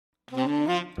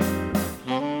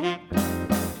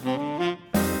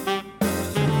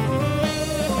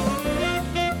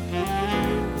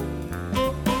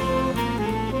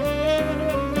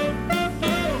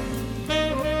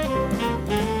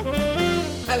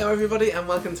Hello everybody and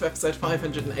welcome to episode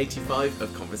 585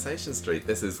 of Coronation Street.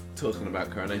 This is talking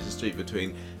about Coronation Street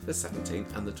between the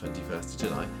 17th and the 21st of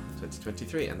July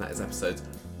 2023, and that is episodes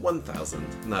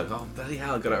 1000, no, oh bloody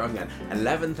hell, I got it wrong again,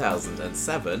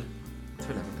 11,007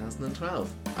 to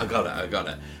 11,012. I got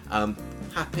it.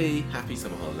 Happy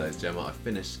summer holidays, Gemma. I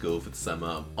finished school for the summer.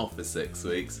 I'm off for 6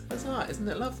 weeks. That's alright, isn't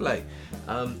it lovely?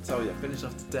 So I finished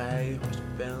off today, watched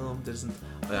a film,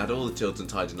 I had all the children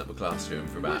tidying up the classroom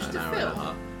for about an hour and a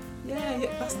half. Yeah,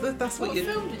 that's what you...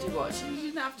 What film did you watch? You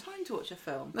didn't have time to watch a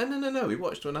film. No, we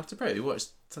watched one after break. We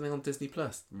watched something on Disney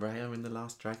Plus, Raya and the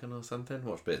Last Dragon or something.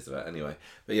 Watched bits of it anyway.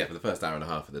 But yeah, for the first hour and a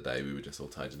half of the day, we were just all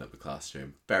tidying up the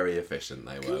classroom. Very efficient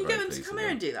they were. Can you get them to come here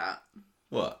and do that?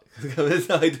 What? This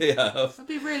idea of... That'd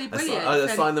be really brilliant. I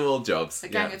assign them all jobs. A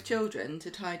gang of children to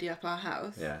tidy up our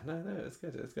house. Yeah, no, it's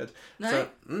good. No? So,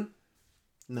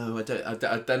 No, I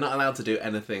don't. They're not allowed to do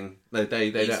anything. No,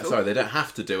 they don't. Sorry, they don't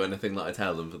have to do anything that I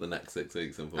tell them for the next 6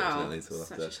 weeks. Unfortunately, so we'll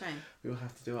such a shame. We will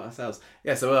have to do it ourselves.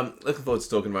 Yeah, so looking forward to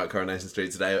talking about Coronation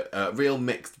Street today. Real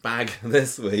mixed bag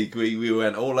this week. We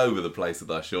went all over the place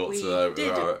with our shorts. We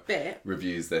did a bit.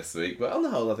 Reviews this week, but on the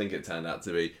whole, I think it turned out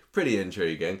to be pretty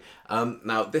intriguing.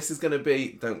 Now this is going to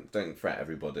be don't fret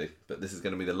everybody, but this is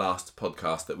going to be the last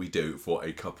podcast that we do for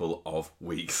a couple of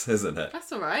weeks, isn't it?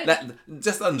 That's all right.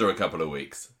 Just under a couple of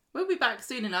weeks. We'll be back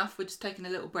soon enough. We're just taking a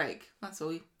little break. That's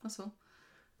all.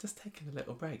 Just taking a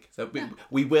little break. So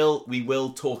we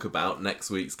will talk about next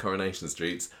week's Coronation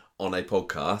Streets on a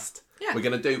podcast. Yeah.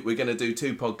 We're gonna do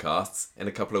 2 podcasts in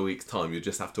a couple of weeks' time. You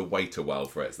just have to wait a while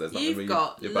for it. So there's not You've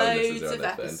got loads of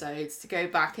episodes to go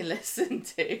back and listen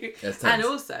to. Yes, and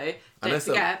also, don't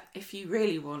forget, if you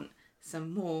really want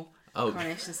some more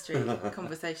Coronation Street,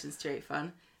 Conversation Street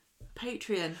fun,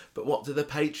 Patreon. But what do the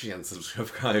Patreon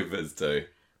subscribers do?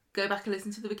 Go back and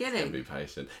listen to the beginning. And be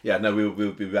patient. Yeah, no,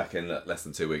 we'll be back in less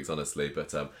than 2 weeks, honestly.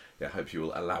 But I hope you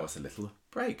will allow us a little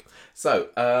break. So,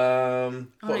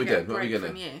 what are we doing? What are we going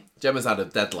to do? Gemma's had a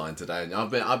deadline today, and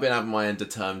I've been having my end of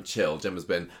term chill. Gemma's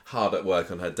been hard at work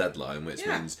on her deadline, which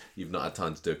means you've not had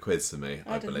time to do a quiz for me.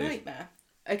 I believe. Nightmare.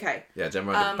 Okay. Yeah,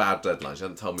 Gemma had a bad deadline. She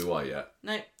hasn't told me why yet.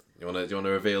 No. Do you want to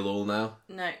reveal all now?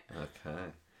 No.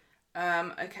 Okay.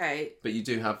 Okay. But you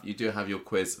do have your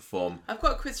quiz form. I've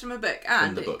got a quiz from a book,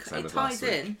 and it ties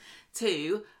in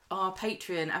to our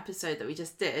Patreon episode that we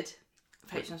just did.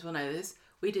 Patrons will know this.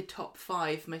 We did top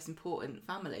 5 most important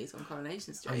families on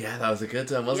Coronation Street. Oh yeah, that was a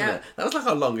good one, wasn't it? That was like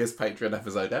our longest Patreon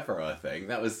episode ever, I think.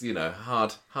 That was,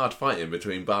 hard fighting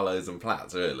between Barlows and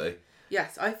Platts, really.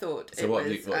 Yes, I thought so what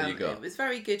have you got? It was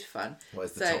very good fun. What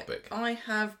is the topic? I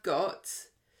have got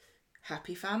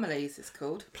Happy Families, it's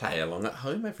called. Play along at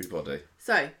home, everybody.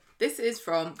 So, this is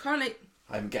from Coronation...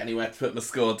 I haven't got anywhere to put my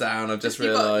score down, I've just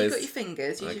realised. You've got your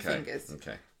fingers, use your fingers.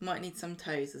 Okay. You might need some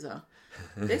toes as well.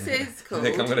 This is called... I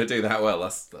think I'm going to do that well,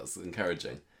 that's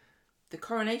encouraging. The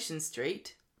Coronation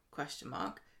Street, quiz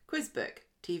book,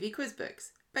 TV quiz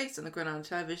books. Based on the Granada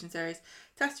television series,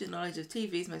 test your knowledge of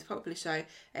TV's most popular show,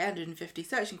 850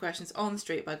 searching questions on the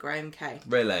street by Graham Kay.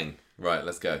 Really? Right,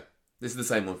 let's go. This is the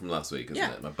same one from last week, isn't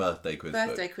it? My birthday quiz book.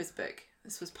 Birthday quiz book.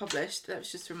 This was published.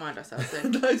 Let's just remind ourselves.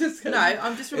 I'm just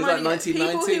reminding like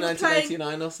 1990,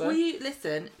 1989 or so. Will you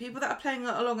listen? People that are playing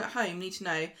along at home need to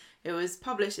know it was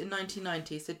published in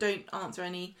 1990. So don't answer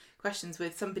any questions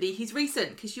with somebody who's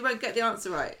recent, because you won't get the answer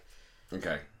right.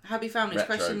 Okay. Happy Families.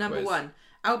 Retro question number quiz. 1.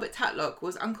 Albert Tatlock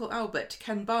was Uncle Albert to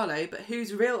Ken Barlow, but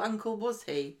whose real uncle was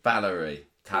he? Valerie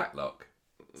Tatlock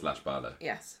 / Barlow.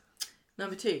 Yes.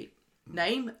 Number 2.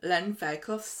 Name Len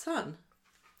Fairclough's son.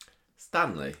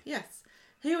 Stanley. Yes.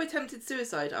 Who attempted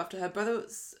suicide after her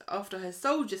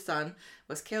soldier son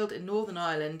was killed in Northern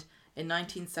Ireland in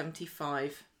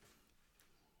 1975?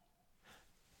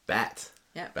 Bet.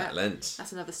 Yeah, Bet Lynch.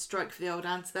 That's another strike for the old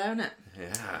ants there, isn't it?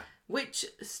 Yeah. Which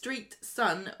street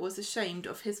son was ashamed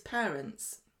of his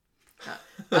parents?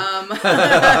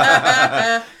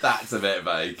 That's a bit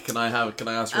vague. Can I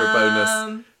ask for a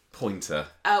bonus pointer?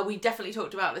 We definitely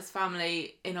talked about this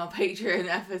family in our Patreon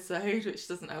episode, which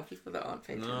doesn't help people that aren't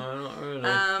Patreon. No, not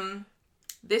really.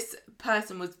 This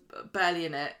person was barely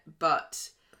in it, but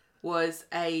was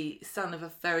a son of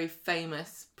a very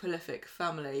famous, prolific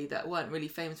family that weren't really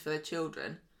famous for their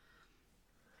children.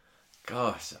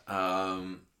 Gosh.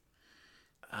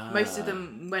 Most of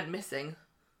them went missing.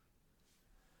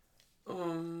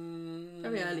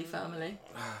 Very early family.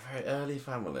 Very early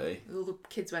family. All the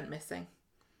kids went missing.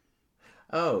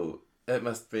 Oh, it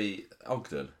must be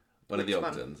Ogden. One of the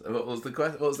Ogdens. What was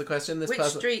the question? Which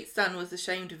street son was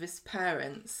ashamed of his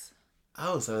parents?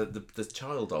 Oh, so the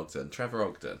child Ogden, Trevor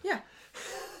Ogden. Yeah.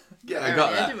 Yeah, I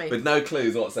got that. Didn't we? With no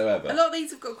clues whatsoever. A lot of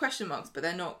these have got question marks, but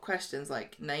they're not questions.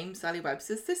 Like, name Sally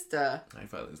Webster's sister. I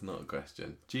felt it's not a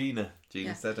question. Gina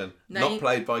Seddon. Name... Not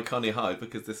played by Connie Hyde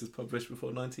because this was published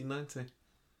before 1990.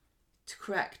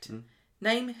 Correct.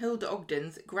 Name Hilda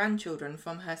Ogden's grandchildren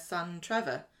from her son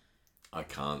Trevor. I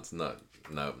can't. No,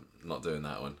 not doing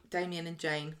that one. Damien and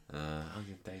Jane. I'll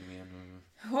give Damien.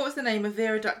 What was the name of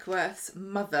Vera Duckworth's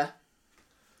mother?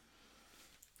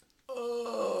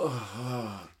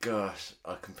 Oh, gosh.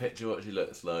 I can picture what she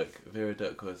looks like. Vera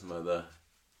Duckworth's mother.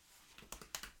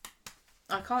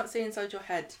 I can't see inside your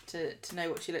head to know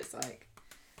what she looks like.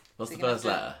 What's the first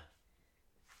letter?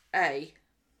 A.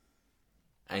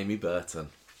 Amy Burton.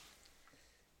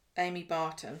 Amy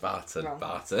Barton. Barton.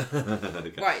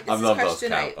 Okay. Right, I've lost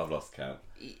count. I've lost count.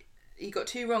 You got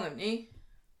 2 wrong, haven't you?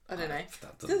 I don't know.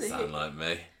 That doesn't sound like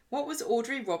me. What was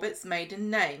Audrey Roberts' maiden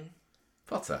name?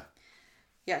 Potter.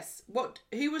 Yes.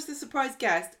 Who was the surprise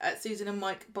guest at Susan and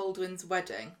Mike Baldwin's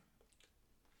wedding?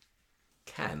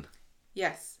 Ken.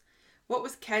 Yes. What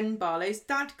was Ken Barlow's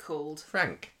dad called?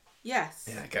 Frank. Yes.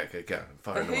 Yeah, go.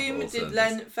 For whom did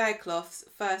Len Fairclough's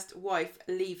first wife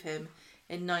leave him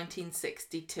in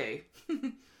 1962?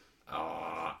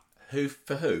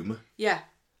 For whom? Yeah.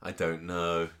 I don't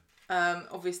know.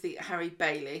 Obviously Harry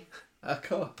Bailey. Of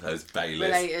course. Those Baileys.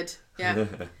 Related. Yeah.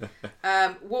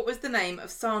 What was the name of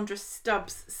Sandra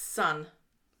Stubbs' son?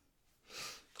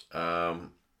 No,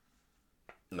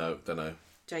 don't know.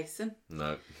 Jason.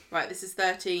 No. Right, this is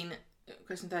 13.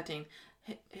 Question 13.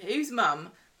 Whose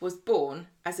mum was born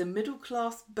as a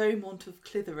middle-class Beaumont of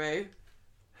Clitheroe?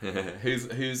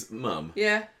 Whose mum?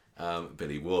 Yeah.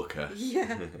 Billy Walker.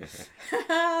 Yeah.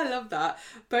 I love that.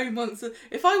 Beaumont's...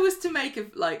 If I was to make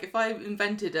if I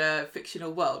invented a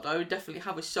fictional world, I would definitely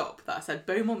have a shop that said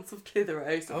Beaumont's of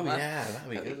Clitheroe somewhere. Oh yeah, that'd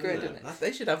be good, wouldn't it?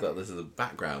 They should have that. This is a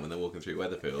background when they're walking through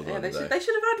Weatherfield. Yeah, they should have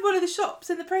had one of the shops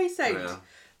in the precinct. Yeah.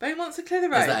 Beaumont's of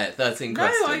Clitheroe. Is that it? 13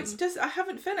 questions? No, I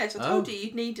haven't finished. I told you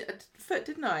you'd need a foot,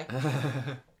 didn't I?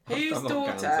 Whose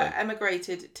daughter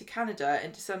emigrated to Canada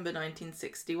in December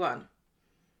 1961?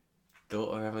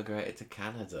 Daughter emigrated to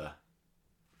Canada.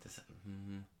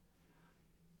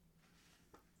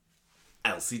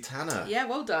 Elsie Tanner. Yeah,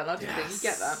 well done. I didn't think you'd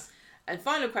get that. And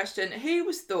final question. Who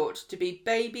was thought to be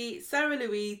baby Sarah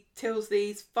Louise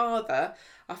Tilsley's father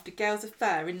after Gail's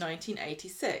affair in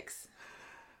 1986?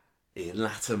 Ian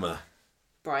Latimer.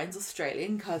 Brian's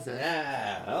Australian cousin.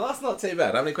 Yeah, well, that's not too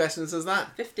bad. How many questions was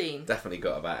that? 15. Definitely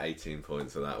got about 18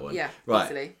 points for that one. Yeah, right.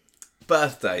 easily.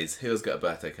 Birthdays. Who's got a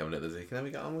birthday coming up this week? And then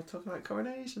we got on with talking about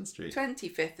Coronation Street.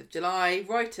 25th of July.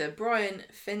 Writer Brian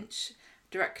Finch.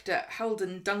 Director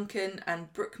Heldon Duncan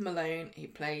and Brooke Malone, who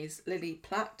plays Lily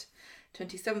Platt.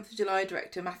 27th of July.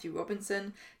 Director Matthew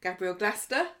Robinson. Gabrielle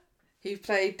Glaster, who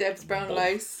played Debs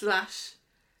Brownlow /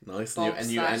 Nice. Bob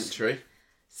new entry.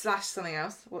 / something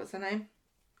else. What's her name?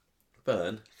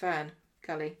 Fern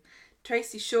Gully.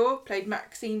 Tracy Shaw played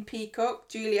Maxine Peacock.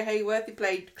 Julia Hayworth, who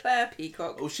played Claire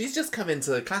Peacock. Oh, she's just come into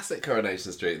the classic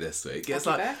Coronation Street this week. It's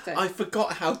Happy like birthday. I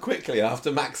forgot how quickly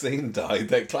after Maxine died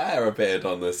that Claire appeared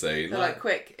on the scene. They're like,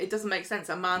 quick! It doesn't make sense.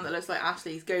 A man that looks like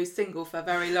Ashley goes single for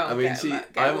very long. I mean, get I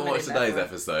a haven't woman watched in there today's for him.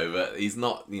 episode, but he's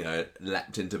not,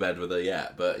 leapt into bed with her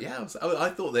yet. But yeah, I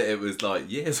thought that it was like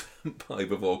years by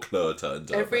before Claire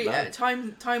turned up. Every but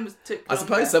no. time was took. I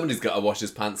suppose longer. somebody's got to wash his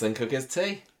pants and cook his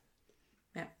tea.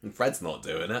 Yeah. And Fred's not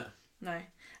doing it. No.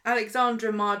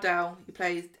 Alexandra Mardell, who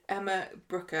plays Emma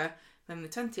Brooker. Then the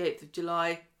 28th of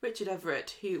July, Richard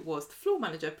Everett, who was the floor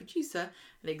manager, producer,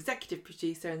 and executive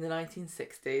producer in the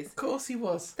 1960s. Of course he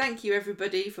was. Thank you,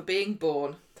 everybody, for being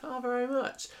born. Thank you very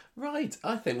much. Right,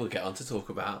 I think we'll get on to talk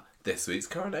about this week's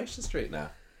Coronation Street now.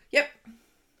 Yep.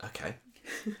 Okay.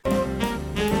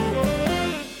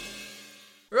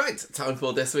 Right, time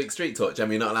for this week's Street Talk.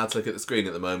 Gemma, you're not allowed to look at the screen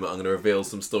at the moment. I'm going to reveal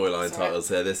some storyline titles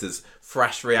here. This is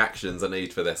fresh reactions I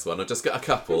need for this one. I've just got a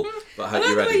couple, but I hope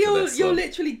you're ready for this you're one.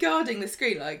 literally guarding the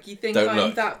screen like you think Don't I'm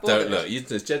look. that bothered. Don't look.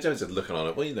 Gemma's just looking on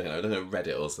it. What are you looking at? I'm looking at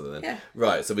Reddit or something. Yeah.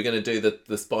 Right, so we're going to do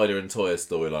the Spider and Toyah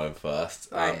storyline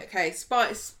first. Right, okay.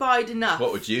 Spied enough.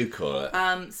 What would you call it?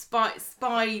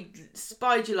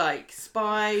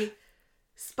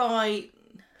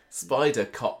 Spider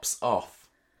cops off.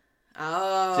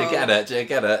 Oh. Do you get it?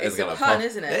 It's a pun,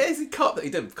 isn't it? It is a cop. He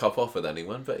didn't cop off with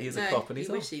anyone, but he's a cop and he's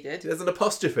I wish he did. There's an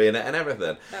apostrophe in it and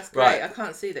everything. That's great. Right. I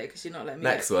can't see that because you're not letting me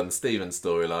Next one, Stephen's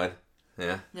storyline.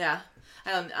 Yeah. Yeah.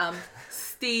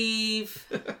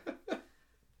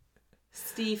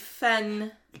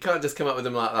 Stephen. You can't just come up with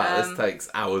them like that. This takes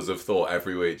hours of thought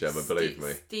every week, Gemma, believe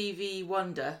me. Stevie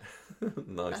Wonder.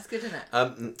 Nice. That's good, isn't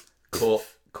it?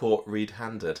 Caught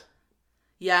red-handed.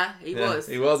 Yeah, he was.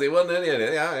 He was, didn't he?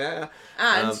 Yeah.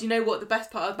 And you know what the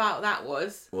best part about that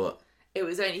was? What? He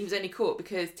was only caught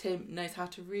because Tim knows how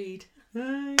to read.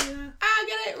 Yeah.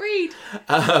 Get it, read.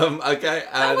 Okay.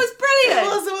 That was brilliant. It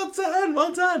was,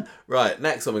 well done. Right,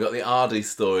 next one, we got the Aadi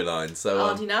storyline. So,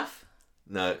 Aadi enough?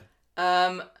 No.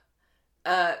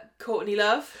 Courtney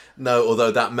Love? No,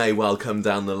 although that may well come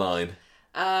down the line.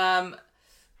 Odd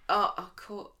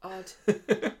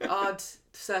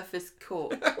surface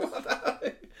court.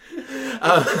 I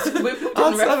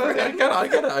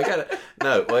get it.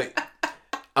 No, wait.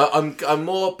 I'm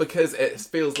more because it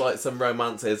feels like some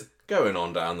romance is going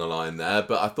on down the line there,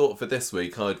 but I thought for this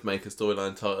week I'd make a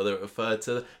storyline title that referred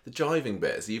to the driving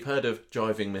bit. So you've heard of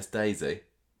Driving Miss Daisy?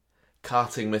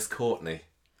 Carting Miss Courtney.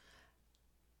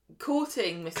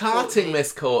 Courting Miss Carting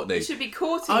Miss Courtney. It should be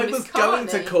courting I Miss was going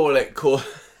to call it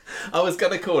I was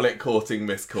going to call it Courting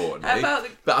Miss Courtney,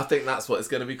 but I think that's what it's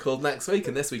going to be called next week.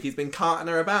 And this week he's been carting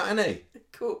her about, hasn't he?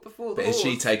 Caught before the But horse. is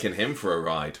she taking him for a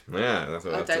ride? Yeah, that's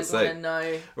what I have to say. I don't want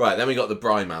to know. Right, then we got the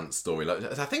Brymance story.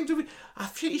 I'm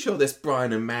pretty sure this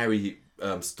Brian and Mary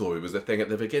story was a thing at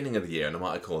the beginning of the year, and I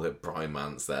might have called it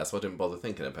Brymance there, so I didn't bother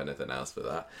thinking of anything else for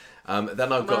that.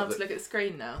 Then I've got. To look at the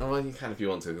screen now. Oh, well, you can if you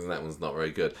want to, because that one's not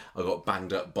very good. I've got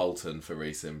Banged Up Bolton for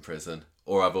Reese in Prison,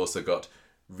 or I've also got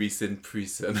Reese in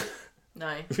Prison.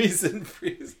 No. Reese in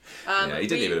Prison. Yeah, he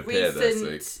didn't even appear this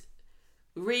week.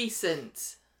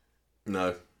 Recent.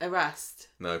 No. Arrest.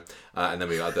 No. And then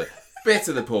we got the bit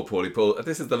of the Poor Paulie Paul.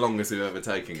 This is the longest we've ever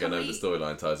taken going over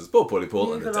storyline titles. Poor Paulie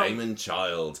Paul and the Damon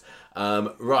Child.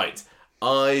 Right.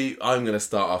 I'm going to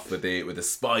start off with the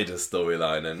Spider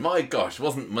storyline, and my gosh,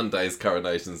 wasn't Monday's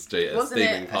Coronation Street a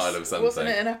steaming pile of something? Wasn't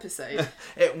it an episode?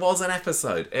 It was an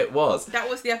episode. It was. That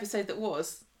was the episode that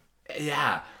was.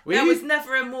 Yeah. There was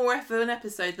never a more effort an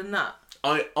episode than that.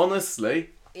 I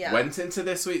honestly went into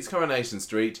this week's Coronation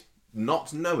Street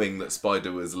not knowing that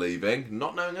Spider was leaving,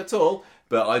 not knowing at all,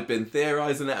 but I'd been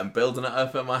theorising it and building it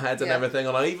up in my head and everything,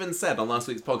 and I even said on last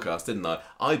week's podcast, didn't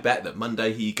I bet that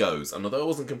Monday he goes, and although I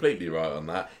wasn't completely right on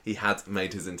that, he had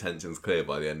made his intentions clear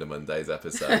by the end of Monday's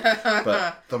episode.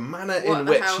 But the manner in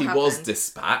which he was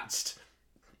dispatched,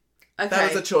 there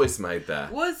was a choice made there.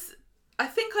 I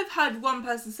think I've had one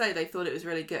person say they thought it was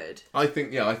really good. I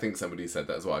think somebody said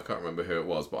that as well. I can't remember who it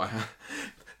was, but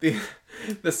the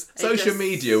social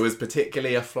media was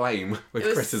particularly aflame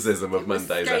with criticism of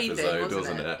Monday's episode,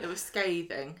 wasn't it? It was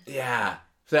scathing. Yeah.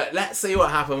 So let's see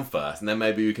what happened first, and then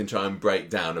maybe we can try and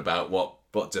break down about what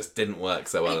just didn't work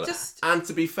so well. And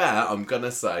to be fair, I'm going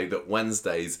to say that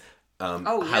Wednesday's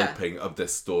helping of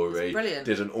this story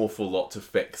did an awful lot to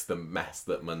fix the mess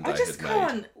that Monday had made. I just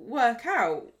can't work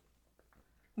out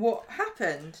what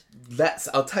happened.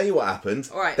 I'll tell you what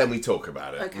happened, right. Then we talk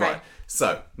about it. Okay. Right.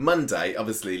 So, Monday,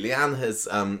 obviously, Leanne has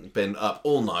been up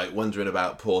all night wondering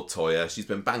about poor Toyah. She's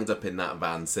been banged up in that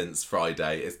van since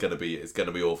Friday. It's gonna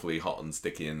be awfully hot and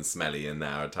sticky and smelly in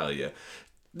there, I tell you.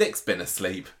 Nick's been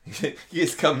asleep. He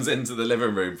just comes into the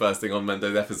living room first thing on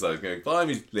Monday's episode going,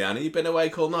 "Blimey, Leanne, you've been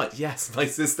awake all night." "Yes, my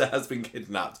sister has been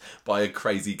kidnapped by a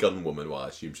crazy gun woman." Well, I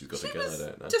assume she's got a gun, I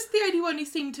don't know. Just the only one who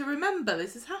seemed to remember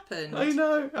this has happened. I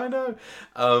know.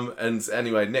 And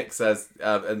anyway, Nick says,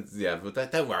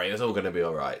 don't worry, it's all going to be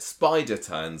all right. Spider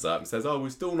turns up and says, "Oh,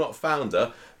 we've still not found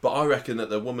her, but I reckon that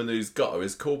the woman who's got her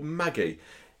is called Maggie."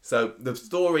 So the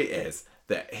story is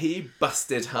that he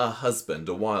busted her husband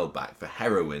a while back for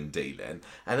heroin dealing,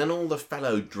 and then all the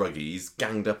fellow druggies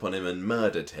ganged up on him and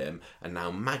murdered him, and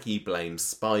now Maggie blames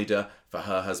Spider for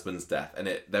her husband's death. And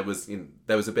there was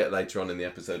a bit later on in the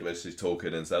episode where she's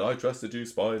talking and said, "I trusted you,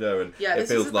 Spider," and it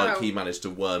feels like he managed to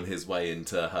worm his way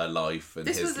into her life and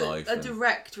his life. This was a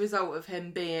direct result of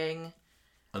him being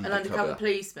an undercover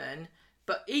policeman,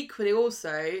 but equally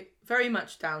also very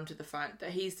much down to the fact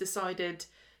that he's decided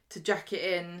to jack it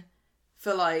in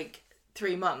for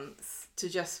 3 months to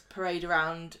just parade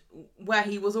around where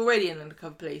he was already an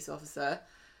undercover police officer,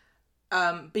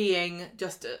 being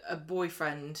just a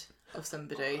boyfriend of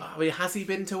somebody. I mean, has he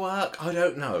been to work? I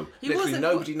don't know. Literally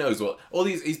nobody knows what.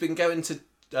 He's been going to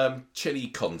chili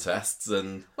contests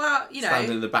and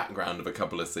standing in the background of a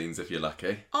couple of scenes if you're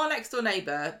lucky. Our next door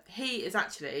neighbour, he is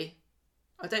actually,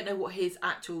 I don't know what his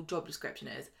actual job description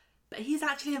is, but he's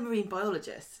actually a marine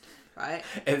biologist. Right?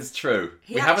 It's true.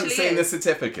 We haven't seen the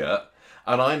certificate,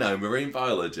 and I know marine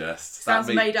biologist. Sounds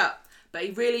made up, but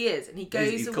he really is, and he goes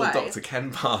away. He's called Dr. Ken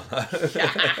Barlow.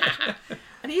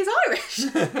 And he is Irish.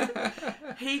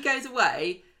 He goes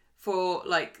away for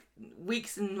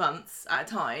weeks and months at a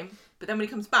time, but then when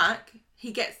he comes back,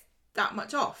 he gets that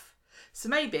much off. So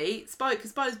maybe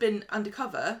because Spider's been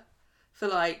undercover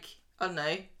for I don't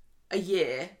know, a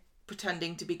year,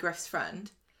 pretending to be Griff's friend.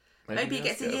 Maybe he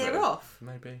gets a year off.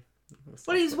 Maybe.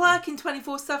 Well, he was working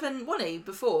 24/7, wasn't he,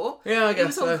 before? Yeah, I guess he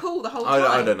was on so. call the whole time.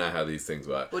 I don't know how these things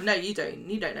work. Well, no, you don't.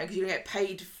 You don't know because you don't get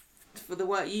paid for the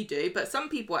work you do, but some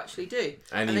people actually do.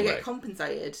 Anyway. And they get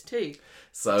compensated too.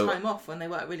 So time off when they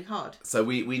work really hard. So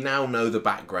we now know the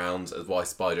background of why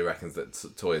Spider reckons that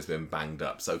Toyah's been banged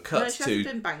up. So cuts she hasn't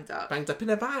been banged up. Banged up in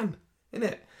a van,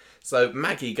 innit? So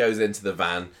Maggie goes into the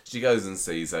van. She goes and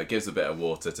sees her, gives a bit of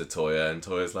water to Toyah, and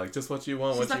Toyah's like, "Just what you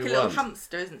want, She's what like you a want." little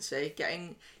hamster, isn't she?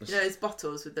 Getting those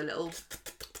bottles with the little.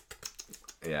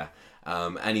 Yeah.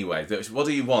 Anyway, what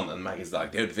do you want? And Maggie's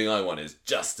like, "The only thing I want is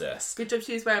justice." Good job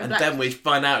she was wearing and black. And then we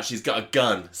find out she's got a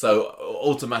gun, so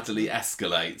automatically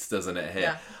escalates, doesn't it?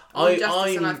 Here,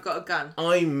 yeah. And I've got a gun.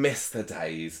 I miss the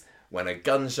days when a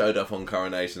gun showed up on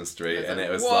Coronation Street, and it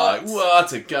was what? like,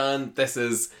 "What, a gun? This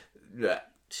is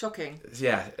shocking."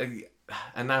 Yeah,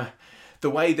 and now the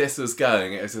way this was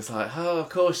going, it was just like, oh, of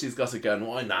course she's got a gun.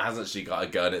 Why not? Hasn't she got a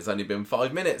gun? It's only been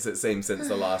 5 minutes, it seems, since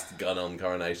the last gun on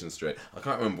Coronation Street. I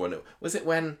can't remember when it was. It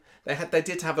when they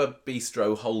did have a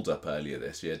bistro hold up earlier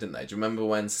this year, didn't they? Do you remember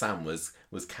when Sam was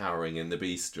cowering in the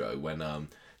bistro when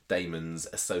Damon's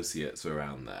associates were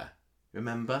around there?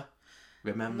 Remember?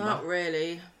 Not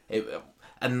really.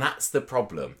 And that's the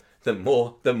problem. The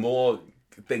more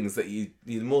things that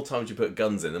the more times you put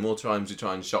guns in, the more times you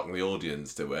try and shock the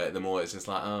audience to it, the more it's just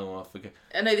like, oh, I forget.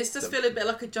 I know, this does feel a bit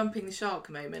like a jumping the shark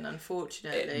moment,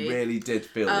 unfortunately. It really did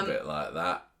feel a bit like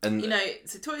that. And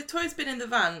so Toyah's been in the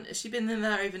van. Has she been in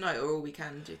there overnight or all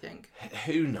weekend, do you think?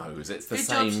 Who knows? It's the good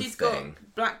same job she's thing.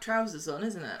 got black trousers on,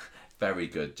 isn't it? Very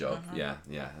good job. Yeah.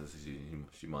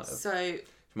 She might have.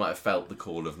 She might have felt the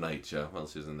call of nature while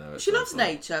she was in there. She loves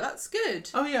nature. That's good.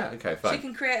 Oh yeah, okay, fine. She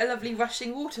can create a lovely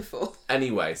rushing waterfall.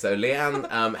 Anyway, so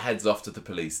Leanne heads off to the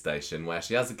police station where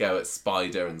she has a go at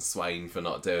Spider and Swain for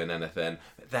not doing anything.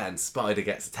 But then Spider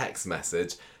gets a text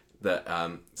message that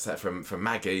from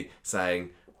Maggie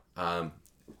saying, "I'm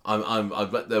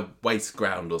at the waste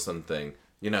ground or something.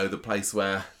 You know, the place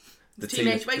where the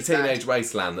teenage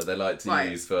wasteland that they like to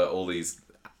use for all these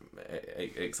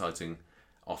exciting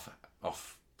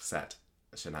offset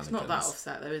shenanigans." It's not that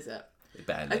offset though, is it?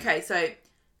 Barely. Okay, so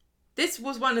this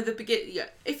was one of the beginning. Yeah,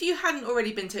 if you hadn't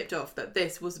already been tipped off that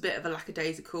this was a bit of a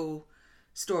lackadaisical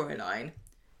storyline,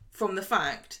 from the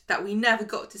fact that we never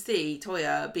got to see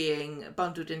Toyah being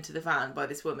bundled into the van by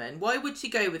this woman. Why would she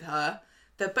go with her?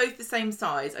 They're both the same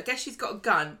size. I guess she's got a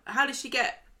gun. How did she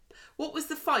get? What was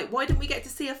the fight? Why didn't we get to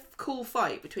see a cool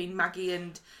fight between Maggie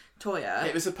and Toyah?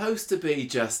 It was supposed to be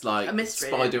just like a mystery.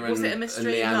 Spider and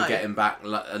Leanne getting back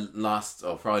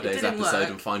Friday's episode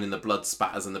and finding the blood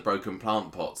spatters and the broken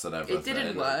plant pots and everything. It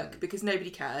didn't work because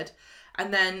nobody cared.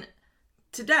 And then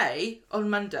today, on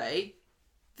Monday,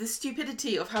 the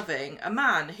stupidity of having a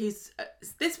man who's...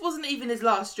 this wasn't even his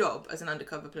last job as an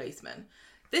undercover policeman.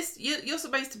 You're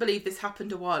supposed to believe this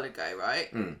happened a while ago,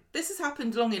 right? Mm. This has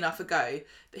happened long enough ago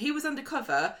that he was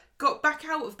undercover, got back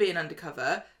out of being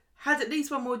undercover, had at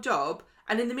least one more job,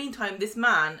 and in the meantime this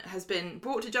man has been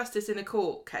brought to justice in a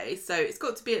court case, so it's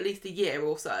got to be at least a year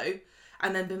or so,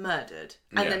 and then been murdered.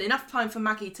 And then enough time for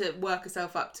Maggie to work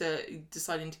herself up to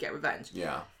deciding to get revenge.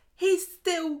 Yeah. He's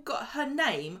still got her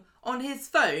name on his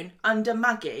phone under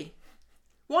Maggie.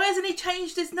 Why hasn't he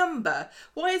changed his number?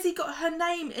 Why has he got her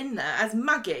name in there as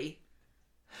Maggie?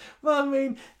 Well, I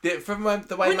mean, from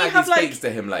the way Maggie speaks to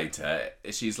him later,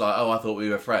 she's like, "Oh, I thought we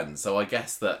were friends." So I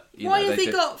guess that why has he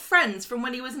got friends from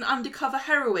when he was an undercover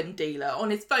heroin dealer on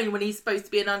his phone when he's supposed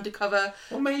to be an undercover?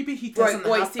 Well, maybe he doesn't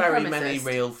have very many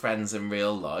real friends in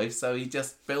real life, so he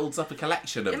just builds up a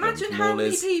collection of them. Imagine how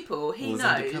many people he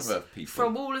knows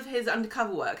from all of his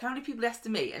undercover work. How many people he has to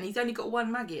meet, and he's only got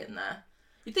one Maggie in there.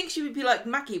 You'd think she would be like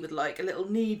Maggie with like a little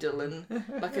needle and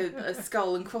like a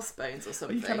skull and crossbones or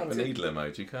something. Well, you can have a needle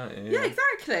emoji, can't you? Yeah,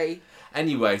 exactly.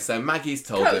 Anyway, so Maggie's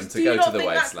told him to go to the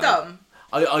wasteland. That's dumb?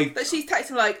 That she's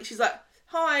texting she's like,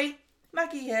 "Hi,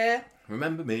 Maggie here.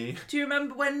 Remember me? Do you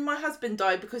remember when my husband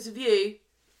died because of you?"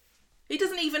 He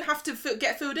doesn't even have to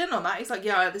get filled in on that. He's like,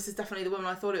 "Yeah, this is definitely the woman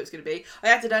I thought it was going to be. I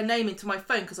added her name into my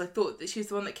phone because I thought that she was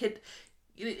the one that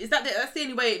that's the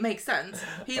only way it makes sense."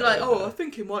 I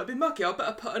think it might be Maggie. I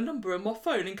better put a number in my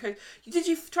phone in case. Did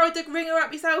you try to ring her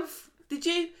up yourself? Did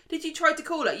you try to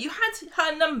call her? You had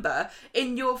her number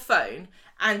in your phone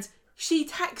and she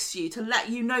texts you to let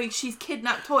you know she's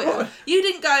kidnapped Toyah. What? You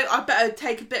didn't go, "I better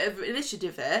take a bit of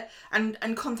initiative here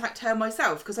and contact her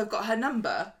myself because I've got her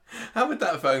number." How would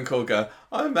that phone call go?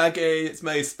 "Hi Maggie, it's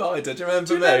me, Spider. Do you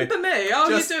remember me? How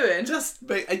are you doing?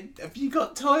 Have you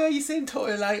got Toyah? You seen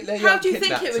Toyah lately? How do you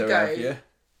think it would go?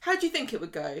 How do you think it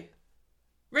would go?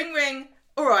 Ring ring.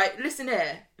 All right, listen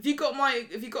here. Have you got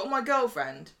my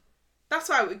girlfriend? That's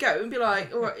how it would go. And be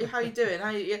like, all right, how you doing?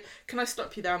 Can I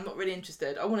stop you there? I'm not really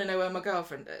interested. I want to know where my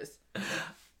girlfriend is.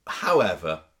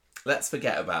 However, let's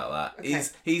forget about that. Okay.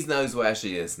 He knows where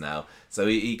she is now. So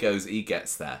he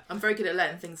gets there. I'm very good at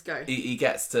letting things go. He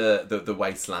gets to the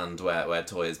wasteland where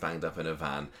Toyah's banged up in a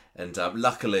van. And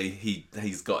luckily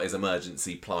he's got his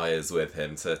emergency pliers with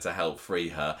him to help free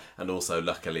her. And also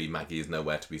luckily Maggie is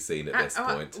nowhere to be seen at this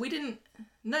point. We didn't...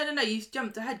 No, you've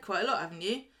jumped ahead quite a lot, haven't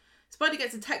you? Spider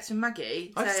gets a text from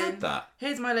Maggie saying, I said that.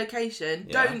 Here's my location.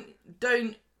 Yeah.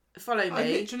 Don't follow me. I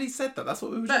literally said that. That's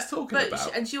what we were just talking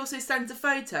about. And she also sends a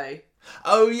photo.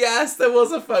 Oh yes, there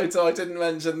was a photo. I didn't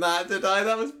mention that, did I?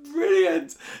 That was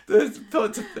brilliant. Her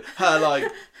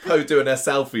doing her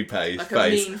selfie face, like a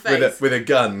mean face. With a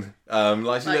gun. She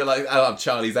looked like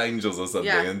Charlie's Angels or something.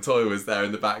 Yeah. And Toyah was there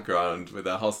in the background with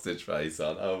her hostage face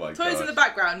on. Oh my god. Toyah's in the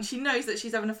background. She knows that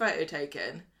she's having a photo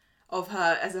taken of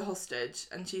her as a hostage,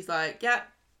 and she's like, "Yeah.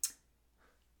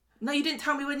 No, you didn't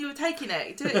tell me when you were taking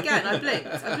it. Do it again." I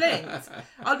blinked.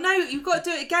 Oh no, you've got to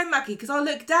do it again, Maggie, because I'll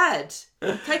look dead.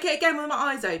 Take it again with my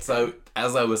eyes open. So,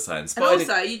 as I was saying, and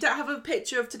also, you don't have a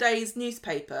picture of today's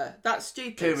newspaper. That's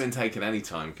stupid. Could have been taken any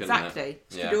time, couldn't it? Exactly.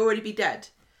 She could already be dead.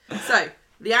 So,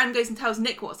 Leanne goes and tells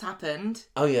Nick what's happened.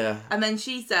 Oh yeah. And then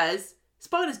she says,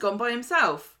 Spider's gone by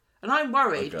himself. And I'm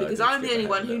worried because I'm the only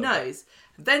one who knows.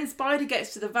 Then Spider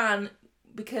gets to the van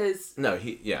because... No,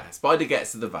 Spider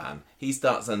gets to the van. He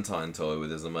starts untying Toyah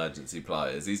with his emergency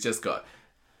pliers. He's just got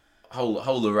a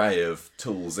whole array of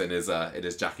tools in his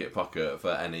jacket pocket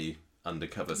for any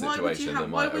undercover situation that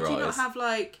might arise. Why would you not have,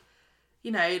 like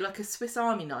a Swiss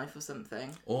Army knife or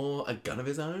something? Or a gun of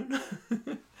his own?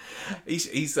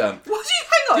 He's What do you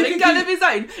hang on? A gun of his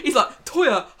own? He's like,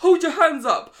 Toyah, hold your hands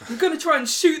up. I'm going to try and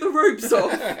shoot the ropes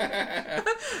off.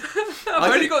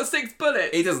 I've only got 6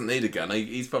 bullets. He doesn't need a gun.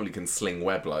 He probably can sling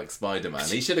web like Spider-Man.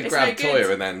 He should have grabbed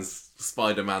Toyah and then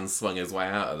Spider-Man swung his way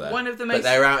out of there. But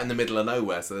they're out in the middle of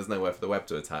nowhere, so there's nowhere for the web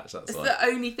to attach. That's why. The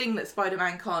only thing that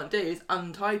Spider-Man can't do is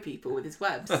untie people with his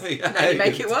webs. And only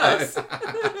make it worse.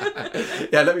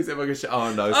 Yeah, let me see if I can...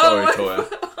 Oh no, sorry,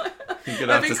 Toyah. You're going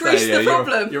to have to stay here.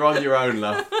 You're on your own,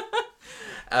 love.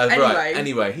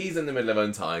 Anyway, he's in the middle of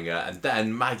untying her, and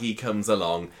then Maggie comes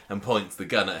along and points the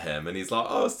gun at him, and he's like,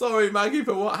 "Oh, sorry, Maggie,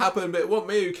 for what happened, but it wasn't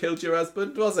me who killed your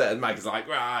husband, was it?" And Maggie's like,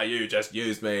 you just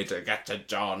used me to get to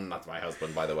John. That's my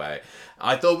husband, by the way.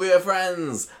 I thought we were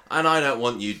friends, and I don't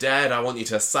want you dead. I want you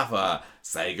to suffer.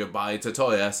 Say goodbye to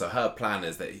Toyah. So her plan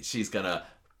is that she's going to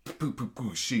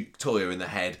shoot Toyah in the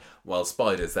head while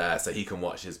Spider's there, so he can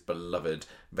watch his beloved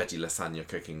veggie lasagna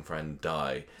cooking friend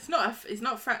die. He's not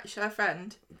her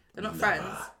friend. They're not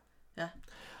friends. Yeah.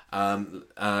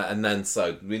 And then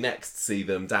so we next see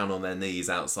them down on their knees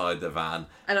outside the van,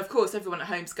 and of course everyone at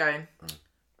home's going,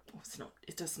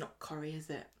 it's just not Corrie, is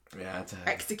it? Yeah.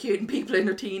 Executing people in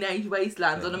a teenage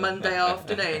wasteland on a Monday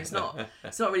afternoon. It's not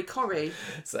really Corrie.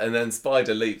 So, and then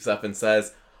Spider leaps up and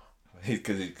says,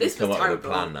 because he's come up with a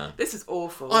plan now. This is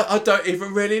awful. I don't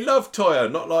even really love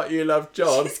Toyah, not like you love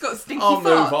John. She's got stinky I'll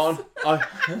farts. move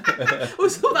on.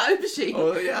 Was all that aubergine?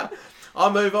 Oh yeah,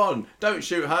 I'll move on. Don't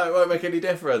shoot her; it won't make any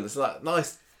difference. Like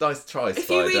nice try, Spider. If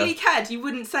you really cared, you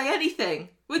wouldn't say anything,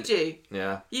 would you?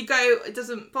 Yeah. You go, it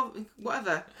doesn't bother,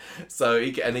 whatever. So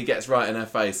he gets right in her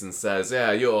face and says,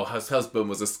 "Yeah, your husband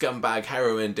was a scumbag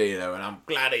heroin dealer, and I'm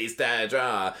glad he's dead."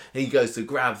 He goes to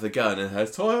grab the gun and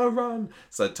says, "Toyah, run!"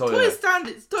 So Toyah's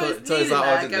kneeling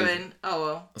there going, "Oh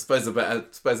well." I suppose I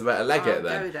better leg it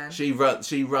then. Then.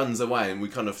 She runs away, and we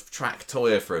kind of track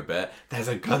Toyah for a bit. There's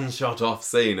a gunshot off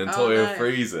scene, and Toyah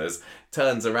freezes.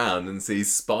 Turns around and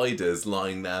sees Spiders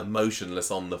lying there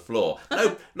motionless on the floor.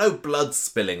 No blood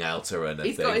spilling out or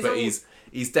anything,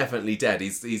 he's definitely dead.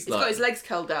 He's got his legs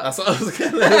curled up. That's what I was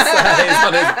going to say. He's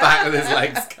on his back with his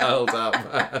legs curled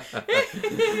up.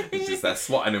 He's just there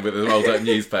swatting him with a rolled up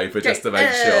newspaper just to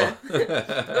make sure.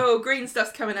 Oh, green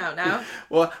stuff's coming out now.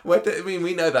 Well,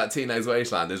 we know that Teenage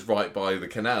Wasteland is right by the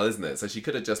canal, isn't it? So she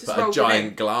could have just put a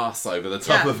giant glass over the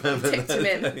top of him. Tipped him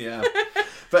in. Yeah.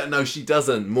 But no, she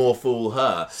doesn't. More fool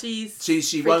her. She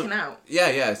freaking won't, out.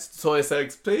 Yeah. Toyah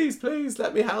says, "Please,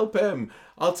 let me help him.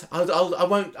 I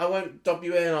won't dob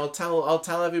you in. I'll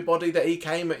tell everybody that he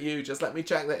came at you. Just let me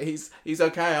check that he's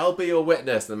okay. I'll be your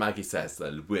witness." And Maggie says,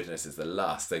 "The witness is the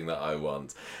last thing that I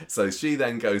want." So she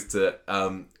then goes to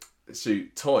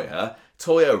shoot Toyah.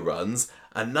 Toyah runs.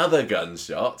 Another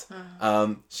gunshot.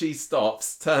 She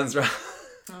stops, turns around.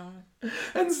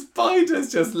 And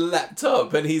Spider's just leapt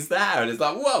up and he's there and it's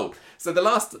like, whoa. So the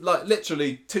last,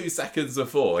 literally 2 seconds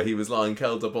before, he was lying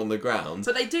curled up on the ground.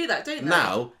 But they do that, don't they?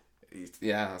 Now,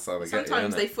 Yeah, that's how they get you,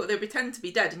 Sometimes isn't it? they pretend to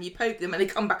be dead and you poke them and they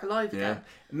come back alive Yeah. again.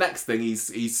 Next thing,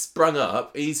 he's sprung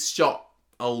up. He's shot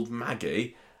old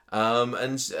Maggie,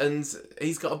 and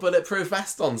he's got a bulletproof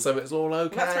vest on, so it's all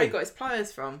okay. Well, that's where he got his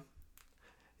pliers from.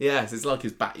 Yes, it's like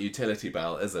his bat utility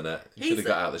belt, isn't it? He should have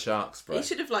got out the shark spray. He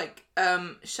should have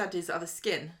shed his other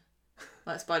skin,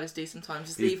 like spiders do sometimes.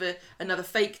 Just leave another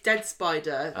fake dead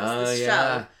spider that's the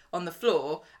shell on the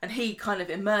floor, and he kind of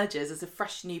emerges as a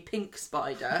fresh new pink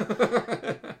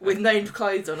spider with no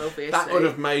clothes on, obviously. That would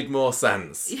have made more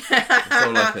sense. Yeah. That's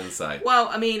all I can say. Well,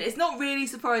 I mean, it's not really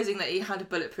surprising that he had a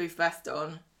bulletproof vest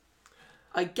on.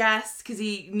 I guess because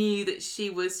he knew that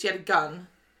she had a gun.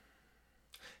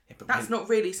 Yeah, but That's not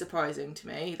really surprising to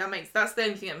me. That's the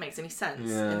only thing that makes any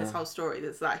sense in this whole story.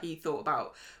 That's that he thought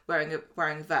about wearing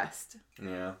a vest.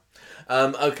 Yeah.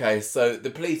 Okay, so the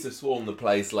police have swarmed the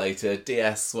place later.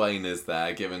 DS Swain is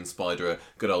there, giving Spider a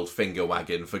good old finger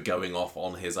wagging for going off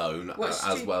on his own,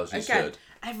 as well as she should.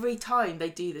 Every time they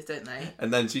do this, don't they?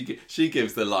 And then she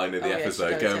gives the line in the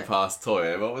episode going past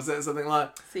Toyah. What was it? Something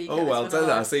like, "Oh, well done.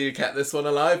 I see you kept this one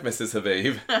alive, Mrs.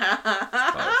 Habib."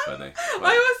 Quite funny.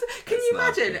 Can you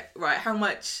imagine, right, how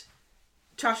much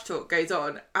trash talk goes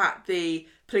on at the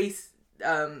police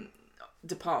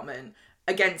department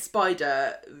against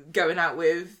Spider going out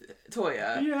with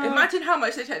Toyah? Yeah. Imagine how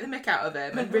much they take the mick out of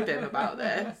him and rib him about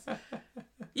this.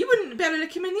 You wouldn't be able to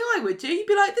look him in the eye, would you? You'd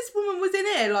be like, this woman was in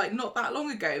here not that long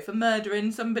ago for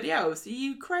murdering somebody else. Are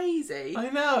you crazy? I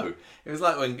know. It's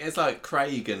like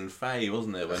Craig and Faye,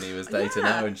 wasn't it, when he was dating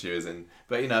her and she was in.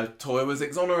 But Toyah was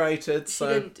exonerated,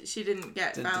 so she didn't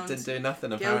get found. Didn't do nothing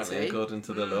guilty. Apparently, according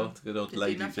to the law. To good old Didn't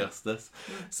Lady Justice.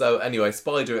 So anyway,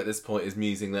 Spider at this point is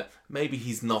musing that maybe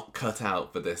he's not cut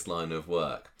out for this line of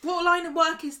work. What line of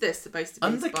work is this supposed to be?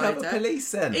 Undercover Spider?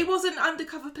 policing. It wasn't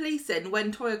undercover policing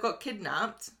when Toyah got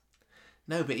kidnapped.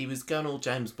 No, but he was going all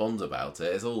James Bond about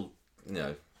it. It's all,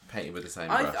 painted with the same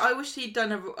brush. I wish he'd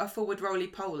done a forward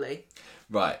roly-poly.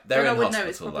 Right, they're then in I would hospital know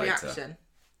it's probably later. action.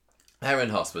 They're in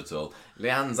hospital.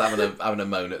 Leanne's having a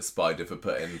moan at Spider for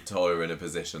putting Toyah in a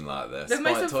position like this.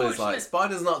 Toyah's like,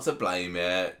 Spider's not to blame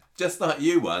here, just like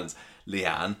you once,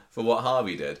 Leanne, for what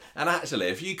Harvey did. And actually,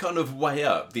 if you kind of weigh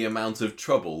up the amount of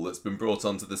trouble that's been brought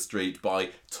onto the street by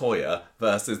Toyah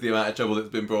versus the amount of trouble that's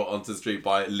been brought onto the street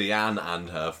by Leanne and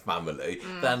her family,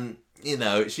 then,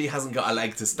 she hasn't got a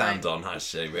leg to stand on, has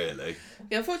she, really?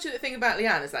 The unfortunate thing about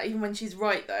Leanne is that even when she's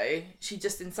right, though, she's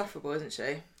just insufferable, isn't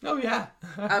she? Oh, yeah.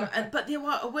 But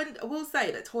I will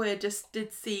say that Toyah just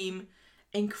did seem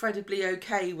incredibly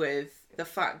okay with the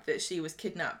fact that she was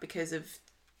kidnapped because of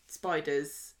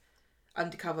Spider's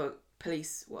undercover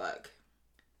police work.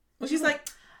 Well, she's like,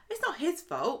 it's not his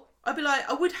fault. I'd be like,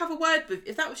 I would have a word with,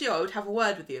 if that was you, I would have a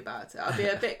word with you about it. I'd be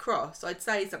a bit cross. I'd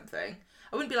say something.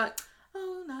 I wouldn't be like,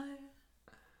 oh no.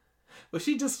 Well,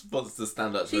 she just wants to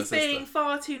stand up to her sister. She's being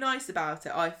far too nice about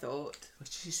it, I thought. Well,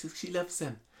 she loves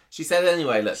him. She said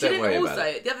anyway, look, don't worry about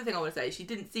it. The other thing I want to say is she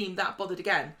didn't seem that bothered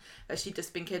again that she'd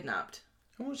just been kidnapped.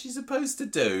 And what's she supposed to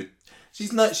do?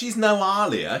 She's no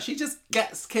Alia. She just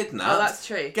gets kidnapped. Oh, that's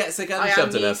true. Gets a gun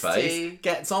shoved in her face.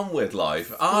 Gets on with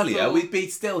life. Alia, we'd be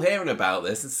still hearing about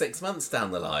this in 6 months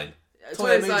down the line.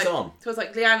 Toyah moves on. So I was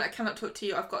like, Leanne, I cannot talk to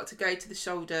you. I've got to go to the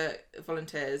shoulder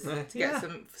volunteers to get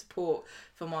some support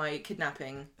for my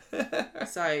kidnapping.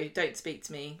 So don't speak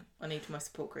to me. I need my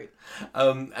support group.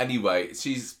 Anyway,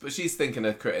 she's thinking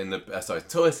of quitting the.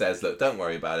 Toyah says, "Look, don't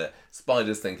worry about it."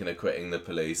 Spider's thinking of quitting the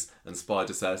police, and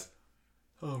Spider says,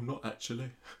 "Oh, not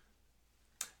actually."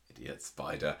 Idiot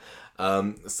Spider.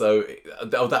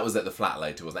 That was at the flat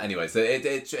later, wasn't it? Anyway, so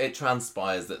it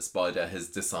transpires that Spider has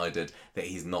decided that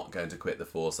he's not going to quit the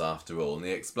force after all, and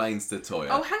he explains to Toyah.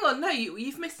 Oh, hang on, no,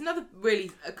 you've missed another really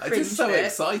cringe It's just so bit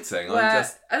exciting. I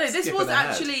know this was ahead.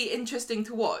 actually interesting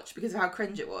to watch because of how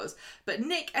cringe it was. But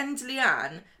Nick and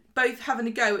Leanne both having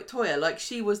a go at Toyah like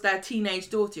she was their teenage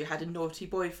daughter who had a naughty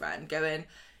boyfriend, going,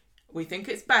 "We think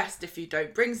it's best if you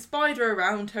don't bring Spider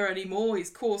around her anymore. He's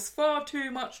caused far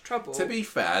too much trouble." To be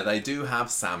fair, they do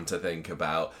have Sam to think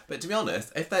about. But to be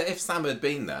honest, if Sam had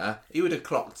been there, he would have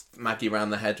clocked Maggie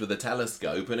round the head with a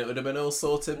telescope and it would have been all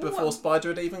sorted before Spider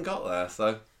had even got there.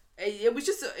 So it was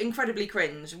just incredibly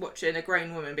cringe watching a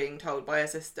grown woman being told by her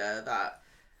sister that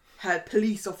her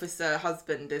police officer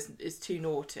husband is too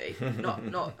naughty.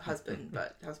 not husband,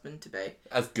 but husband to be.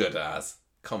 As good as.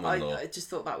 Common law. I just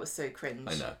thought that was so cringe.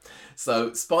 I know.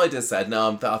 So Spider said, "No,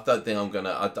 I don't think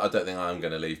I'm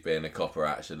gonna leave being a copper."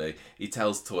 Actually, he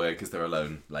tells Toyah because they're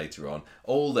alone later on.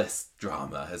 All this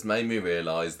drama has made me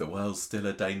realise the world's still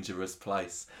a dangerous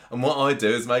place, and what I do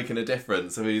is making a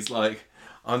difference. So he's like,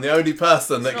 I'm the only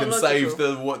person that not can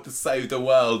save the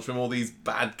world from all these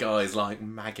bad guys like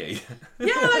Maggie.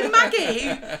 Yeah, like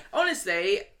Maggie.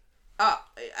 Honestly,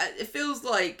 it feels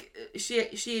like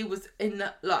she was in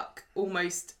luck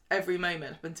almost every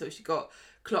moment up until she got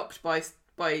clocked by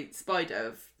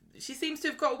Spider. She seems to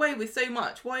have got away with so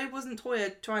much. Why wasn't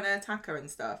Toyah trying to attack her and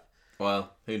stuff?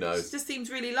 Well, who knows? She just seems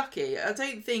really lucky. I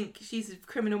don't think she's a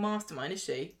criminal mastermind, is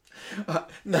she?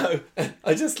 No,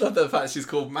 I just love the fact she's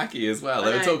called Maggie as well.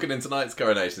 They were talking in tonight's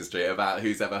Coronation Street about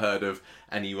who's ever heard of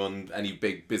any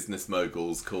big business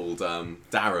moguls called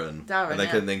Darren. And they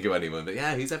couldn't think of anyone. But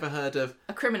yeah, who's ever heard of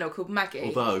a criminal called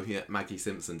Maggie? Although, yeah, Maggie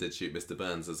Simpson did shoot Mr.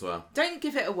 Burns as well. Don't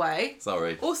give it away.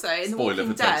 Sorry. Also, in Spoiler The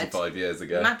Walking for Dead, 25 years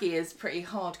ago. Maggie is pretty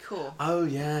hardcore. Oh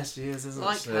yeah, she is, isn't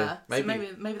like she? Her. Maybe.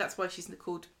 So maybe that's why she's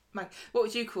called Maggie. What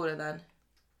would you call her then?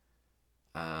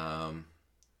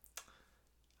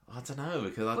 I don't know,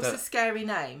 because What's a scary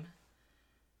name?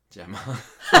 Gemma.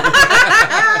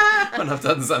 When I've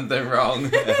done something wrong.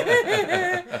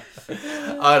 I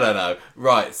don't know.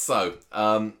 Right, so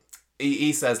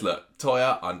he says, look,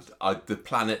 Toyah, the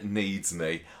planet needs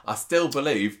me. I still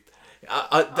believe...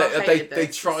 They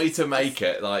try to make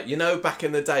it like, you know, back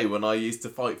in the day when I used to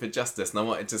fight for justice and I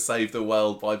wanted to save the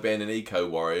world by being an eco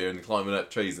warrior and climbing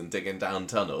up trees and digging down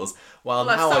tunnels. Well,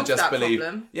 now I just believe,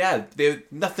 there's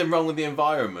nothing wrong with the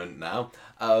environment now,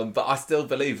 but I still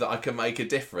believe that I can make a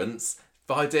difference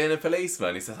by being a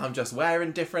policeman. He says, I'm just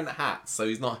wearing different hats, so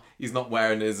he's not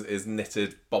wearing his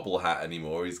knitted bobble hat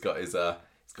anymore. He's got his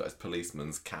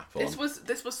policeman's cap on.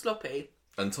 This was sloppy.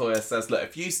 And Toyah says, look,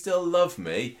 if you still love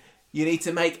me, you need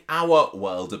to make our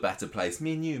world a better place.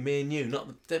 Me and you, not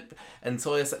the... And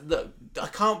Toyah said, look, I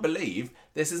can't believe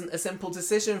this isn't a simple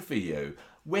decision for you.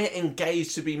 We're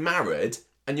engaged to be married,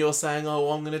 and you're saying,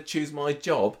 oh, I'm going to choose my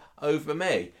job over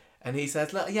me. And he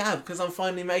says, look, yeah, because I'm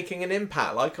finally making an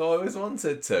impact like I always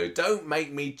wanted to. Don't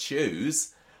make me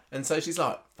choose. And so she's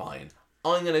like, fine,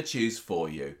 I'm going to choose for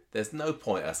you. There's no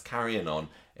point us carrying on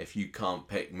if you can't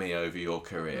pick me over your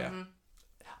career. Mm-hmm.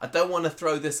 I don't want to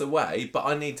throw this away, but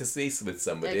I need to see with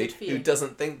somebody who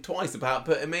doesn't think twice about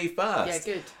putting me first.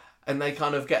 Yeah, good. And they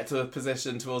kind of get to a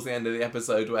position towards the end of the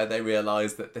episode where they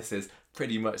realise that this is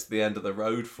pretty much the end of the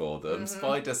road for them. Mm-hmm.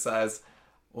 Spider says,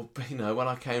 well, you know, when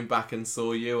I came back and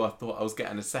saw you, I thought I was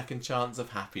getting a second chance of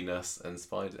happiness. And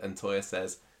Toyah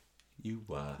says, you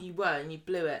were. You were, and you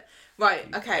blew it. Right,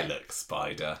 okay. Look,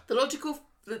 Spider. The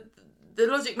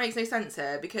logic makes no sense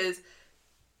here, because...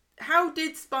 how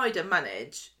did Spider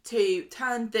manage to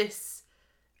turn this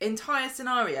entire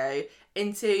scenario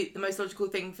into the most logical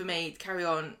thing for me to carry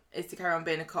on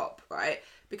being a cop, right?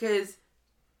 Because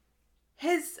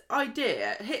his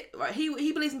idea,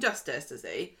 he believes in justice, does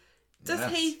he?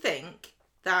 Does he think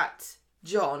that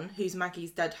John, who's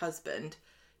Maggie's dead husband,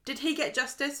 did he get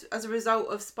justice as a result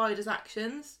of Spider's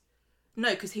actions?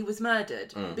 No, because he was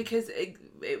murdered. Because it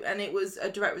was a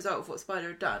direct result of what Spider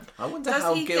had done. I wonder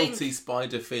how guilty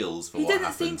Spider feels for what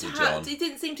happened to John. He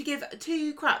didn't seem to give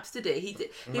two craps, did he?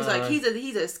 He was like, he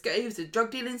was a drug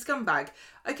dealing scumbag.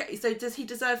 Okay, so does he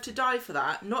deserve to die for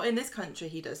that? Not in this country,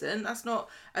 he doesn't. It's not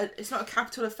a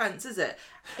capital offence, is it?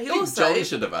 John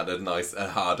should have had a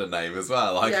harder name as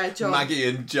well, like John. Maggie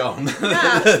and John.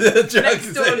 Yeah,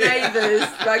 next door neighbours,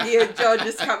 Maggie and John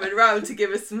just coming round to give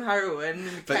us some heroin.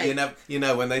 And but you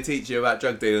know, when they teach you about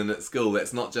drug dealing at school,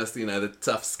 it's not just the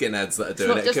tough skinheads that are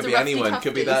doing it. It could be anyone. It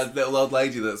could be that little old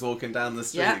lady that's walking down the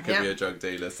street. It could be a drug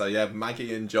dealer. So yeah,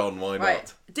 Maggie and John. Why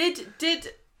not? Did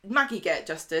Maggie get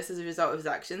justice as a result of his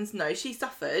actions? No, she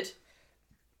suffered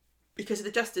because of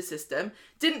the justice system.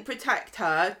 Didn't protect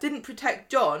her, didn't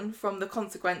protect John from the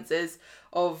consequences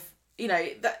of,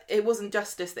 that it wasn't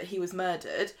justice that he was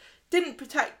murdered. Didn't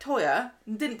protect Toyah,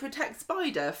 didn't protect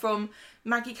Spider from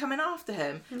Maggie coming after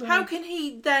him. No. How can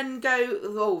he then go,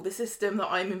 oh, the system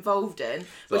that I'm involved in,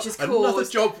 which is caused... Another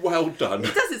job well done.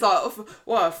 It does, it's like,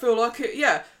 well, I feel like it,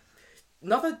 yeah.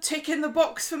 Another tick in the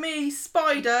box for me,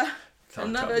 Spider.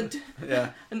 And I'm going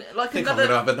to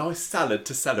have a nice salad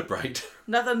to celebrate.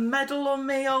 Another medal on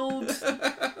me old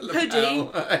hoodie.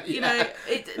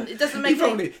 It doesn't make do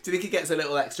you think he gets a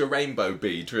little extra rainbow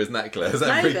bead for his necklace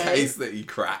every case that he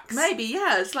cracks? Maybe,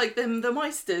 yeah. It's like the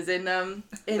Meisters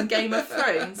in Game of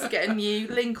Thrones, get a new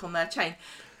link on their chain.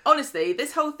 Honestly,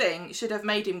 this whole thing should have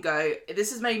made him go,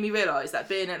 this has made me realise that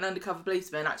being an undercover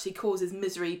policeman actually causes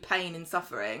misery, pain and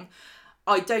suffering.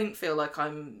 I don't feel like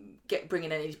I'm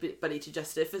bringing anybody to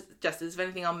justice. If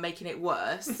anything, I'm making it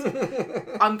worse.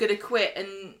 I'm going to quit.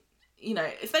 And,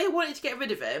 if they wanted to get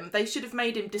rid of him, they should have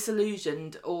made him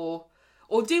disillusioned or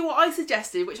do what I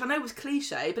suggested, which I know was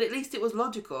cliche, but at least it was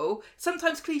logical.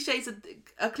 Sometimes cliches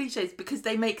are cliches because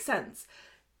they make sense.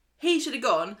 He should have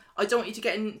gone, I don't want you to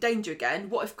get in danger again.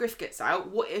 What if Griff gets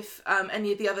out? What if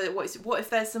any of the other... What if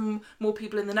there's some more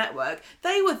people in the network?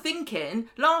 They were thinking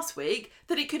last week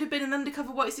that it could have been an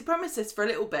undercover white supremacist for a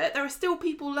little bit. There are still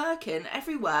people lurking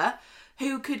everywhere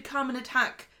who could come and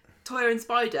attack Toyah and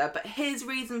Spider, but his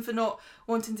reason for not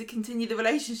wanting to continue the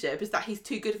relationship is that he's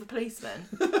too good of a policeman.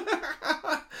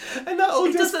 And that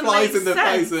all just flies in the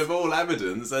face of all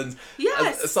evidence. And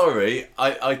sorry,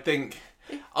 I think...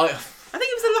 I think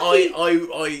it was a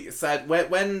lucky... I said,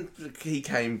 when he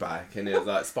came back and he was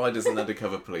like, Spider's an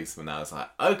undercover policeman, I was like,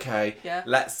 okay,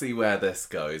 let's see where this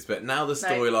goes. But now the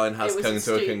storyline has come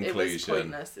to a conclusion. It was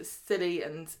pointless, it's silly,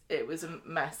 and it was a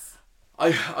mess.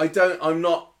 I'm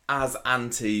not as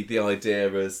anti the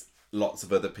idea as lots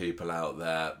of other people out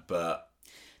there, but...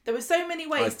 There were so many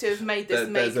ways to have made this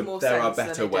make more sense. There are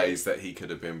better ways that he could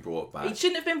have been brought back. He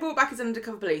shouldn't have been brought back as an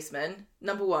undercover policeman,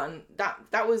 number one. That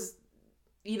was...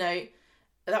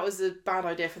 that was a bad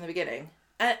idea from the beginning.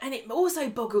 And it also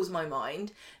boggles my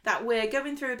mind that we're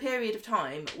going through a period of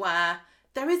time where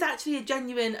there is actually a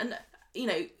genuine... And,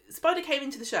 Spider came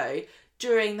into the show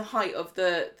during the height of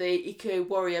the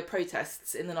eco-warrior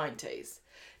protests in the 90s.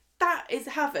 That is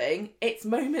having its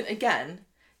moment again.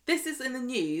 This is in the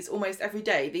news almost every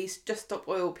day. These Just Stop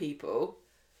Oil people,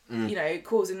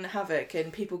 causing havoc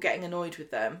and people getting annoyed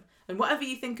with them. And whatever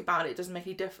you think about it doesn't make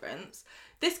any difference.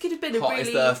 This could have been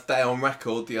Hottest Earth Day on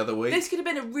record the other week. This could have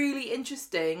been a really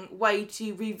interesting way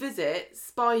to revisit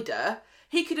Spider.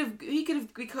 He could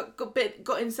have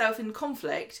got himself in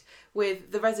conflict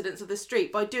with the residents of the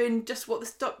street by doing just what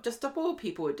the Just Stop Oil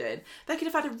people were doing. They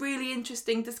could have had a really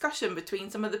interesting discussion between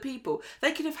some of the people.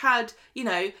 They could have had,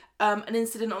 an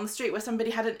incident on the street where somebody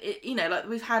had like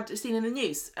we've seen in the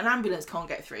news, an ambulance can't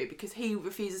get through because he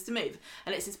refuses to move,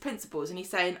 and it's his principles, and he's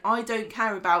saying, I don't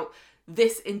care about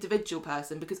this individual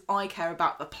person because I care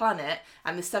about the planet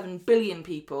and the 7 billion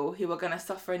people who are going to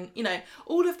suffer, and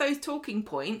all of those talking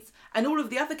points and all of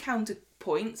the other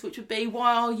counterpoints, which would be,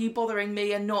 why are you bothering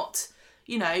me and not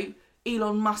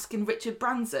Elon Musk and Richard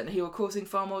Branson, who are causing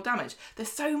far more damage.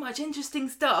 There's so much interesting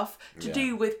stuff to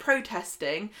do with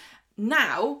protesting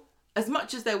now, as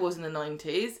much as there was in the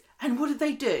 90s. And what did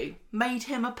they do? Made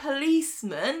him a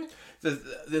policeman.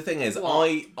 The thing is,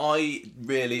 I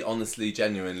really, honestly,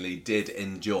 genuinely did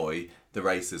enjoy the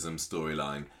racism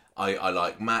storyline. I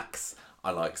like Max.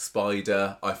 I like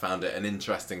Spider. I found it an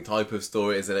interesting type of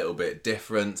story. It's a little bit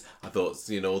different. I thought,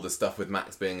 all the stuff with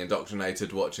Max being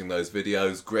indoctrinated, watching those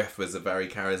videos. Griff was a very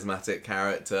charismatic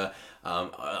character.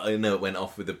 I know it went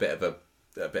off with a bit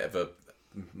of a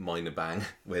minor bang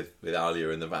with Alia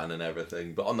in the van and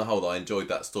everything, but on the whole I enjoyed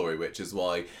that story, which is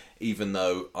why, even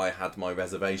though I had my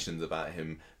reservations about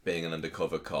him being an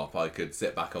undercover cop, I could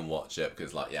sit back and watch it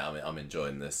because I'm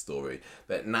enjoying this story.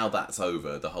 But now that's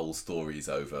over, the whole story's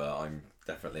over, I'm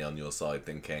definitely on your side,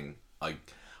 thinking I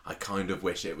kind of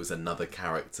wish it was another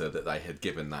character that they had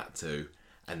given that to,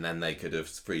 and then they could have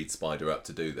freed Spider up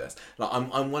to do this.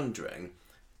 I'm wondering,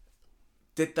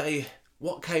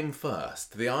 what came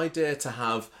first? The idea to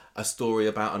have a story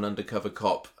about an undercover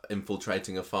cop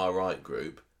infiltrating a far-right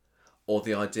group, or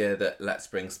the idea that let's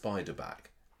bring Spider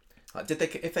back?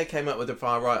 If they came up with a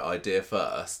far-right idea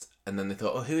first, and then they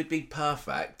thought, who would be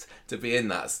perfect to be in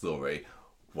that story?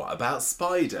 What about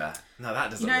Spider? No, that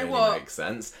doesn't make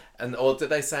sense. Or did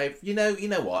they say, you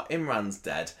know what? Imran's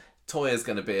dead. Toyah's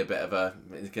going to be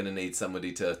he's going to need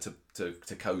somebody to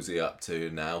cozy up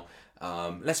to now.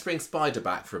 Let's bring Spider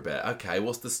back for a bit. Okay,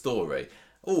 what's the story?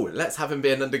 Oh, let's have him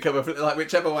be an undercover,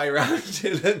 whichever way around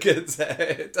you look at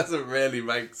it. It doesn't really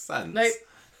make sense. Nope.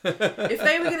 If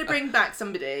they were going to bring back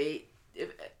somebody,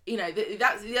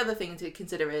 that's the other thing to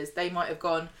consider is they might have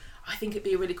gone, I think it'd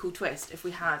be a really cool twist if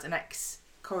we had an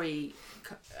ex-Corrie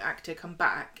actor come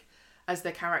back as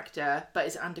their character, but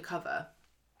is undercover,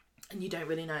 and you don't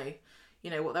really know,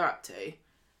 what they're up to.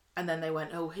 And then they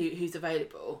went, who's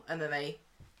available? And then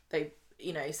they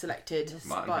selected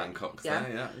Martin Hancock's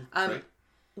there, yeah.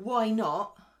 Why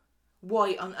not?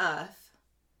 Why on earth?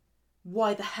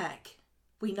 Why the heck?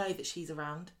 We know that she's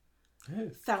around. Who?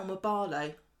 Thelma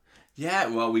Barlow. Yeah,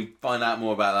 well, we find out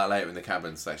more about that later in the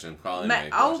Kabin section.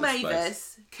 Old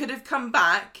Mavis could have come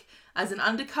back as an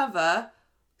undercover,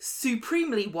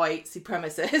 supremely white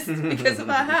supremacist because of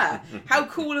her hair. How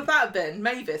cool would that have been?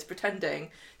 Mavis pretending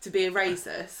to be a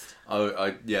racist. Or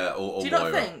Do you Moira.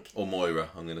 not think? Or Moira,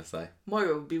 I'm going to say.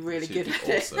 Moira would be really good at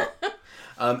awesome. it.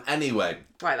 Anyway.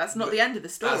 Right, that's not the end of the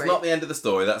story. That's not the end of the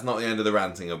story. That's not the end of the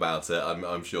ranting about it,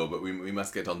 I'm sure. But we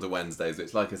must get on to Wednesdays,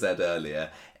 which, like I said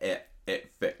earlier, it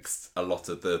fixed a lot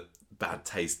of the bad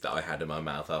taste that I had in my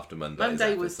mouth after Monday's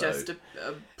Monday episode. was just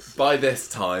By this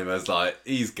time, I was like,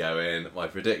 he's going. My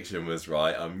prediction was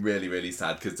right. I'm really, really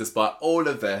sad because despite all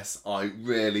of this, I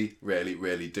really, really,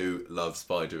 really do love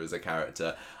Spider as a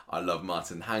character. I love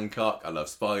Martin Hancock. I love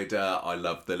Spider. I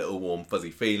love the little warm,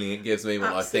 fuzzy feeling it gives me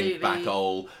when I think back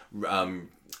old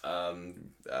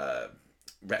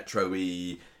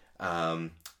retro-y.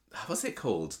 What's it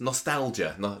called?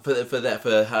 Nostalgia for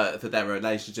their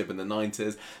relationship in the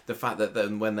 90s. The fact that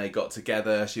then when they got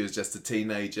together, she was just a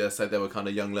teenager, so they were kind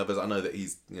of young lovers. I know that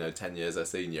he's 10 years her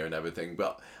senior and everything,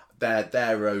 but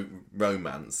their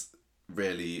romance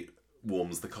really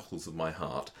warms the cockles of my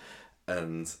heart,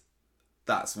 and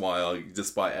that's why I,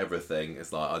 despite everything,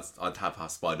 it's like I'd have her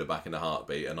Spider back in a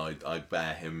heartbeat, and I'd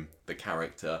bear him the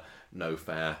character no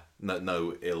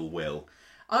ill will.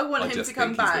 I want him to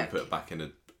come back. He's been put back in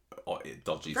a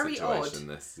dodgy Very situation.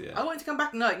 Odd. This, yeah. I want him to come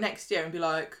back next year and be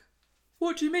like,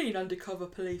 "What do you mean, undercover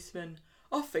policeman?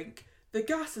 I think the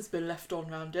gas has been left on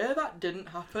round here. That didn't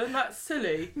happen. That's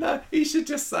silly." No, he should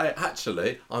just say,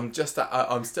 "Actually, I'm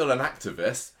still an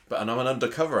activist, and I'm an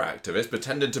undercover activist,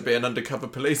 pretending to be an undercover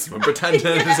policeman, pretending to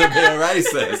be a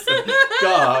racist."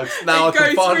 God, now I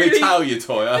can finally tell you,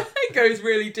 Toyah. It goes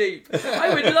really deep.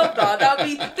 I would love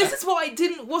that. This is what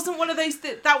wasn't one of those,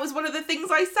 that was one of the things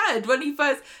I said when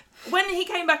he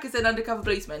came back as an undercover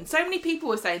policeman. So many people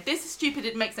were saying, this is stupid,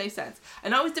 it makes no sense.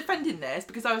 And I was defending this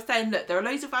because I was saying, look, there are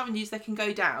loads of avenues they can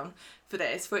go down for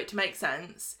it to make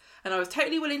sense. And I was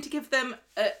totally willing to give them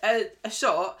a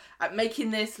shot at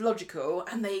making this logical,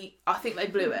 and I think they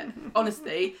blew it,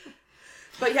 honestly.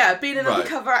 But yeah, being an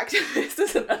undercover activist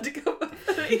as an undercover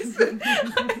policeman,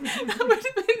 that would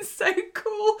have been so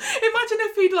cool. Imagine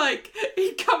if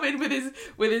he'd come in with his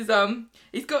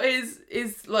he's got his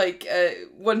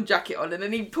one jacket on, and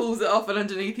then he pulls it off, and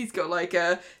underneath he's got like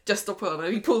a Just Stop on,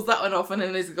 and he pulls that one off, and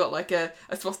then he's got like a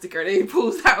swastika, and he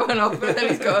pulls that one off, and then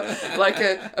he's got like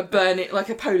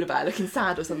a polar bear looking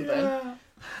sad or something. Yeah.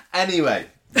 Anyway.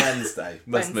 Wednesday.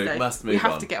 Must move on. You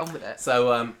have to get on with it.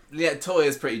 So,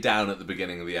 Toyah's pretty down at the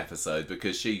beginning of the episode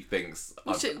because she thinks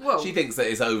she thinks that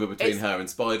it's over between her and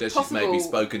Spider. She's maybe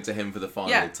spoken to him for the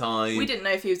final time. We didn't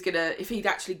know if he'd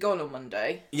actually gone on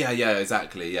Monday. Yeah,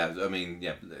 exactly. Yeah, I mean,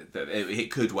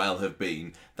 it could well have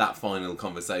been that final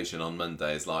conversation on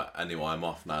Monday is like, anyway, I'm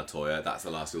off now, Toyah. That's the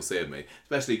last you'll see of me.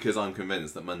 Especially because I'm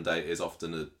convinced that Monday is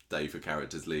often a day for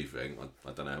characters leaving.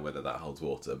 I don't know whether that holds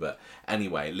water, but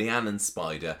anyway, Leanne and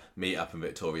Spider meet up in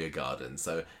Victoria Gardens.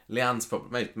 So Leanne's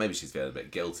probably, maybe she's feeling a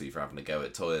bit guilty for having to go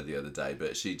at Toyah the other day,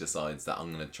 but she decides that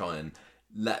I'm going to try and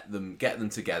get them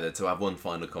together to have one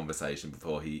final conversation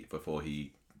before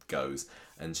he goes.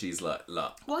 And she's like,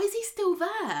 look, why is he still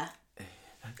there?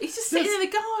 He's just sitting in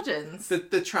the gardens.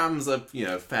 The trams are,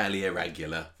 fairly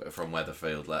irregular from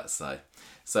Weatherfield, let's say.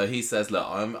 So he says, look,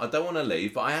 I don't want to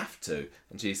leave, but I have to.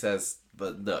 And she says,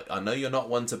 but look, I know you're not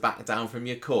one to back down from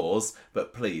your cause,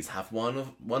 but please have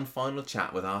one final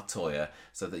chat with our Toyah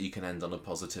so that you can end on a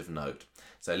positive note.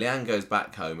 So Leanne goes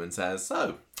back home and says,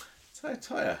 so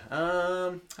Toyah,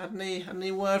 had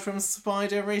any word from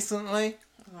Spider recently?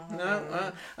 Oh.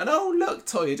 No? And look,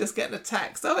 Toyah, just getting a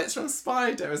text. Oh, it's from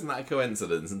Spider. Isn't that a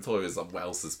coincidence? And Toyah's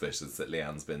well suspicious that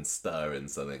Leanne's been stirring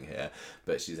something here.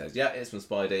 But she says, yeah, it's from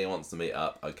Spider. He wants to meet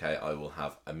up. Okay, I will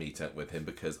have a meet-up with him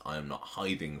because I am not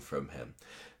hiding from him.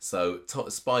 So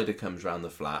Spider comes round the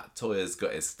flat. Toyah's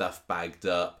got his stuff bagged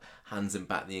up, hands him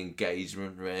back the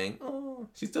engagement ring. Oh,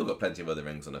 she's still got plenty of other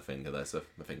rings on her finger, though, so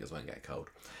my fingers won't get cold.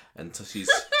 And she's...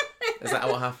 Is that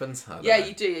what happens? Yeah,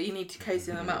 you do. You need to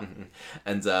cozy them up.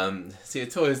 And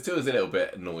Toyah's a little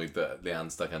bit annoyed that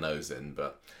Leanne stuck her nose in,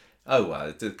 but oh well,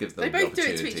 it did give them the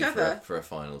opportunity for a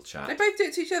final chat. They both do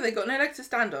it to each other. They've got no legs to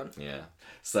stand on. Yeah.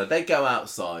 So they go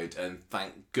outside, and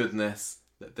thank goodness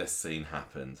that this scene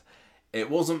happened. It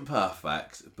wasn't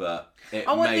perfect, but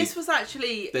this was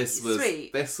actually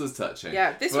sweet. This was touching.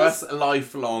 Yeah, for us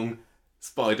lifelong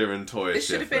Spider and Toyah this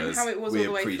should have been how it was all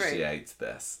the way through. We appreciate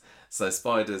this. So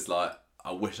Spider's like,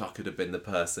 I wish I could have been the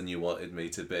person you wanted me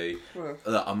to be. Look,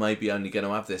 I may be only going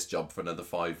to have this job for another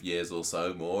 5 years or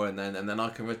so more, and then I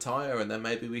can retire, and then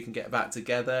maybe we can get back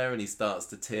together. And he starts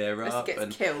to tear up,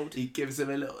 and killed. He gives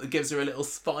her a little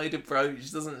spider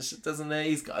brooch, doesn't he?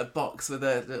 He's got a box with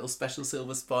a little special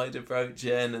silver spider brooch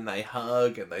in, and they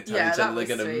hug and they tell each other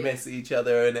they're going to miss each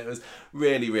other, and it was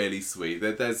really, really sweet.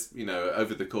 There's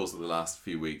over the course of the last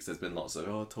few weeks, there's been lots of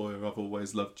Toyah, I've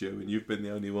always loved you, and you've been the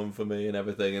only one for me, and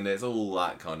everything, and it's all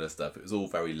that kind of stuff. It was all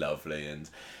very lovely, and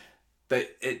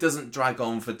it doesn't drag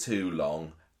on for too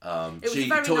long. It was a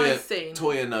very nice scene.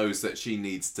 Toyah knows that she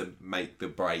needs to make the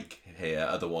break here,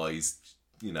 otherwise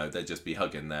they'd just be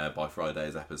hugging there by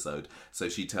Friday's episode. So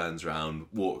she turns round,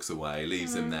 walks away,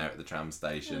 leaves him there at the tram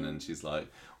station, and she's like,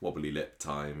 wobbly lip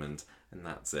time, and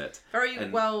that's it. Very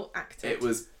well acted. It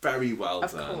was very well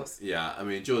of done. Of course. Yeah, I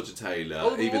mean, Georgia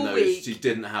Taylor, even though she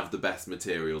didn't have the best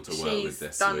material to work with this week.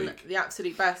 She's done the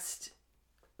absolute best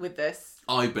with this.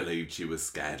 I believed she was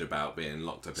scared about being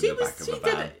locked up in the back of a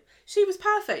van. She was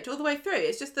perfect all the way through.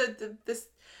 It's just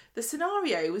the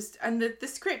scenario was, and the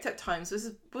script at times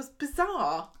was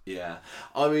bizarre. Yeah,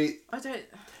 I mean,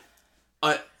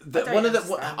 I've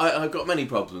got many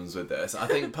problems with this. I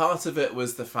think part of it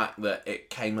was the fact that it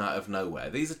came out of nowhere.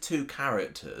 These are two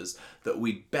characters that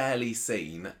we'd barely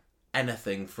seen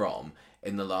anything from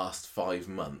in the last 5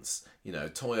 months.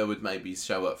 Toyah would maybe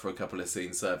show up for a couple of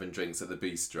scenes serving drinks at the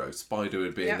bistro. Spider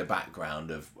would be in the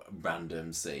background of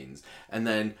random scenes. And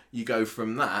then you go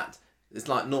from that, it's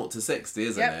like 0 to 60,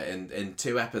 isn't it? In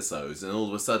 2 episodes, and all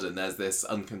of a sudden there's this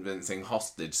unconvincing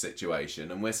hostage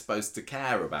situation, and we're supposed to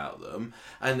care about them.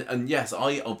 And yes,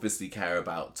 I obviously care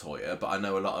about Toyah, but I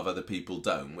know a lot of other people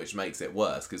don't, which makes it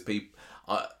worse, because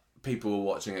people were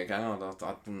watching it going,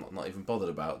 I'm not even bothered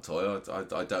about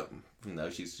Toyah. I don't,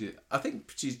 I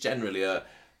think she's generally an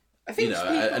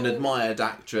admired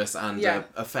actress and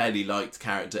a fairly liked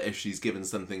character if she's given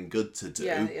something good to do.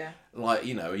 Yeah. Like,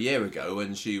 a year ago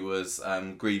when she was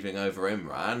grieving over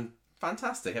Imran,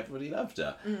 fantastic, everybody loved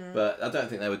her. But I don't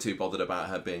think they were too bothered about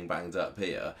her being banged up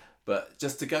here. But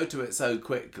just to go to it so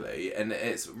quickly, and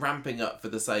it's ramping up for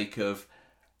the sake of,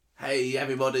 hey,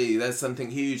 everybody, there's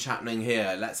something huge happening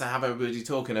here. Let's have everybody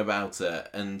talking about it,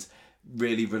 and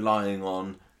really relying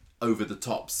on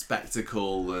over-the-top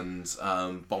spectacle and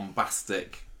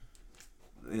bombastic,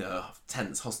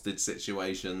 tense hostage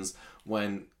situations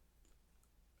when...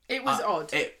 It was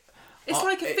odd. It's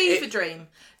like a fever dream.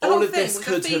 All of this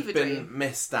could have been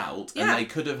missed out, and they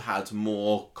could have had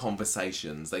more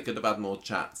conversations. They could have had more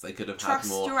chats. They could have had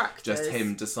more just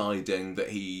him deciding that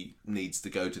he needs to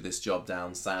go to this job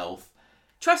down south.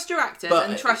 Trust your actors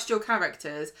and trust your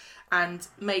characters, and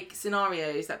make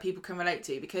scenarios that people can relate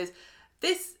to, because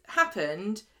this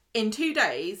happened in 2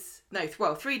 days. No,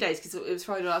 3 days, because it was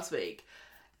Friday last week.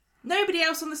 Nobody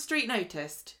else on the street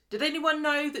noticed. Did anyone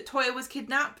know that Toyah was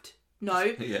kidnapped?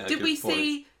 No. Did we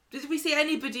see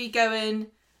anybody going,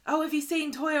 oh, have you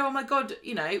seen Toyah? Oh my God.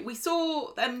 We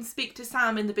saw them speak to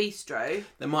Sam in the bistro.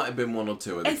 There might have been one or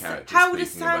two of the characters. How does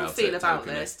Sam feel about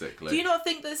this? Do you not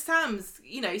think that Sam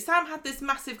had this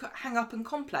massive hang up and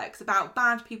complex about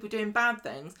bad people doing bad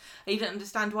things, and he didn't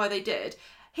understand why they did?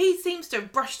 He seems to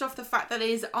have brushed off the fact that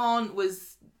his aunt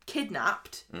was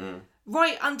kidnapped.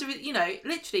 Right under,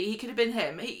 literally, he could have been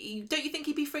him. Don't you think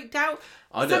he'd be freaked out?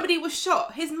 Somebody was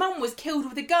shot. His mum was killed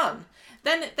with a gun.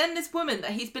 Then this woman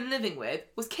that he's been living with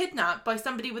was kidnapped by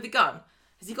somebody with a gun.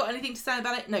 Has he got anything to say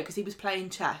about it? No, because he was playing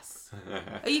chess.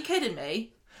 Are you kidding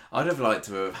me? I'd have liked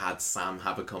to have had Sam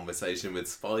have a conversation with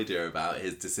Spider about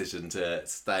his decision to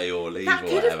stay or leave or whatever.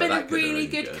 That could have been a really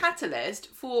good catalyst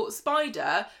for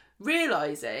Spider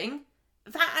realising...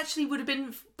 That actually would have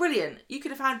been brilliant. You could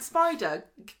have had Spider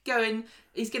going,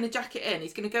 he's going to jack it in.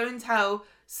 He's going to go and tell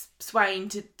Swain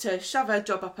to shove her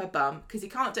job up her bum because he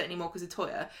can't do it anymore because of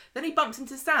Toyah. Then he bumps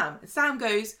into Sam, and Sam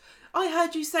goes, I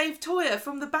heard you save Toyah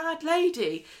from the bad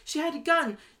lady. She had a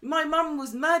gun. My mum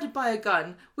was murdered by a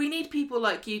gun. We need people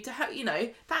like you to help,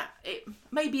 that it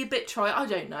may be a bit trite, I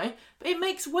don't know. But it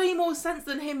makes way more sense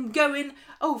than him going,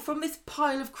 oh, from this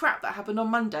pile of crap that happened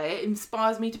on Monday, it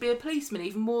inspires me to be a policeman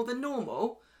even more than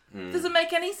normal. Doesn't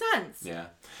make any sense. Yeah.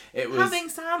 It was... Having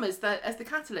Sam as the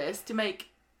catalyst to make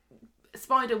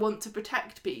Spider want to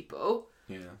protect people...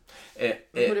 Yeah, it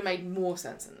would have made more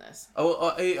sense in this.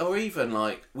 Or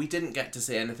even we didn't get to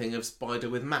see anything of Spider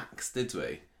with Max, did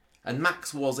we? And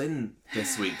Max was in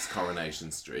this week's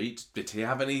Coronation Street. Did he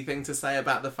have anything to say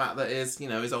about the fact that his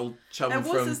old chum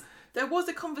there was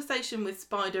a conversation with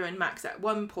Spider and Max at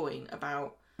one point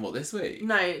about... What, this week?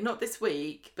 No, not this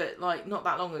week, but not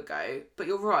that long ago. But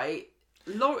you're right,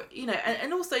 Lauren.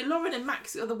 And also Lauren and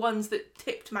Max are the ones that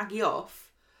tipped Maggie off.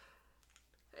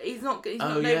 He's not.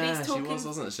 Nobody's talking. She was,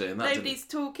 wasn't she? And nobody's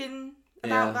talking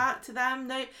about that to them.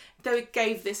 No, they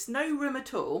gave this no room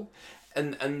at all.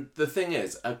 And the thing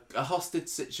is, a hostage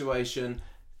situation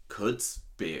could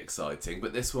be exciting,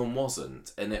 but this one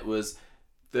wasn't, and it was.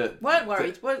 Weren't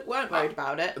worried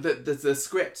about it. The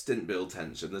script didn't build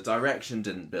tension. The direction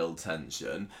didn't build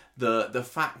tension. The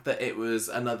fact that it was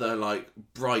another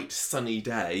bright sunny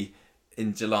day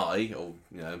in July, or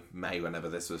May, whenever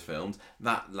this was filmed,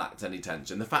 that lacked any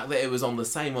tension. The fact that it was on the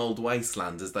same old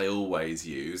wasteland as they always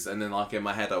use, and then in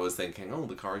my head I was thinking, oh,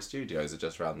 the Corrie Studios are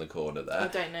just round the corner there. I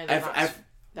don't know that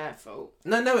their fault.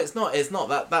 No, it's not. It's not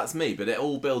that. That's me. But it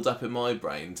all builds up in my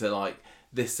brain to like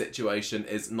this situation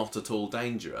is not at all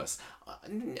dangerous.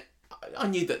 I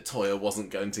knew that Toyah wasn't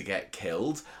going to get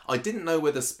killed. I didn't know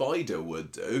whether Spider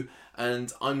would do,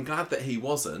 and I'm glad that he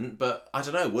wasn't. But I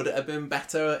don't know. Would it have been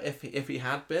better if he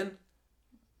had been?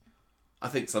 I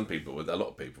think a lot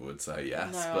of people would say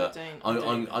yes. No, but I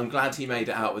don't. I'm glad he made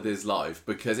it out with his life,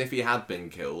 because if he had been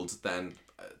killed, then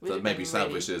maybe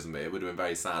selfish, isn't it? It would have been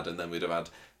very sad, and then we'd have had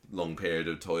a long period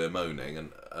of Toyah moaning and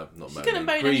not moaning. Gonna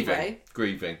moan grieving. anyway.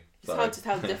 Grieving. It's hard to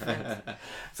tell the difference.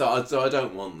 So I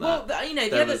don't want that. Well,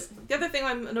 the other thing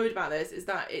I'm annoyed about this is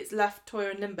that it's left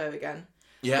Toyah in limbo again.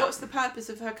 Yeah. What's the purpose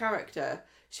of her character?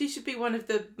 She should be one of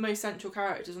the most central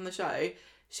characters on the show.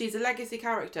 She's a legacy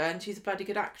character and she's a bloody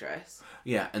good actress.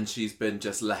 Yeah, and she's been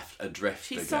just left adrift.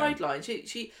 She's again. sidelined.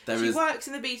 She works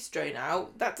in the bistro now.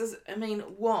 That does. I mean,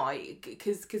 why?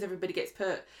 Because everybody gets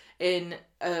put in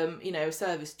a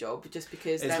service job just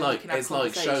because it's then like we can have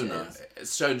conversations.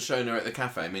 It's Shona at the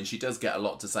cafe. I mean, she does get a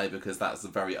lot to say because that's a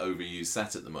very overused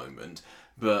set at the moment.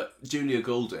 But Julia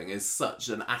Goulding is such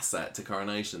an asset to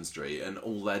Coronation Street, and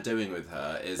all they're doing with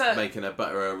her is making her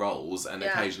butter her rolls and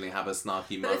occasionally have a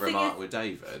snarky remark with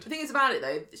David. The thing is about it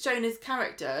though, Shona's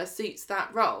character suits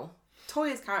that role.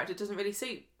 Toya's character doesn't really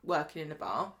suit working in a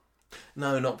bar.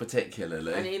 No, not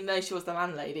particularly. And even though she was the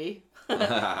landlady.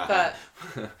 but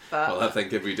well, I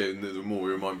think if we do, the more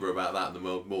we remember about that, the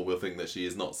more we'll think that she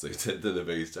is not suited to the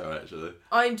bistro, actually.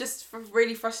 I'm just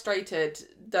really frustrated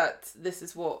that this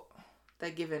is what they're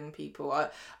giving people.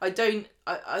 I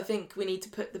think we need to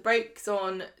put the brakes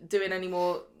on doing any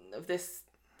more of this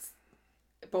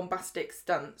bombastic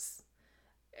stunts.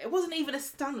 It wasn't even a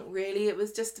stunt, really. It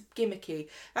was just gimmicky.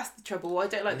 That's the trouble. I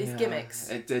don't like these gimmicks.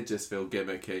 It did just feel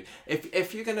gimmicky.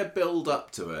 If you're going to build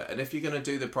up to it, and if you're going to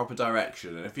do the proper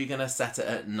direction, and if you're going to set it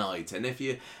at night, and if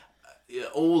you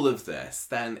all of this,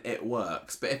 then it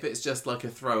works. But if it's just like a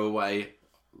throwaway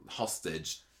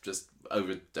hostage, just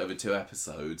over 2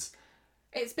 episodes.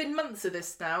 It's been months of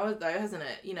this now, though, hasn't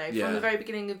it? From the very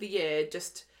beginning of the year,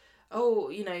 just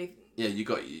Yeah,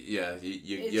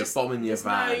 you're bombing your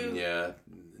van. Yeah,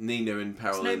 Nina in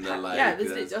peril in the lake. Yeah,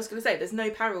 I was going to say, there's no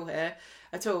peril here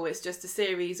at all. It's just a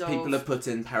series of people are put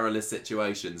in perilous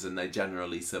situations and they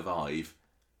generally survive,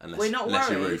 We're not unless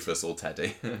you're worried. Rufus or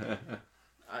Teddy.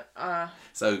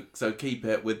 So keep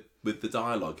it with the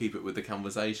dialogue, keep it with the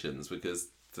conversations, because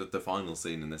the final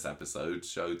scene in this episode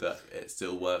showed that it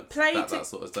still works. That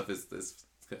sort of stuff is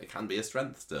it can be a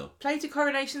strength still. Play to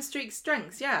Coronation Street's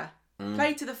strengths, yeah.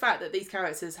 Play to the fact that these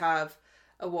characters have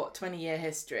a 20-year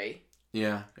history.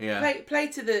 Yeah. Play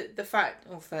to the fact,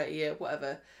 or 30-year,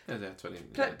 whatever. Yeah, 20.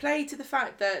 Play to the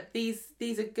fact that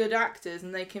these are good actors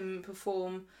and they can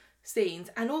perform scenes,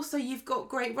 and also you've got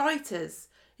great writers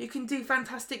who can do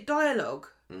fantastic dialogue.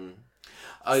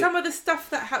 Some of the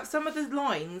stuff some of the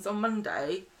lines on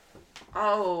Monday,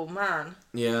 oh man.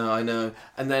 Yeah, I know.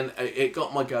 And then it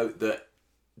got my goat that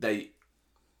they,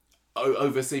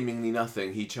 over seemingly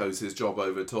nothing, he chose his job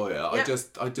over Toyah. Yep. I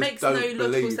just Makes don't no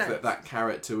believe sense. that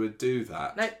character would do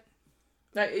that.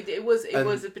 No, it was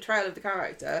a betrayal of the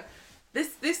character.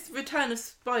 This return of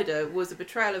Spider was a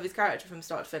betrayal of his character from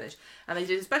start to finish, and they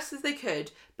did as best as they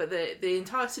could. But the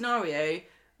entire scenario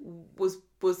was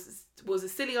a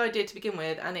silly idea to begin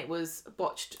with, and it was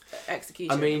botched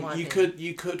execution. I mean,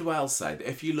 you could well say that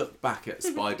if you look back at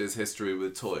Spider's history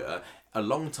with Toyah, a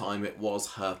long time it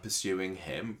was her pursuing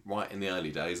him, right in the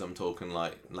early days. I'm talking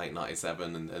like late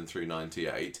 97 and through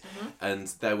 98. And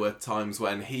there were times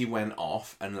when he went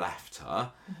off and left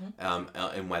her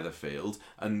in Weatherfield.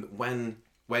 And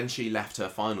when she left her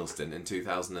final stint in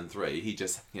 2003, he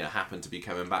just happened to be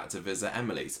coming back to visit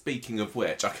Emily. Speaking of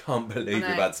which, I can't believe we've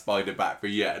had Spider back for a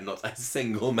year and not a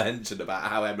single mention about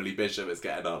how Emily Bishop is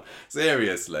getting on.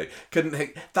 Seriously,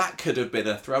 that could have been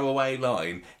a throwaway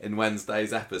line in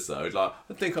Wednesday's episode. Like,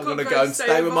 I think I'm going to go and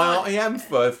stay with my Auntie Em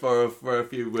for a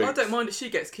few weeks. I don't mind if she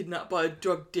gets kidnapped by a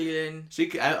drug dealing.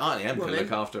 Auntie Em can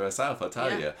look after herself, I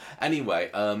tell you. Anyway,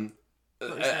 and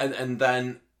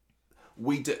then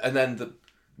we do, and then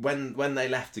when they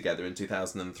left together in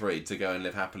 2003 to go and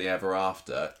live happily ever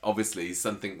after, obviously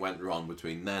something went wrong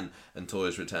between then and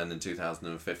Toyah's return in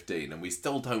 2015, and we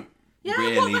still don't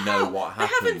really know what happened.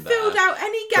 They haven't filled out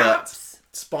any gaps.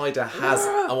 But Spider has,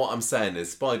 and what I'm saying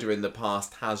is, Spider in the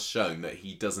past has shown that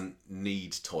he doesn't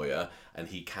need Toyah and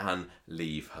he can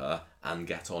leave her and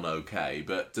get on okay.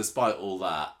 But despite all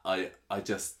that, I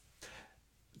just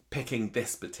picking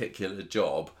this particular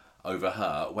job, over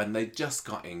her when they just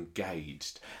got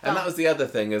engaged. And that was the other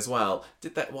thing as well.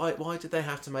 Why did they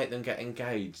have to make them get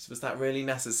engaged? Was that really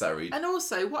necessary? And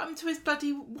also, what happened to his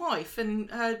bloody wife and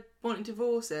her wanting to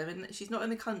divorce him and she's not in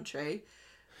the country?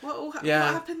 What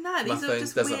happened there? These are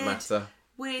just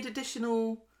weird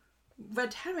additional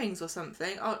red herrings or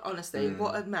something. Honestly,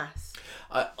 what a mess.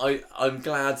 I'm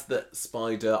glad that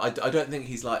Spider... I don't think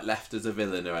he's like left as a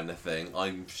villain or anything.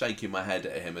 I'm shaking my head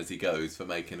at him as he goes for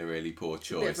making a really poor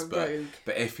choice. But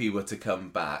if he were to come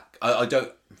back... I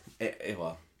don't...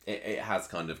 It has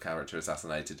kind of character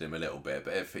assassinated him a little bit.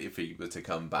 But if he were to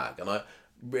come back... And I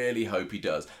really hope he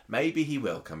does. Maybe he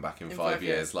will come back in 5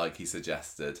 years like he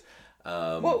suggested.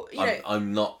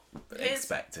 I'm not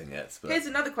expecting it. But... Here's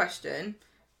another question.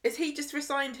 Is he just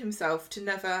resigned himself to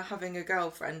never having a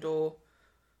girlfriend or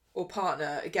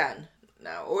partner again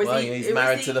now? Or is he's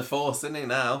married to the Force, isn't he,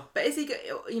 now? But is he,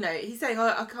 he's saying,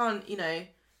 I can't,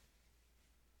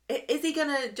 is he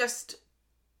going to just,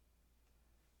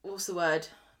 what's the word,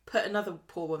 put another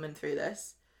poor woman through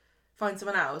this? Find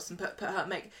someone else and put her,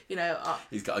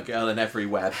 He's got a girl in every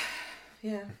web.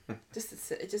 Yeah,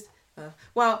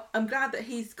 well, I'm glad that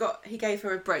he gave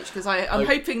her a brooch because I'm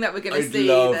hoping that we're going to see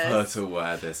love this. her to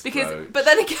wear this brooch. But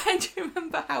then again, do you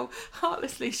remember how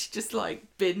heartlessly she just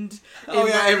binned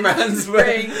Imran's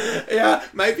ring? Yeah,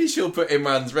 maybe she'll put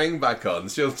Imran's ring back on.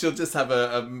 She'll just have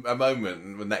a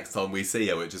moment next time we see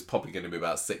her, which is probably going to be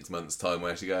about 6 months' time,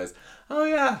 where she goes, "Oh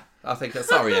yeah, I think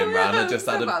sorry, Imran, I just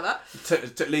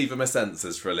had to leave my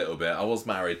senses for a little bit. I was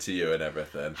married to you and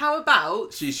everything." How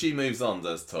about she moves on,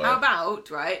 does Toyah? How about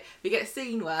we get a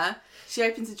scene where she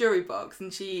opens a jewellery box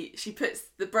and she puts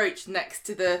the brooch next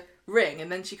to the ring,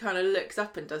 and then she kind of looks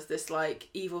up and does this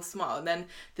evil smile, and then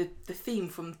the theme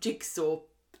from Jigsaw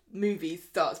movies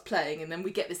starts playing, and then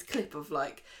we get this clip of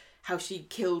how she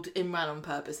killed Imran on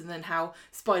purpose, and then how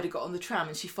Spider got on the tram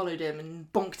and she followed him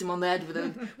and bonked him on the head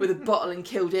with a bottle and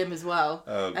killed him as well.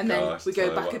 And then we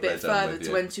go back a bit further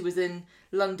to when she was in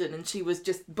London and she was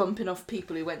just bumping off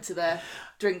people who went to their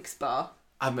drinks bar.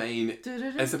 I mean,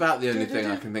 it's about the only thing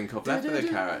I can think of left for the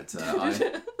character.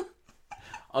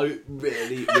 I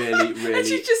really, really... And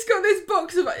she's just got this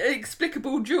box of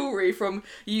inexplicable jewellery from,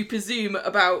 you presume,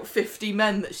 about 50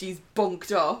 men that she's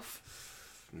bonked off.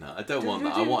 No, I don't want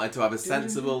that. I want her to have a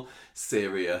sensible,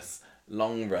 serious,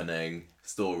 long-running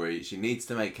story. She needs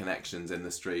to make connections in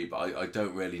the street, but I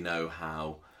don't really know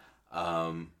how.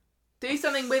 Do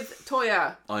something with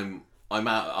Toyah. I'm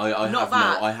out.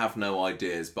 I have no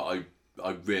ideas, but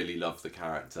I really love the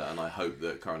character, and I hope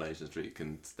that Coronation Street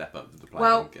can step up to the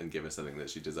plate and give her something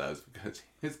that she deserves, because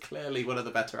she's clearly one of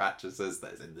the better actresses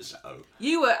that's in the show.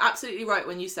 You were absolutely right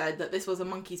when you said that this was a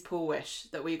monkey's paw wish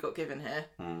that we got given here.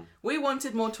 We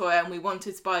wanted more Toyah and we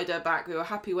wanted Spider back. We were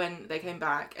happy when they came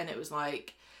back, and it was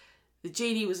the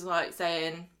genie was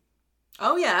saying,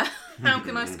 "Oh yeah, how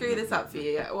can I screw this up for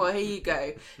you? Well, here you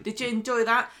go." Did you enjoy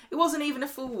that? It wasn't even a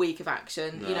full week of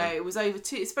action. No. It was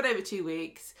it spread over 2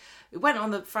 weeks. It went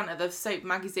on the front of the soap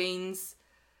magazines.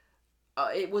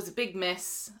 It was a big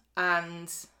miss, and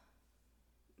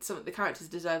some of the characters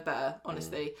deserve better,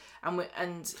 honestly.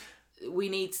 And we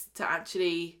need to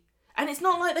actually. And it's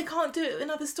not like they can't do it in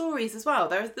other stories as well.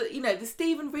 There's the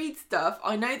Stephen Reed stuff.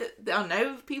 I know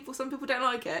some people don't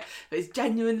like it, but it's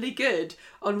genuinely good.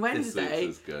 On Wednesday,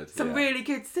 this good, some really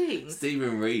good scenes.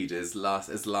 Stephen Reed is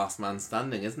last man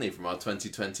standing, isn't he? From our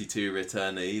 2022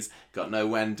 returnees, got no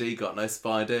Wendy, got no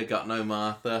Spider, got no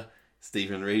Martha.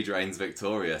 Stephen Reed reigns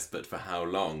victorious, but for how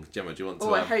long? Gemma, do you want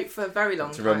to? I hope for a very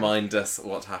long time. To remind us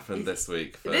what happened this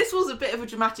week. This was a bit of a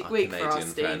dramatic week for our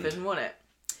Stephen, wasn't it?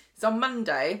 So on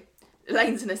Monday,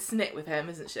 Elaine's in a snit with him,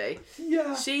 isn't she?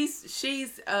 Yeah.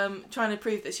 She's trying to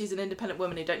prove that she's an independent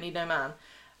woman who don't need no man.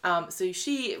 So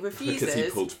she refuses. Because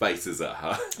he pulled faces at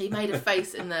her. He made a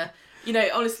face in the...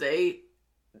 honestly,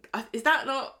 is that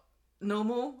not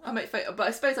normal? But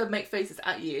I suppose I'd make faces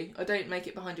at you. I don't make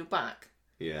it behind your back.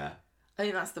 Yeah. I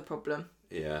think that's the problem.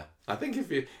 Yeah. I think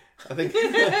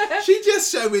she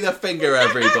just showed me the finger,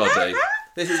 everybody.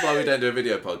 This is why we don't do a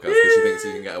video podcast, because she thinks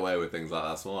you can get away with things like that.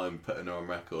 That's why I'm putting her on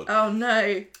record. Oh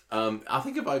no! I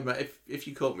think if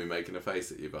you caught me making a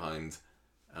face at you behind,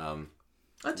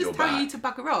 I'd just tell you to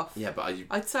bugger off. Yeah, but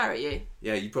I'd swear at you.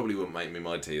 Yeah, you probably wouldn't make me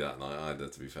my tea that night either.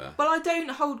 To be fair. Well, I don't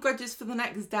hold grudges for the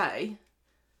next day.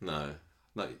 No,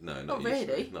 not really.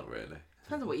 Usually. Not really.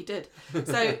 Depends on what you did.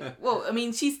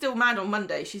 So, she's still mad on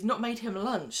Monday. She's not made him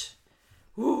lunch.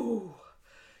 Ooh.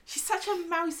 She's such a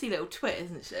mousy little twit,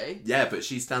 isn't she? Yeah, but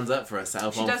she stands up for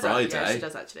herself on Friday. Yeah, she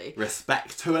does actually.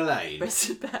 Respect to Elaine.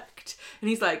 Respect. And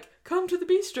he's like, come to the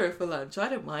bistro for lunch. I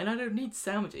don't mind. I don't need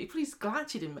sandwiches. He probably glad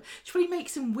she didn't. She probably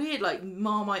makes some weird, like,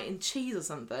 Marmite and cheese or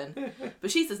something.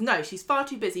 But she says no, she's far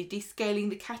too busy descaling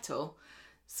the kettle.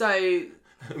 So...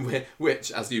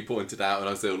 Which, as you pointed out, and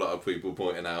I see a lot of people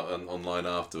pointing out online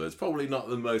afterwards, probably not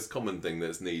the most common thing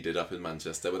that's needed up in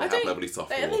Manchester, where they have lovely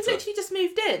soft water. They've literally just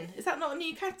moved in. Is that not a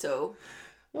new kettle?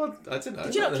 Well, I don't know.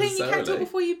 Did you not clean your kettle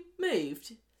before you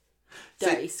moved?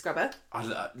 Dirty scrubber.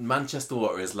 Manchester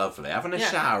water is lovely. Having a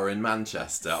shower in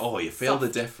Manchester, you feel the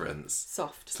difference.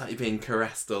 Soft. It's like you're being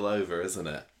caressed all over, isn't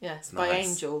it? Yeah, it's by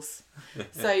angels.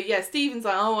 So, yeah, Stephen's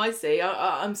like, oh, I see.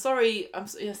 I'm sorry. I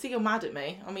see you're mad at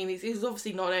me. I mean, he's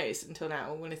obviously not noticed until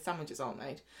now when his sandwiches aren't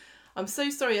made. I'm so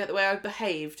sorry at the way I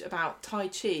behaved about Tai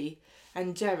Chi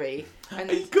and Jerry. And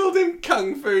he called him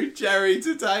Kung Fu Jerry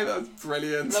today. That was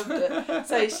brilliant. Loved it.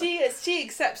 So she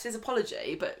accepts his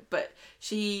apology, but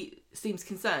she seems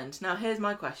concerned. Now here's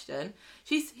my question.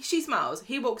 She smiles.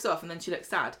 He walks off, and then she looks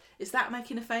sad. Is that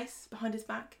making a face behind his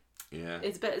back? Yeah,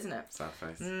 it's a bit, isn't it? Sad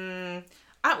face.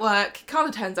 At work,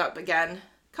 Carla turns up again.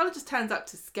 Carla just turns up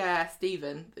to scare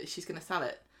Stephen that she's going to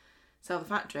sell the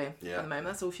factory. At the moment.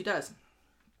 That's all she does.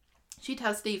 She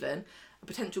tells Stephen a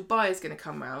potential buyer's going to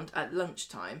come round at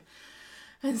lunchtime.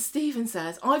 And Stephen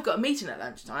says, I've got a meeting at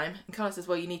lunchtime. And Carla says,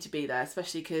 well, you need to be there,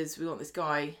 especially because we want this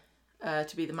guy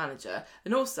to be the manager.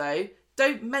 And also,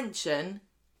 don't mention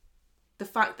the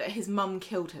fact that his mum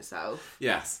killed herself.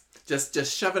 Yes,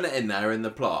 just shoving it in there in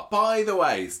the plot. By the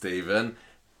way, Stephen,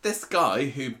 this guy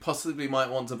who possibly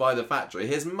might want to buy the factory,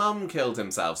 his mum killed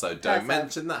himself, so don't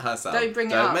mention that herself. Don't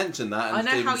bring it up. Don't mention that. And I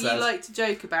know Stephen how says, you like to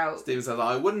joke about... Stephen says,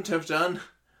 I wouldn't have done.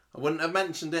 I wouldn't have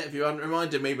mentioned it if you hadn't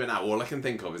reminded me, but now all I can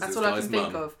think of is this guy's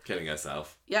mum killing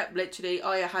herself. Yep, literally.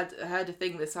 I had heard a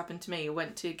thing that's happened to me. I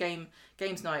went to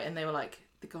games night and they were like,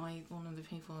 the guy, one of the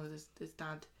people, his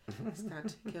dad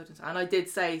killed himself. And I did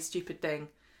say a stupid thing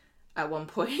at one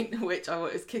point, which I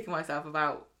was kicking myself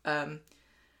about.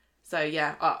 So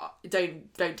yeah,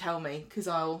 don't tell me, because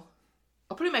I'll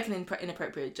probably make an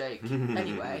inappropriate joke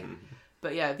anyway.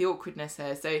 But yeah, the awkwardness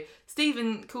here. So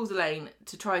Stephen calls Elaine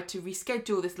to try to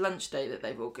reschedule this lunch date that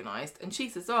they've organised. And she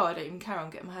says, I don't even care,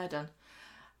 I'm getting my hair done.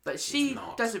 But she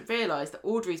doesn't realise that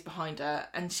Audrey's behind her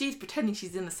and she's pretending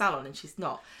she's in the salon and she's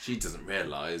not. She doesn't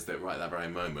realise that right at that very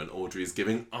moment, Audrey's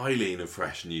giving Eileen a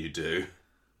fresh new do.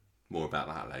 More about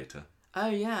that later. Oh,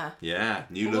 yeah. Yeah,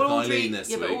 new look Eileen this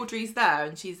week. Yeah, but Audrey's there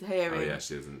and she's hearing... Oh, yeah,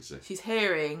 she isn't she? She's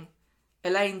hearing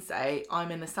Elaine say,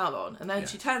 I'm in the salon. And then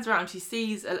she turns around, she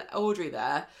sees Audrey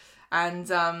there, and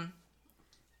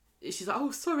she's like,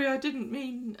 oh, sorry, I didn't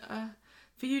mean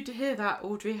for you to hear that,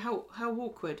 Audrey. How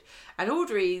awkward. And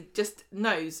Audrey just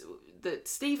knows that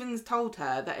Stephen's told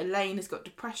her that Elaine has got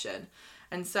depression.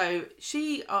 And so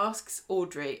she asks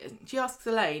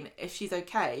Elaine if she's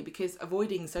okay, because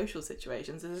avoiding social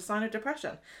situations is a sign of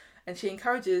depression. And she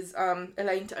encourages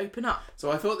Elaine to open up.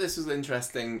 So I thought this was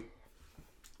interesting.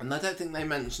 And I don't think they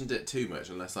mentioned it too much,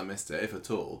 unless I missed it, if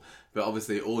at all. But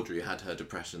obviously Audrey had her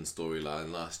depression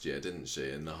storyline last year, didn't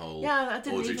she? And the whole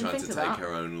Audrey trying to take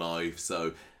her own life.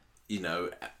 So,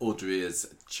 Audrey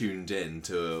is tuned in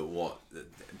to what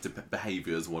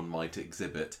behaviours one might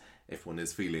exhibit if one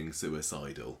is feeling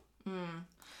suicidal.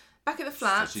 Back at the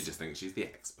flat. So she just thinks she's the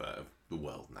expert of the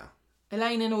world now.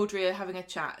 Elaine and Audrey are having a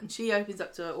chat, and she opens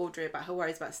up to Audrey about her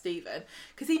worries about Stephen,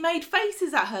 because he made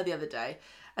faces at her the other day.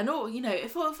 And,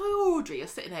 if Audrey are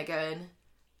sitting there going,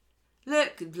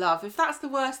 look, love, if that's the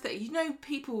worst thing,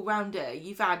 people around here,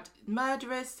 you've had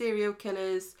murderers, serial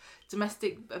killers,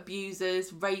 domestic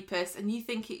abusers, rapists, and you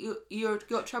think you've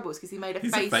got troubles because he made a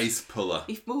face. He's a face puller.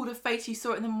 He pulled a face you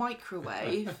saw it in the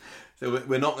microwave. So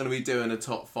we're not going to be doing a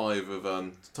top 5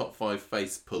 of top 5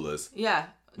 face pullers. Yeah.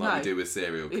 Like we do with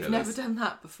serial killers. We've never done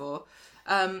that before.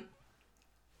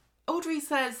 Audrey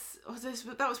says,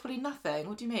 that was probably nothing.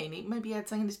 What do you mean? Maybe he had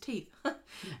something in his teeth.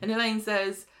 And Elaine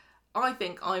says, I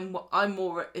think I'm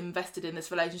more invested in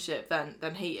this relationship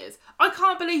than he is. I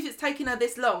can't believe it's taken her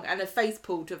this long and a face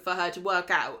pull for her to work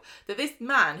out that this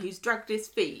man who's dragged his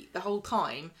feet the whole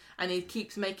time and he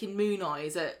keeps making moon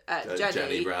eyes at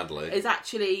Jenny Bradley is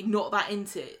actually not that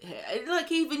into it here.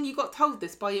 Like, even you got told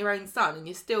this by your own son and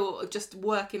you're still just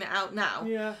working it out now.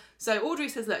 Yeah. So Audrey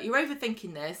says, look, you're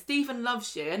overthinking this. Stephen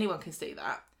loves you. Anyone can see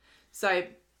that. So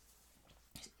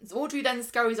Audrey then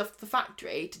scurries off to the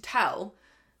factory to tell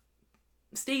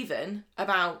Stephen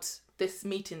about this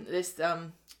meeting, this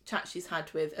chat she's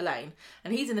had with Elaine,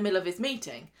 and he's in the middle of his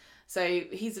meeting. So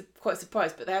he's quite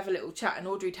surprised, but they have a little chat, and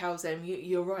Audrey tells him,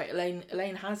 "You're right,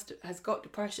 Elaine has got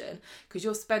depression because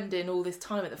you're spending all this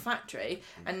time at the factory."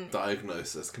 And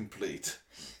diagnosis complete.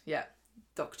 Yeah,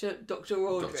 Dr.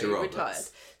 Audrey retired.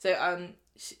 So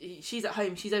she's at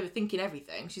home. She's overthinking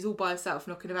everything. She's all by herself,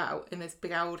 knocking about in this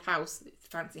big old house,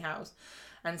 fancy house.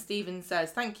 And Stephen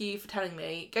says, "Thank you for telling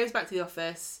me." Goes back to the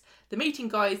office. The meeting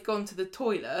guy's gone to the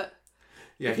toilet.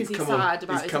 Yeah, he's sad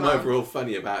about his come mum. over all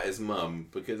funny about his mum.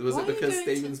 Because was it because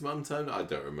Stephen's mum turned? I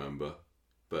don't remember.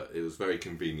 But it was very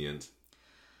convenient.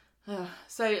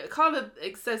 So Carla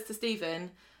says to Stephen,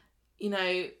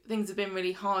 things have been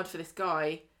really hard for this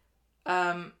guy.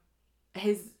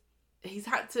 His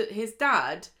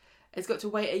dad has got to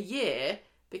wait a year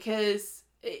because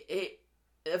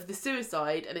of the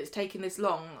suicide, and it's taken this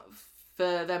long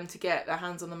for them to get their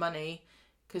hands on the money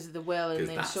because of the will and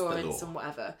the insurance and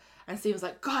whatever. And Stephen's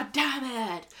like, "God damn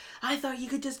it! I thought you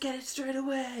could just get it straight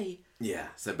away." Yeah,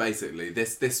 so basically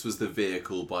this was the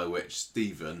vehicle by which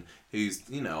Stephen, who's,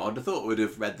 I'd have thought would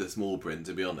have read the small print,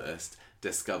 to be honest,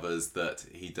 discovers that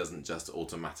he doesn't just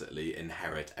automatically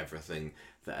inherit everything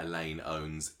that Elaine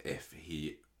owns if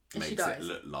he makes it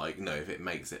look like... No, if it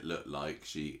makes it look like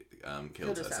she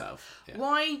killed herself. Yeah.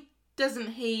 Why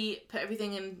doesn't he put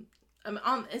everything in...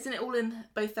 isn't it all in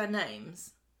both their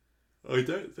names? I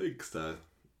don't think so.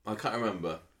 I can't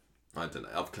remember. I don't know.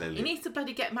 I've clearly... He needs to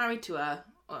bloody get married to her.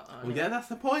 Well, yeah, that's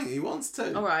the point. He wants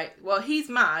to. All right. Well, he's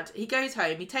mad. He goes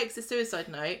home. He takes the suicide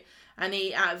note, and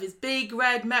he, out of his big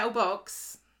red metal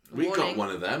box... We got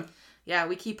one of them. Yeah,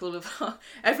 we keep all of our...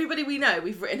 Everybody we know,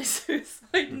 we've written a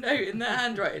suicide note in their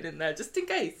handwriting in there, just in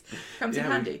case. Comes in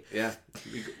handy.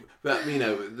 But,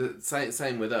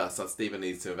 same with us. Stephen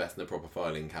needs to invest in a proper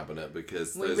filing cabinet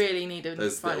because we really need a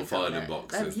those filing little filing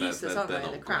boxes. They're useless, aren't they?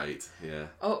 They're not great. Yeah.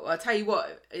 Oh, I'll tell you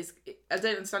what, I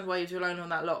don't understand why he's relying on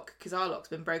that lock, because our lock's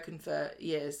been broken for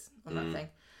years on that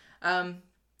thing.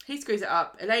 He screws it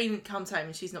up. Elaine comes home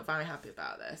and she's not very happy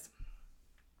about this.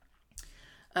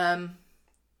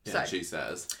 So, she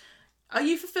says, "Are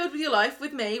you fulfilled with your life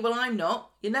with me? Well, I'm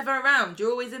not. You're never around.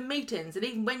 You're always in meetings. And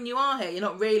even when you are here, you're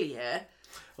not really here."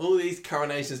 All these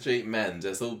Coronation Street men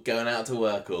just all going out to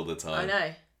work all the time.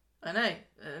 I know.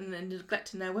 And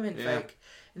neglecting their women folk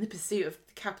in the pursuit of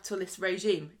the capitalist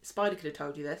regime. Spider could have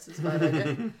told you this as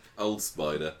well. Old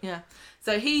Spider. Yeah.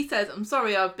 So he says, "I'm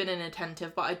sorry I've been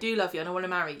inattentive, but I do love you and I want to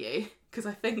marry you because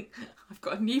I think I've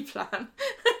got a new plan."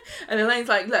 And Elaine's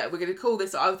like, "Look, we're going to call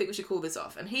this off. I think we should call this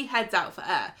off." And he heads out for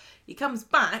air. He comes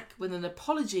back with an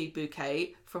apology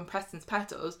bouquet from Preston's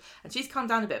Petals, and she's calmed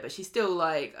down a bit, but she's still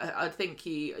like, "I think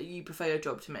you prefer your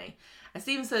job to me." And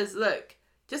Stephen says, "Look,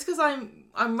 just because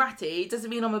I'm ratty doesn't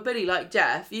mean I'm a bully like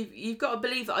Jeff. You've got to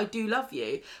believe that I do love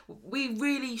you. We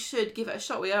really should give it a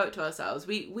shot. We owe it to ourselves.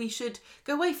 We should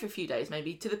go away for a few days,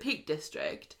 maybe to the Peak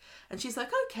District." And she's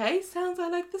like, "Okay, I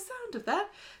like the sound of that."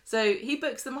 So he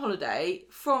books them a holiday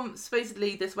from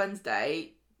supposedly this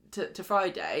Wednesday to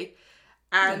Friday.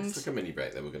 And it's like a mini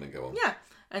break that we're going to go on. Yeah.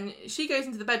 And she goes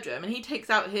into the bedroom and he takes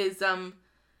out his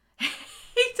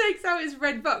he takes out his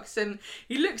red box and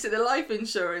he looks at the life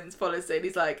insurance policy and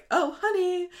he's like, "Oh,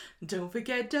 honey, don't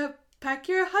forget to pack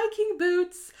your hiking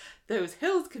boots. Those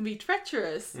hills can be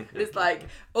treacherous." And it's like,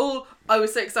 I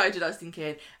was so excited. I was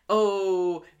thinking,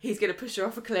 he's going to push her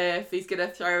off a cliff. He's going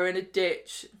to throw her in a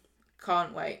ditch.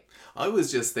 Can't wait. I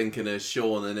was just thinking of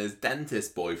Sean and his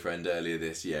dentist boyfriend earlier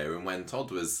this year, and when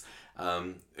Todd was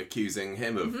accusing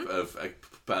him of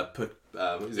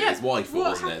his wife,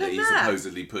 wasn't it? That he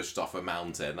supposedly pushed off a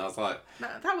mountain. I was like,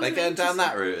 they're going down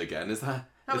that route again.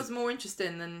 That was more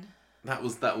interesting than... That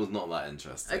was not that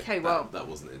interesting. Okay, well... That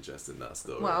wasn't interesting, that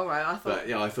story. Well, all right, I thought... But,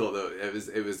 yeah, I thought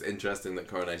that it was interesting that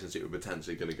Coronation Street were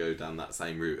potentially going to go down that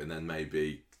same route, and then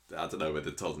maybe... I don't know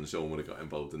whether Todd and Sean would have got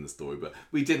involved in the story, but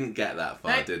we didn't get that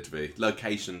far, did we?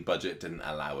 Location budget didn't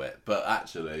allow it. But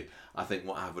actually, I think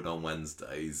what happened on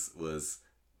Wednesdays was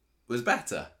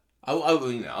better. I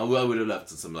would have loved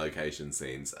some location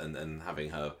scenes and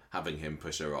having him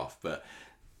push her off. But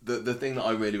the thing that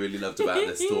I really, really loved about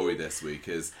this story this week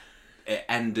is it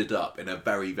ended up in a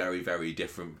very, very, very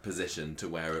different position to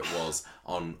where it was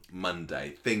on Monday.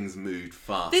 Things moved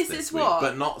fast this week,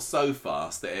 but not so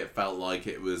fast that it felt like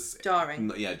it was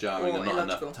jarring. Yeah, jarring, and not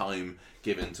enough time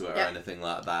given to it or anything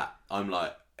like that. I'm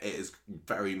like, it is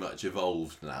very much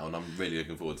evolved now, and I'm really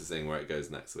looking forward to seeing where it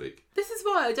goes next week. This is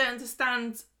why I don't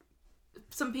understand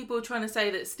some people trying to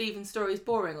say that Stephen's story is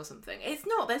boring or something. It's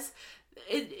not.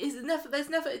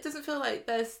 It doesn't feel like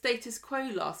the status quo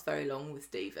lasts very long with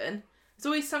Stephen. There's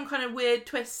always some kind of weird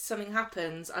twist, something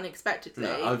happens unexpectedly.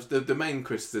 No, the main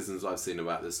criticisms I've seen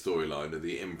about this storyline are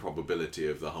the improbability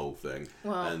of the whole thing.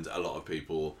 And a lot of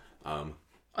people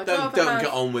Don't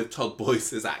get on with Todd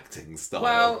Boyce's acting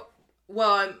style.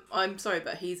 Well, I'm sorry,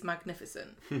 but he's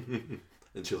magnificent.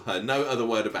 And she'll hear no other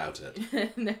word about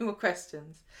it. No more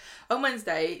questions. On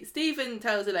Wednesday, Stephen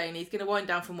tells Elaine he's going to wind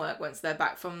down from work once they're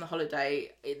back from the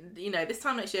holiday. This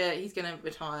time next year, he's going to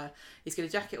retire. He's going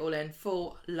to jack it all in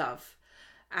for love.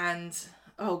 And,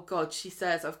 oh God, she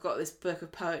says, I've got this book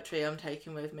of poetry I'm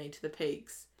taking with me to the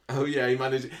peaks. Oh yeah, he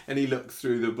looks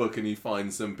through the book and he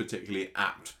finds some particularly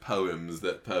apt poems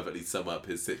that perfectly sum up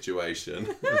his situation.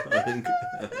 I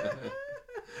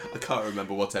can't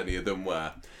remember what any of them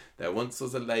were. There once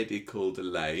was a lady called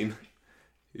Elaine,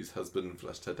 whose husband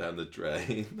flushed her down the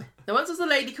drain. There once was a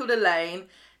lady called Elaine.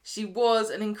 She was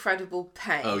an incredible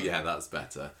pain. Oh yeah, that's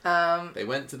better. They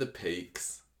went to the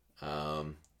peaks.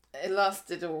 It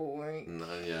lasted all week.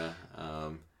 No, yeah.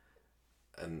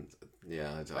 And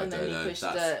yeah, I don't know. And then he pushed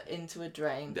her into a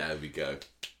drain. There we go.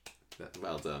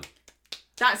 Well done.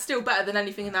 That's still better than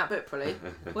anything in that book, probably.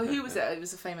 Well, who was it? It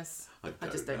was a famous... I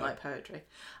just don't like poetry.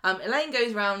 Elaine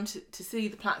goes round to see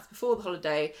the Platts before the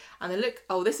holiday, and they look...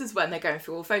 Oh, this is when they're going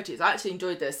through all the photos. I actually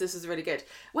enjoyed this. This was really good.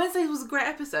 Wednesday was a great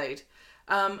episode.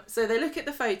 So they look at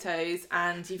the photos,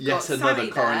 and you've got Sally another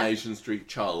there. Coronation Street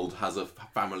child has a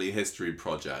family history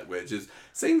project, which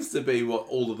seems to be what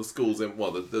all of the schools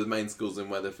the main schools in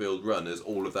Weatherfield run as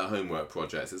all of their homework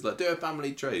projects. It's like, do a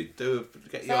family tree,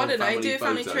 get your family photos,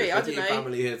 get your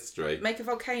family history, make a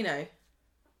volcano.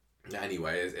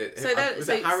 Anyway, is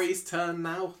it Harry's turn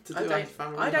now to do a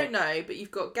family? I don't know, but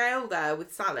you've got Gail there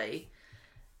with Sally.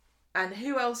 And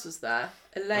who else was there?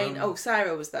 Elaine.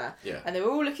 Sarah was there. Yeah. And they were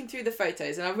all looking through the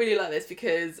photos, and I really like this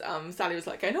because Sally was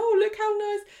like going, "Oh, look how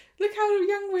nice, look how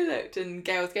young we looked," and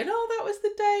Gail was going, "Oh, that was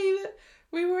the day that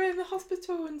we were in the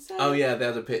hospital." And so. Oh yeah, they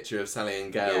had a picture of Sally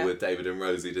and Gail with David and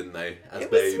Rosie, didn't they? As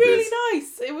it babies. was really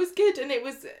nice. It was good, and it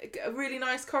was a really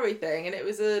nice Corrie thing, and it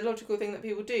was a logical thing that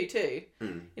people do too.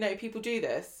 Mm. People do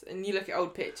this, and you look at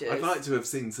old pictures. I'd like to have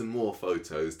seen some more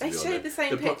photos. They showed the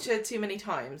same picture too many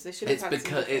times. They should have had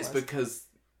some It's because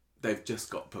they've just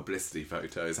got publicity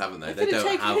photos, haven't they? They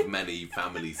don't have many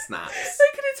family snaps. They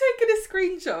could have taken a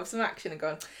screenshot of some action and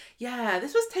gone, yeah,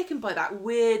 this was taken by that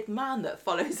weird man that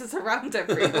follows us around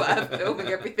everywhere, filming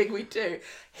everything we do.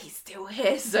 He's still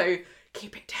here, so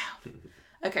keep it down.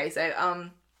 Okay, so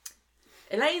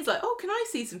Elaine's like, oh, can I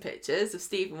see some pictures of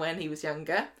Stephen when he was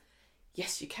younger?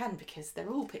 Yes, you can, because they're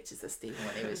all pictures of Stephen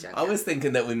when he was younger. I was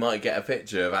thinking that we might get a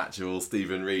picture of actual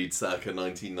Stephen Reed circa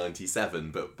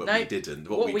 1997, but nope. We didn't.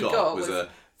 What we got was a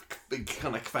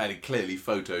kind of fairly clearly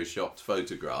photoshopped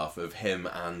photograph of him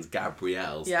and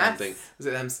Gabrielle standing. Was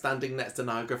it them standing next to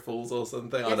Niagara Falls or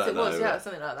something? Yes, I don't know. It was, yeah,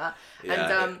 something like that.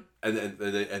 Yeah, and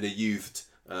a youthed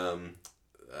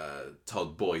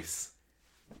Todd Boyce.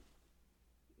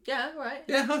 Yeah, right.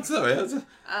 Yeah, I'm sorry.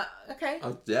 Okay.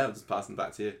 I'm just passing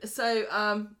back to you.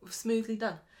 So, smoothly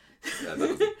done.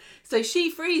 Yeah, so she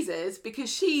freezes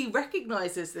because she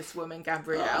recognises this woman,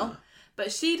 Gabrielle,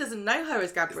 but she doesn't know her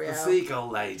as Gabrielle. It's the seagull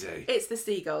lady. It's the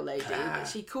seagull lady that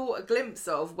she caught a glimpse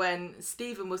of when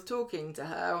Stephen was talking to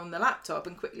her on the laptop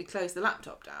and quickly closed the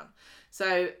laptop down.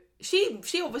 So she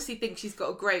obviously thinks she's got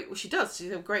a great... Well, she does.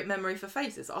 She's a great memory for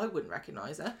faces. I wouldn't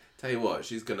recognise her. Tell you what,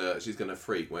 she's gonna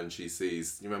freak when she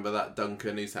sees... You remember that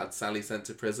Duncan who's had Sally sent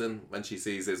to prison? When she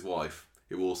sees his wife,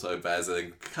 who also bears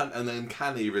an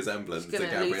uncanny resemblance to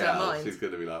Gabrielle. She's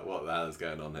going to be like, what the hell is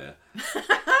going on here?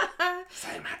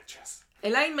 Same actress.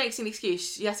 Elaine makes an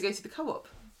excuse. She has to go to the co-op.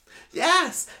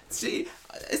 Yes!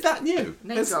 Is that new?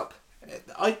 Name drop.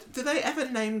 Do they ever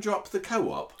name drop the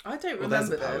co-op? I don't remember. There's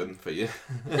a poem for you.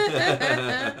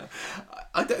 They're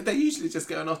usually just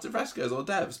going off to Fresco's or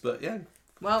Devs, but yeah.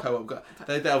 Well, co-op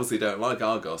they obviously don't like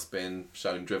Argos being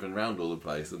shown driven around all the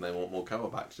place, and they want more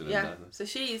co-op action. Yeah. In there. So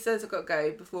she says I've got to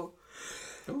go before.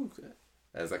 Oh,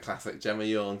 there's a classic Gemma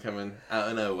yawn coming out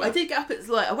of nowhere. I did get up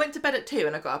I went to bed at 2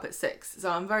 and I got up at 6, so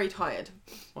I'm very tired.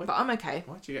 But I'm okay.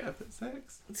 Why'd you get up at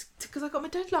 6? Because I got my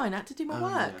deadline. I had to do my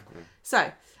work. Yeah.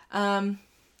 So,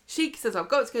 she says, I've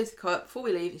got to go to the co-op before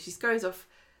we leave. And she goes off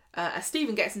as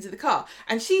Stephen gets into the car.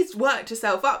 And she's worked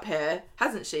herself up here,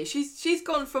 hasn't she? She's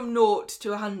gone from 0 to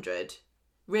 100.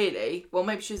 Really? Well,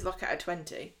 maybe she's like at a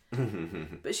 20.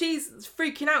 But she's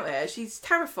freaking out here. She's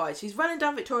terrified. She's running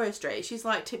down Victoria Street. She's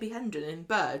like Tippi Hedren in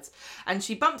Birds. And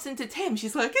she bumps into Tim.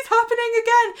 She's like, it's happening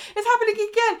again. It's happening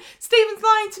again. Stephen's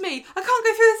lying to me. I can't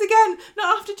go through this again.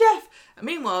 Not after Jeff. And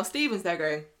meanwhile, Stephen's there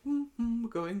going, we're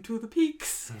going to the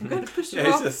peaks. I'm going to push you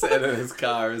off. He's just sitting in his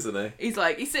car, isn't he? He's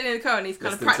sitting in the car and he's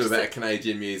kind listening of practicing. To a bit of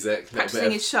Canadian music.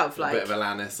 Practicing his shove, like. A bit of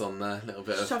Alanis on there. A little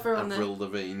bit of Avril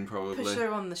Lavigne, probably. Push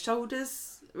her on the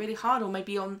shoulders really hard, or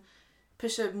maybe on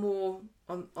push her more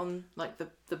on like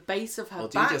the base of her Or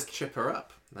do back. you just trip her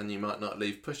up and you might not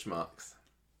leave push marks?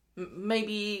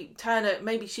 Maybe turn her.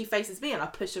 Maybe she faces me and I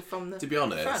push her from the To be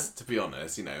honest,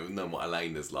 front. you know, knowing what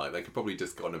Elaine is like, they could probably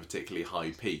just go on a particularly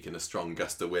high peak and a strong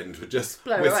gust of wind would just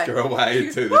Blow her whisk her away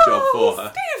and do the Whoa, job for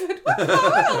her. Stephen, what's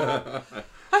going on?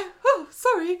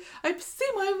 Sorry. I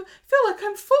feel like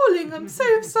I'm falling. I'm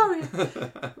so sorry.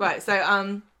 Right,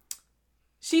 so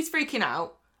she's freaking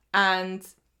out and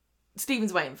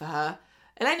Stephen's waiting for her.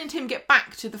 Elaine and Tim get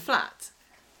back to the flat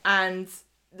and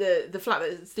the flat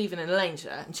that Stephen and Elaine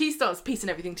share, and she starts piecing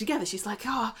everything together. She's like,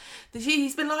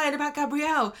 he's been lying about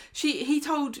Gabrielle. He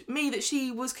told me that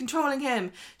she was controlling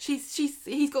him.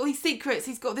 He's got these secrets.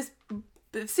 He's got this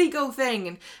seagull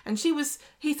thing, and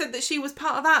he said that she was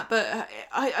part of that, but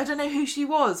I don't know who she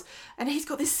was. And he's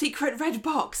got this secret red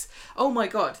box. Oh my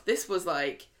god, this was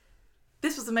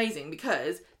amazing,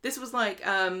 because this was like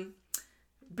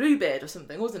Bluebeard or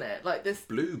something, wasn't it? Like this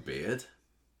Bluebeard?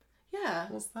 Yeah.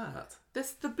 What's that?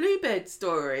 This the Bluebeard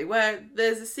story where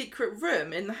there's a secret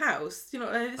room in the house. Do you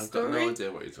not know this story? I've got no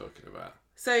idea what you're talking about.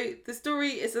 So the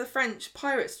story is a French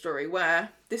pirate story where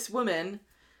this woman,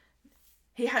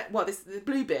 the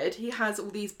Bluebeard, he has all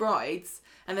these brides,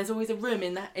 and there's always a room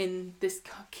in this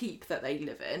keep that they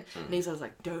live in, and he's always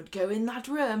like, don't go in that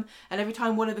room. And every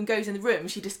time one of them goes in the room,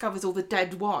 she discovers all the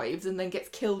dead wives and then gets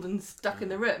killed and stuck in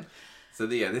the room. So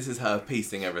this is her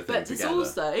piecing everything but together. But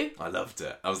it's also... I loved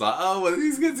it. I was like, oh, well,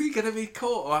 he's going to be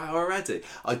caught already.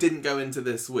 I didn't go into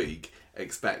this week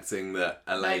expecting that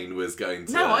Elaine was going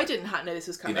to... No, I didn't know this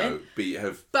was coming.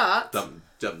 But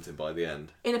jumped in by the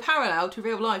end. In a parallel to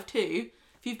real life too,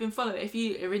 if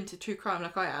you are into true crime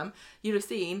like I am, you'll have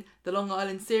seen the Long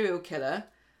Island serial killer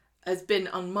has been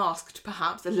unmasked,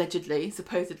 perhaps, allegedly,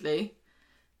 supposedly.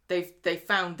 They've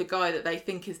found the guy that they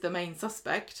think is the main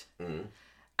suspect.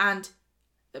 And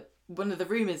one of the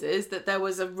rumours is that there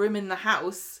was a room in the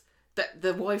house that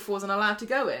the wife wasn't allowed to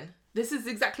go in. This is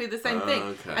exactly the same thing.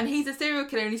 Okay. And he's a serial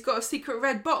killer and he's got a secret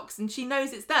red box and she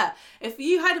knows it's there. If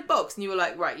you had a box and you were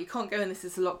like, right, you can't go in, this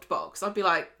is a locked box, I'd be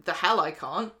like, the hell I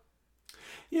can't.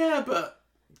 Yeah, but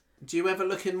do you ever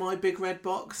look in my big red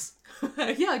box?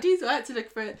 Yeah, I do. So I had to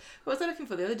look for it. What was I looking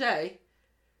for the other day?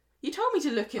 You told me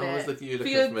to look in it. I was looking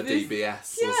from a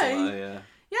DBS or something, yeah.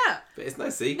 Yeah. But it's no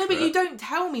secret. No, but you don't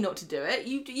tell me not to do it.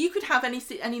 You could have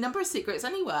any number of secrets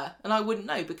anywhere and I wouldn't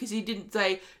know because you didn't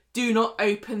say, do not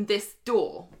open this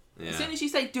door. Yeah. As soon as you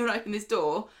say, do not open this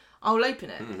door, I'll open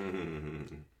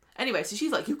it. Anyway, so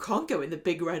she's like, you can't go in the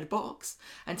big red box.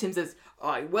 And Tim says,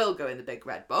 I will go in the big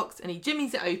red box. And he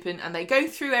jimmies it open and they go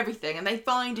through everything and they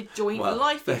find a joint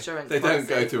life insurance They policy. don't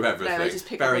go through everything. No, they just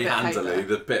pick very up a bit handily. of paper.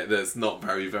 The bit that's not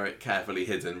very, very carefully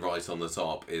hidden right on the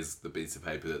top is the piece of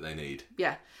paper that they need.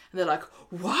 Yeah. And they're like,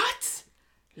 what?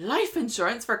 Life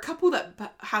insurance for a couple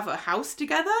that have a house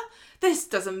together? This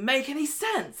doesn't make any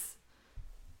sense.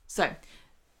 So,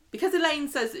 because Elaine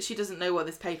says that she doesn't know what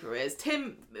this paper is,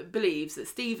 Tim believes that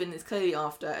Stephen is clearly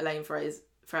after Elaine for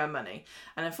her money.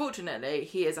 And unfortunately,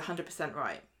 he is 100%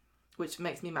 right, which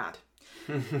makes me mad.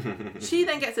 She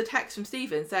then gets a text from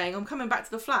Stephen saying, I'm coming back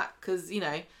to the flat because,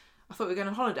 I thought we were going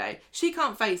on holiday. She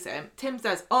can't face him. Tim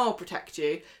says, I'll protect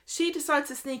you. She decides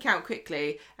to sneak out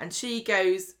quickly and she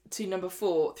goes to number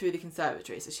 4 through the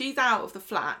conservatory. So she's out of the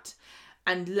flat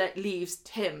and leaves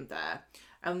Tim there.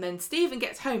 And then Stephen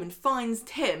gets home and finds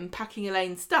Tim packing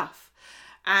Elaine's stuff.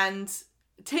 And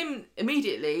Tim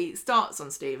immediately starts on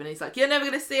Stephen. He's like, you're never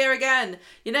going to see her again.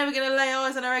 You're never going to lay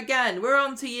eyes on her again. We're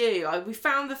on to you. We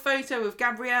found the photo of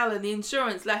Gabrielle and the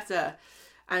insurance letter.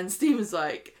 And Stephen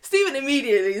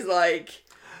immediately is like,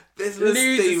 this was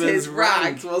Stephen's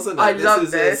rant, wasn't it? I love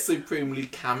this. This is a supremely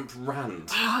camp rant.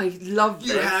 Oh, I love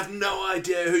this. You have no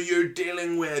idea who you're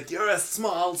dealing with. You're a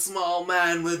small, small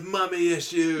man with mummy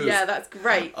issues. Yeah, that's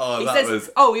great. Oh,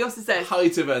 he also says,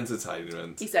 height of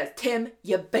entertainment. He says, Tim,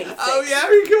 you're basic. Oh yeah,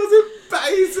 he calls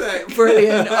him basic.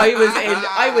 Brilliant.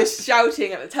 I was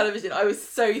shouting at the television. I was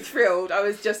so thrilled. I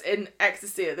was just in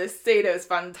ecstasy at this scene. It was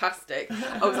fantastic.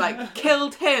 I was like, kill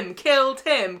Tim, kill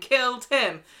Tim, kill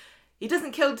Tim. He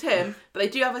doesn't kill Tim, but they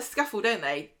do have a scuffle, don't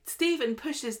they? Stephen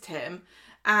pushes Tim,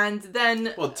 and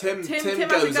then... Well, Tim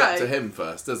goes up to him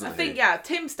first, doesn't he? I think, yeah,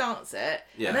 Tim starts it,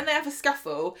 and then they have a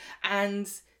scuffle,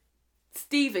 and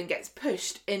Stephen gets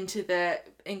pushed into the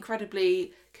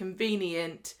incredibly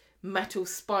convenient metal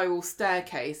spiral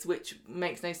staircase, which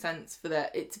makes no sense for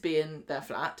it to be in their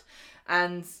flat,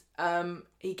 and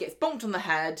he gets bonked on the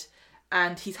head,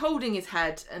 And he's holding his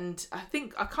head, and I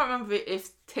can't remember if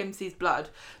Tim sees blood,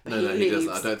 but No, he leaves.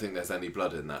 doesn't. I don't think there's any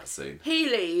blood in that scene. He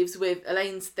leaves with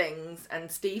Elaine's things,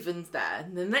 and Stephen's there.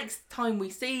 And the next time we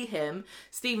see him,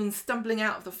 Stephen's stumbling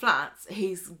out of the flats.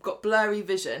 He's got blurry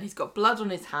vision. He's got blood on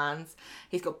his hands.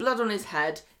 He's got blood on his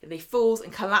head, and he falls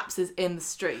and collapses in the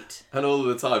street. And all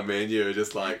the time, me and you are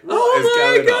just like, what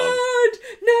is going on?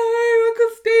 No, Uncle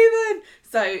Stephen!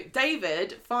 So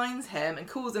David finds him and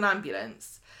calls an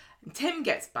ambulance. And Tim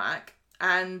gets back,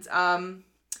 and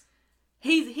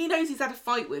he knows he's had a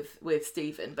fight with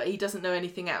Stephen, but he doesn't know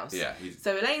anything else. Yeah.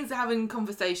 So Elaine's having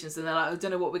conversations, and they're like, I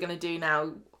don't know what we're going to do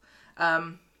now.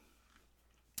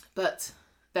 But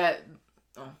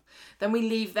then we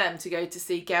leave them to go to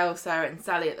see Gail, Sarah, and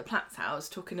Sally at the Platt's house,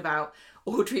 talking about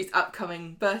Audrey's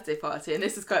upcoming birthday party. And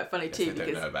this is quite funny too, they because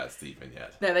don't know about Stephen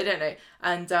yet. No, they don't know.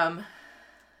 And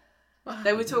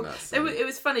they were talking. It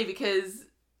was funny because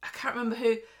I can't remember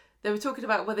who. They were talking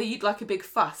about whether you'd like a big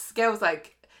fuss. Gail was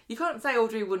like, you can't say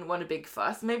Audrey wouldn't want a big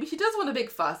fuss. Maybe she does want a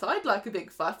big fuss. I'd like a big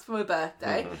fuss for my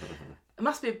birthday. It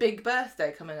must be a big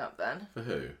birthday coming up then. For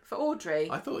who? For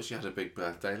Audrey. I thought she had a big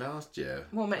birthday last year.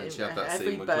 Well, maybe she had that every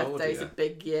scene with birthday's Claudia. a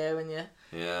big year when you're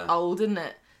Yeah. old, isn't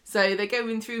it? So they're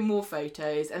going through more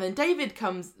photos, and then David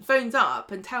phones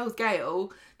up and tells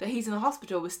Gail that he's in the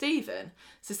hospital with Stephen.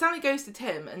 So Sally goes to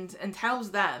Tim and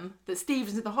tells them that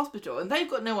Stephen's in the hospital, and they've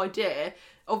got no idea,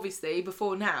 obviously,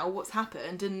 before now, what's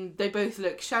happened, and they both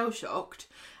look shell-shocked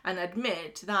and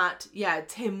admit that, yeah,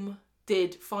 Tim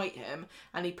did fight him,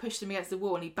 and he pushed him against the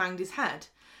wall and he banged his head.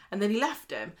 And then he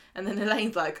left him. And then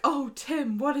Elaine's like, oh,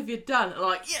 Tim, what have you done? And I'm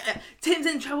like, yeah, Tim's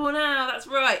in trouble now, that's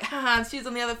right. Ha, she's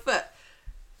on the other foot.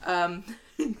 I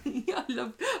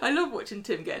love watching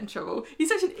Tim get in trouble. He's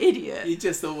such an idiot. You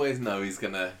just always know he's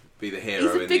going to be the hero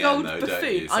He's a in big the end, old though, buffoon.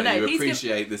 don't you? So I know, you he's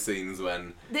appreciate the scenes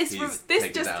when this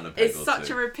taken just down a peg is or such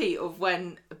two. a repeat of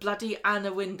when bloody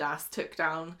Anna Windass took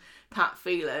down Pat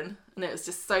Phelan, and it was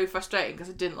just so frustrating because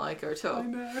I didn't like her at all. I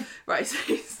know. Right, so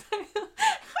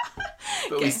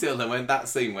But we still know when that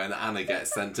scene when Anna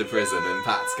gets sent to prison and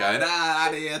Pat's going,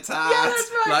 Annie, a tat. yeah,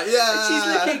 that's right. Like,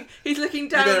 yeah. He's looking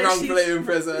down. You've been and wrongfully in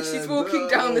prison. She's walking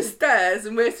down the stairs,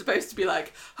 and we're supposed to be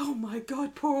like, "Oh my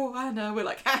God, poor Anna." We're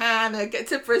like, "Anna, get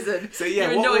to prison." So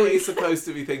yeah, You're what annoying. were we supposed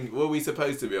to be thinking? Were we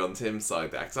supposed to be on Tim's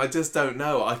side there? Because I just don't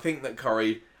know. I think that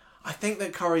Corrie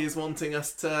is wanting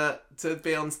us to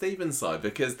be on Stephen's side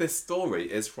because this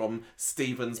story is from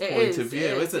Stephen's point of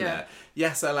view, isn't it?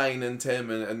 Yes, Elaine and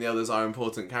Tim and the others are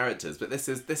important characters, but this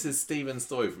is Stephen's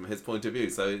story from his point of view.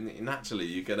 So naturally,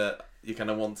 you're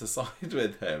gonna want to side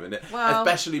with him, and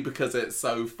especially because it's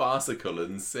so farcical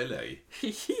and silly.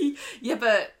 Yeah,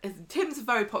 but Tim's a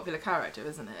very popular character,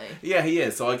 isn't he? Yeah, he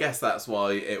is. So I guess that's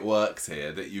why it works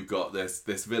here. That you've got this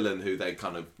villain who they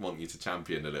kind of want you to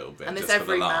champion a little bit, and this just for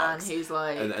the everyman larks. who's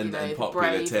like, and popular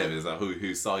brave Tim is like,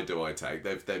 whose side do I take?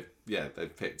 They've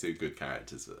picked two good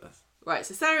characters for this. Right,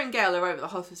 so Sarah and Gail are over at the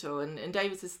hospital, and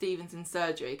David says Stephen's in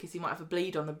surgery because he might have a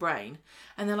bleed on the brain,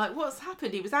 and they're like, "What's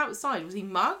happened? He was outside. Was he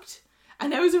mugged?"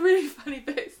 And there was a really funny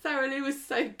bit. Sarah Lou was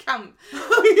so camp.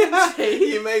 Oh yeah,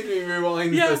 you made me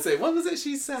rewind the scene. What was it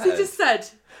she said?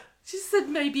 She just said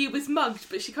maybe he was mugged,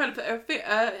 but she kind of put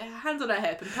her hands on her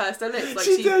hip and pursed her lips like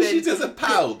she does a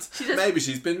pout. Maybe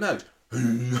she's been mugged.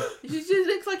 She just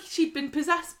looks like she'd been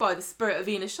possessed by the spirit of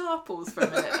Ina Sharples for a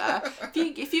minute there.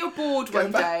 If you're bored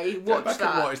one day, watch that.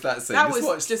 And watch that scene. That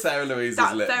watch Sarah Louise's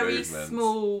that lip very movements.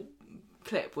 small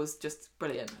clip was just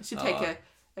brilliant. I should do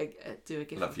a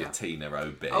gift. Love your Tina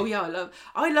O.B. Oh yeah,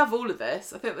 I love all of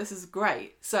this. I think this is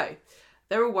great. So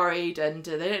they're all worried and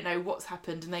they don't know what's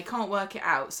happened and they can't work it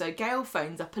out. So Gail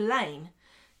phones up Elaine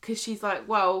because she's like,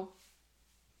 well,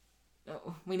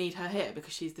 we need her here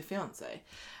because she's the fiancée.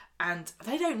 And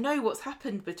they don't know what's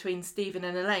happened between Stephen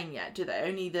and Elaine yet, do they?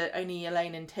 Only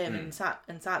Elaine and Tim and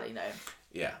Sally know.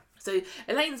 Yeah. So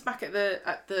Elaine's back at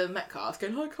the Metcalfe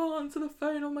going, I can't answer the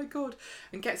phone, oh my God.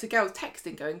 And gets a girl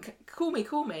texting going, call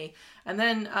me. And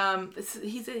then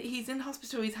he's in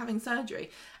hospital, he's having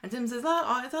surgery. And Tim says,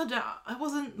 it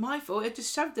wasn't my fault, it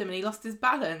just shoved him and he lost his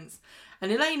balance.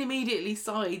 And Elaine immediately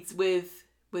sides with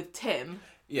Tim.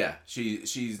 Yeah, she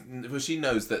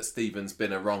knows that Stephen's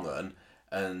been a wrong un,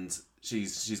 and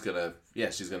she's gonna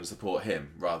support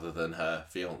him rather than her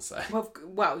fiance.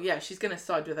 Well, yeah, she's gonna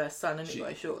side with her son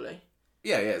anyway, surely.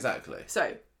 Yeah, exactly.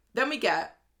 So then we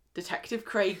get Detective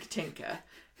Craig Tinker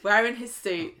wearing his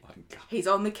suit. Oh my God. He's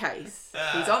on the case.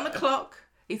 He's on the clock.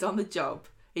 He's on the job.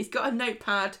 He's got a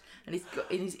notepad and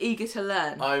he's eager to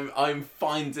learn. I'm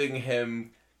finding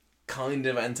him kind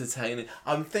of entertaining.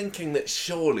 I'm thinking that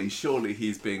surely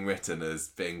he's being written as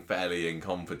being fairly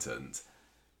incompetent.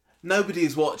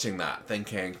 Nobody's watching that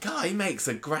thinking, God, he makes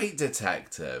a great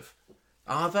detective.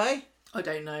 Are they? I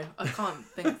don't know. I can't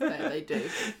think that they do.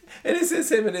 It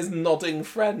is him and his nodding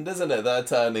friend, isn't it? They're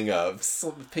turning up.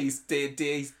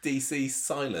 DC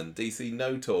silent. DC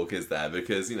no talk is there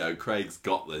because, Craig's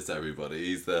got this,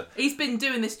 everybody. He's been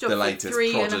doing this job the for latest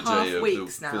 3.5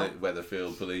 weeks of now. the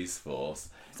Weatherfield Police Force.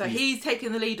 So he's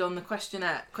taking the lead on the questioning.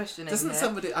 Doesn't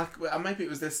somebody... maybe it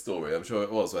was this story, I'm sure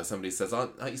it was, where somebody says,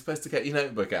 aren't you supposed to get your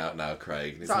notebook out now,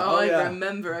 Craig? And he's I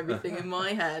remember everything in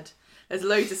my head. There's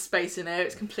loads of space in there.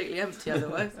 It's completely empty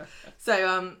otherwise.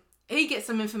 So he gets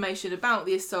some information about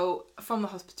the assault from the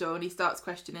hospital and he starts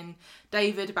questioning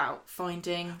David about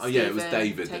finding Stephen, it was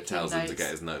David that tells him to notes.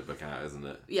 get his notebook out, isn't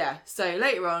it? Yeah. So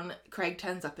later on, Craig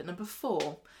turns up at number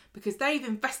 4 because they've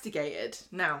investigated.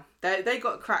 Now, they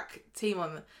got a crack team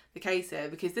on the case here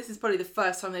because this is probably the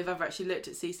first time they've ever actually looked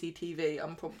at CCTV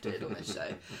unprompted on this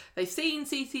show. They've seen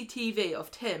CCTV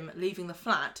of Tim leaving the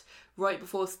flat right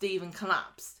before Stephen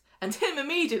collapsed. And Tim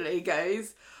immediately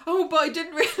goes, "Oh, but I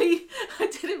didn't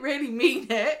really mean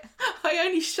it. I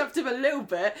only shoved him a little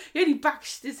bit. He only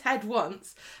bashed his head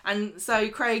once." And so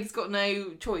Craig's got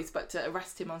no choice but to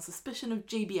arrest him on suspicion of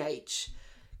GBH,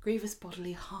 grievous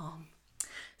bodily harm.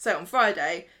 So on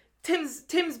Friday, Tim's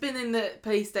been in the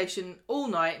police station all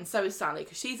night, and so is Sally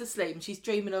because she's asleep and she's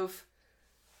dreaming of.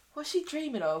 What's she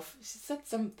dreaming of? She said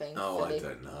something. Oh, silly. I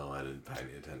don't know. I didn't pay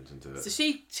any attention to it. So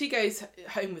she goes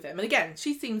home with him. And again,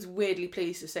 she seems weirdly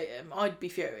pleased to see him. I'd be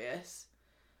furious.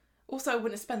 Also, I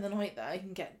wouldn't spend the night there. I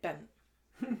can get bent.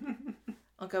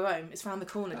 I'll go home. It's round the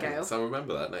corner, Gail. So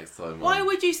remember that next time. Why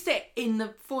would you sit in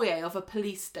the foyer of a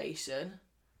police station?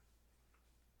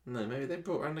 No, maybe they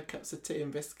brought round the cups of tea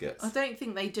and biscuits. I don't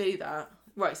think they do that.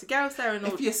 Right, so Gail, Sarah and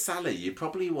If you're Sally, you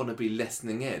probably want to be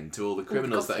listening in to all the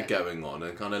criminals that are going on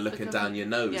and kind of looking down your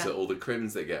nose at all the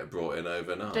crims that get brought in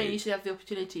overnight. Don't you usually have the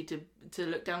opportunity to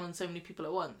look down on so many people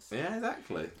at once? Yeah,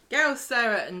 exactly. Gail,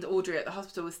 Sarah and Audrey at the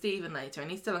hospital with Stephen later, and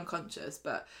he's still unconscious,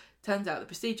 but turns out the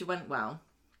procedure went well.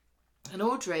 And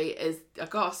Audrey is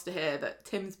aghast to hear that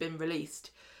Tim's been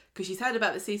released because she's heard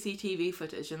about the CCTV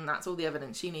footage and that's all the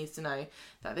evidence she needs to know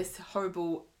that this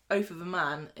horrible oaf of a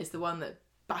man is the one that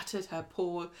battered her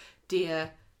poor,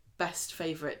 dear, best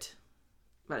favourite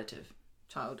relative,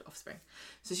 child, offspring.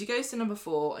 So she goes to number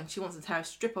 4 and she wants to tear a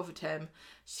strip off of Tim.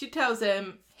 She tells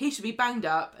him he should be banged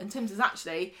up and Tim says,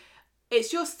 actually,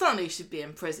 it's your son who should be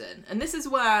in prison. And this is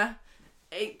where...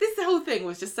 this whole thing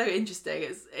was just so interesting.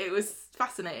 It was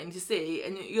fascinating to see.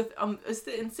 And I'm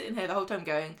sitting here the whole time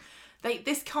going,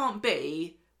 this can't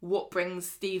be what brings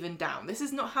Stephen down. This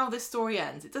is not how this story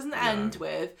ends. It doesn't end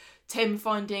with Tim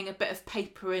finding a bit of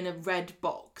paper in a red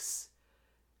box.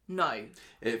 No.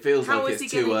 It feels like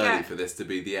it's too early for this to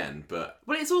be the end, but...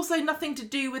 Well, it's also nothing to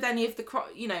do with any of the...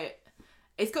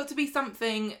 it's got to be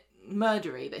something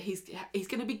murdery, that he's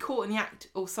going to be caught in the act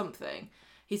or something.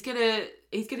 He's gonna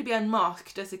be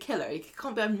unmasked as a killer. He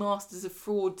can't be unmasked as a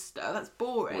fraudster. That's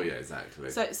boring. Well, yeah, exactly.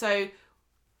 So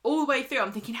all the way through,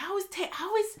 I'm thinking, how is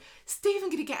Stephen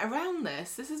going to get around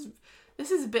this? This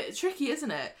is a bit tricky,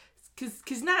 isn't it?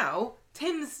 Because now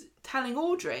Tim's telling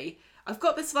Audrey, I've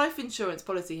got this life insurance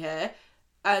policy here,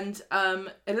 and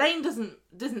Elaine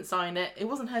doesn't sign it. It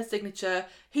wasn't her signature.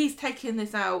 He's taking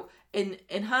this out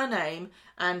in her name,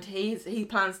 and he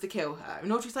plans to kill her.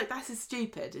 And Audrey's like, this is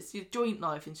stupid. It's your joint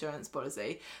life insurance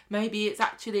policy. Maybe it's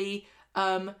actually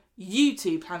you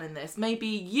two planning this. Maybe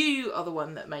you are the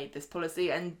one that made this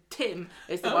policy, and Tim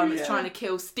is the one that's trying to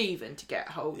kill Stephen to get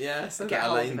hold. Yeah, so that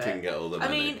Elaine can get all the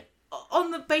money. I mean,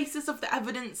 on the basis of the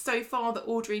evidence so far that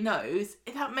Audrey knows,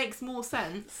 that makes more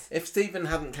sense. If Stephen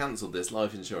hadn't cancelled this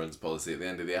life insurance policy at the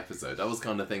end of the episode, I was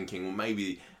kind of thinking, well,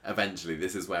 maybe eventually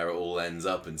this is where it all ends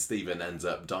up and Stephen ends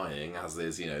up dying, as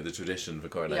is, the tradition for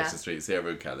Coronation Street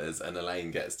serial killers, and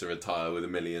Elaine gets to retire with £1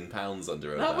 million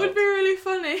under her belt. That would be really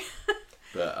funny.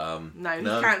 But, no, he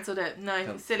cancelled it.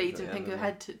 No, silly. Didn't think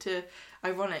ahead to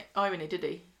irony, did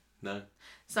he? No.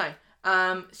 So...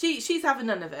 she's having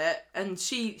none of it, and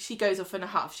she goes off in a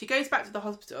huff. She goes back to the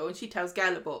hospital and she tells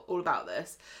Gail all about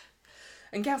this.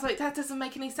 And Gail's like, that doesn't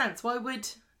make any sense. Why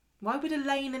would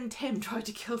Elaine and Tim try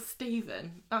to kill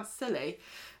Stephen? That's silly.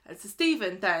 And so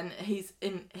Stephen then, he's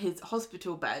in his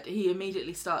hospital bed. He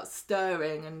immediately starts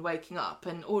stirring and waking up,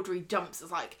 and Audrey jumps.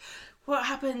 Is like, what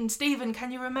happened? Stephen,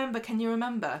 can you remember?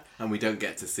 And we don't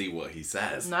get to see what he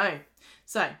says. No.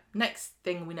 So, next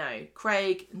thing we know,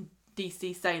 Craig and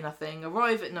DC say nothing,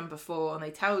 arrive at number 4, and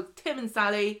they tell Tim and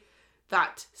Sally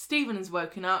that Stephen has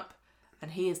woken up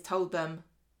and he has told them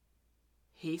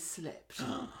he slipped.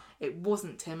 It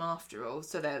wasn't Tim after all,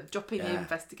 so they're dropping the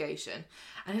investigation.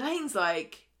 And Elaine's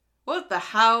like, what the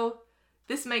hell?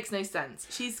 This makes no sense.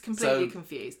 She's completely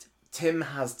confused. Tim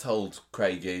has told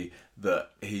Craigie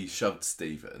that he shoved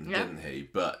Stephen, Yeah. didn't he?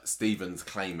 But Stephen's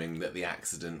claiming that the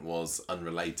accident was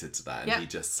unrelated to that and he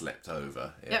just slipped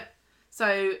over. Yeah. Yep.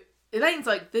 So Elaine's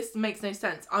like, this makes no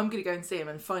sense. I'm going to go and see him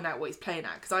and find out what he's playing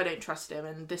at because I don't trust him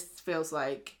and this feels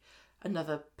like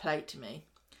another play to me.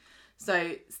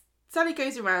 So Sally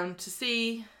goes around to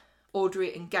see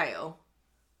Audrey and Gail.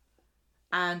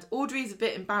 And Audrey's a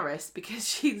bit embarrassed because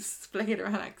she's flinging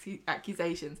around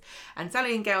accusations. And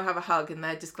Sally and Gail have a hug and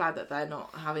they're just glad that they're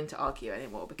not having to argue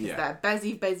anymore because they're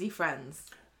busy friends.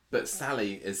 But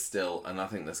Sally is still, and I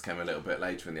think this came a little bit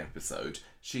later in the episode,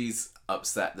 she's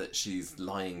upset that she's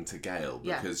lying to Gail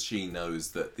because she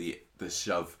knows that the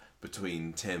shove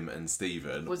between Tim and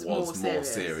Stephen was more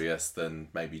serious than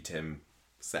maybe Tim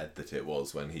said that it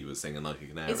was when he was singing Like a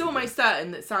Canary. It's almost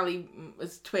certain that Sally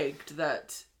was twigged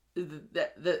that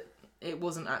it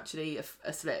wasn't actually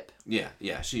a slip.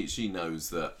 Yeah, she knows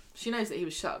that. She knows that he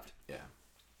was shoved. Yeah.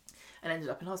 And ended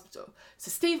up in hospital. So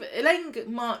Elaine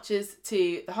marches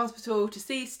to the hospital to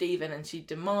see Stephen and she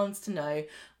demands to know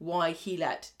why he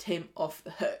let Tim off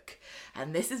the hook.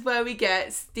 And this is where we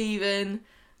get Stephen,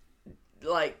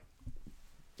 like,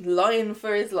 lying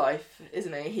for his life,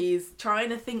 isn't he? He's trying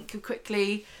to think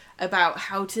quickly about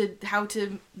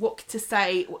what to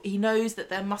say. He knows that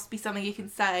there must be something he can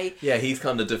say. Yeah, he's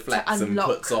kind of deflects and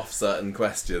puts off certain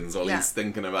questions while he's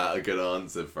thinking about a good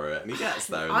answer for it, and he gets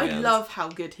there in the end. I love how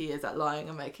good he is at lying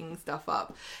and making stuff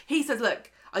up. He says, look,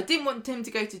 I didn't want Tim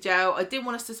to go to jail. I didn't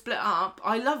want us to split up.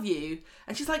 I love you.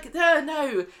 And she's like,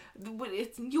 no,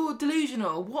 you're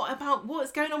delusional.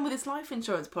 What's going on with this life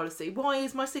insurance policy? Why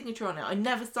is my signature on it? I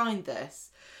never signed this.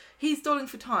 He's stalling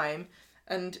for time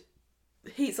and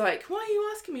he's like, why are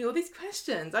you asking me all these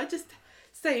questions? I just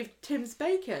saved Tim's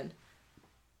bacon.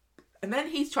 And then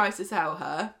he tries to tell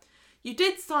her, you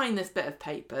did sign this bit of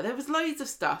paper. There was loads of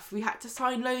stuff. We had to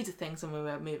sign loads of things when we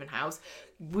were moving house.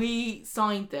 We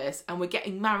signed this and we're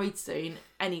getting married soon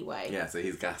anyway. Yeah, so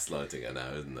he's gaslighting her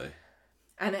now, isn't he?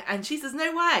 And she says,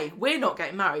 no way, we're not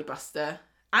getting married, Buster.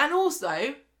 And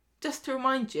also, just to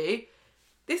remind you,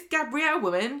 this Gabrielle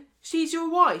woman, she's your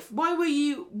wife. Why were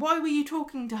you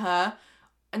talking to her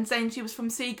and saying she was from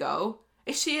Seagull?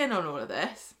 Is she in on all of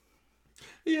this?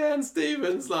 Yeah, and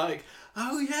Stephen's like,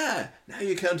 oh yeah, now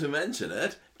you come to mention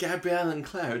it, Gabrielle and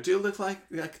Claire do look like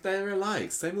they're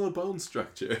alike, similar bone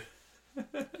structure.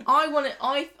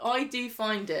 I do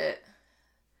find it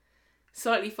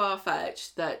slightly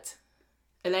far-fetched that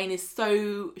Elaine is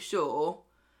so sure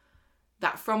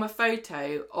that from a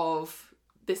photo of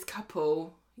this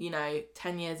couple,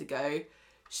 10 years ago,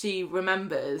 she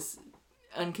remembers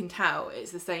and can tell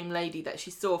it's the same lady that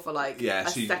she saw for a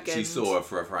second. She saw her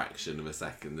for a fraction of a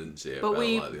second, didn't she? But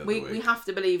we have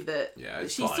to believe that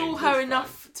she saw her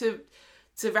enough to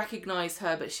recognise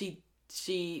her, but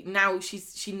she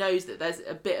knows that there's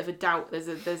a bit of a doubt. There's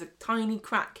a tiny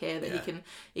crack here that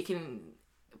he can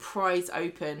prise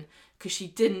open because she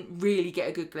didn't really get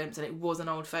a good glimpse and it was an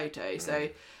old photo. So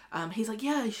he's like,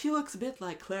 yeah, she looks a bit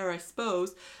like Claire, I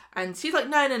suppose. And she's like,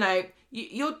 no,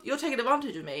 you're taking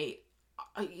advantage of me.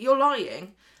 You're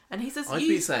lying. And he says, I'd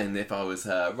be saying if I was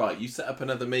her, right, you set up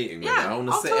another meeting with her, I want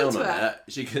to sit in on it,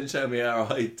 she can show me her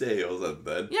ID or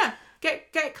something. Yeah,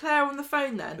 get Claire on the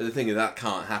phone then. But the thing is, that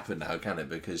can't happen now, can it?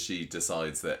 Because she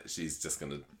decides that she's just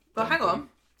going to... Well,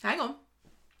 hang on.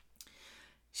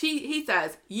 He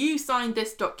says, you signed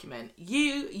this document.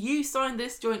 You signed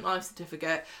this joint life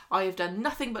certificate. I have done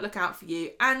nothing but look out for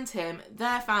you and him,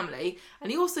 their family.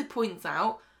 And he also points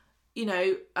out,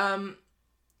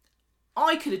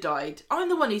 I could have died. I'm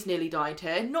the one who's nearly died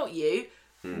here, not you.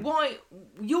 Why?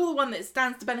 You're the one that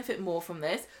stands to benefit more from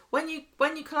this. When you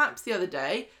collapsed the other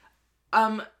day,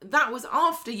 that was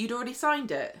after you'd already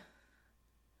signed it.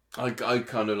 I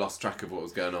kind of lost track of what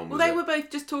was going on. Well, they were both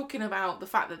just talking about the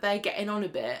fact that they're getting on a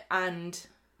bit, and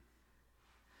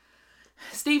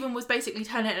Stephen was basically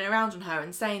turning it around on her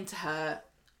and saying to her,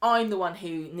 I'm the one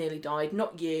who nearly died,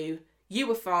 not you. You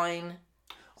were fine.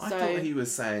 I thought he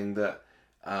was saying that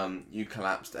you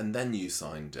collapsed and then you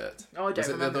signed it. Oh, I don't remember. Was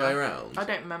it the other way around? I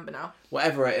don't remember now.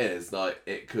 Whatever it is,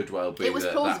 it could well be. It was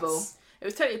plausible. It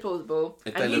was totally plausible.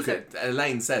 If they look at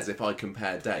Elaine says, if I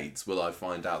compare dates, will I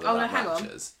find out that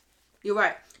matches? You're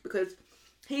right, because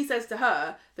he says to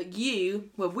her that you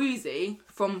were woozy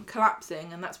from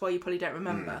collapsing, and that's why you probably don't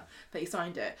remember that you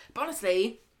signed it. But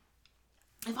honestly,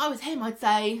 if I was him, I'd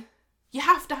say you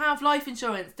have to have life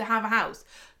insurance to have a house.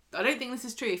 I don't think this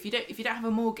is true. If you don't have a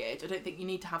mortgage, I don't think you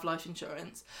need to have life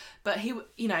insurance. But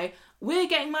we're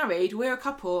getting married, we're a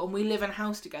couple, and we live in a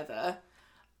house together.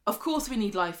 Of course we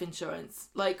need life insurance.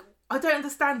 I don't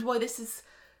understand why this is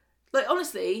Like,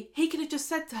 honestly, he could have just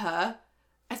said to her,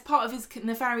 as part of his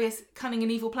nefarious, cunning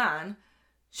and evil plan,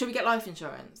 should we get life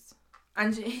insurance?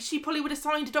 And she probably would have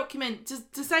signed a document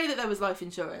to say that there was life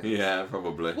insurance. Yeah,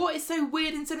 probably. What is so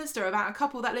weird and sinister about a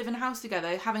couple that live in a house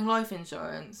together having life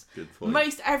insurance? Good point.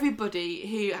 Most everybody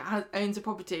who owns a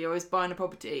property or is buying a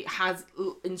property has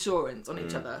insurance on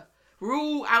each other. We're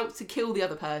all out to kill the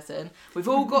other person. We've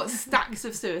all got stacks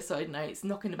of suicide notes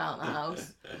knocking about the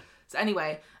house. So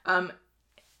anyway,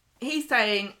 he's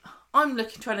saying, I'm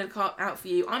trying to look out for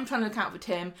you. I'm trying to look out for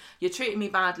Tim. You're treating me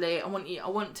badly. I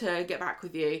want to get back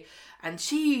with you. And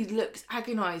she looks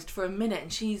agonised for a minute,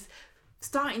 and she's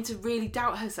starting to really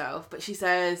doubt herself. But she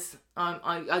says,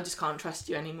 I just can't trust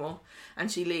you anymore.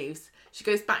 And she leaves. She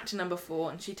goes back to number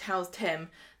 4, and she tells Tim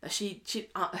that she's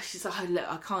like, oh, look,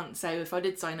 I can't say if I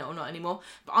did sign it or not anymore.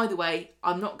 But either way,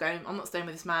 I'm not staying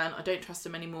with this man. I don't trust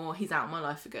him anymore. He's out of my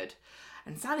life for good.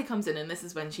 And Sally comes in, and this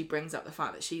is when she brings up the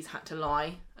fact that she's had to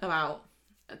lie to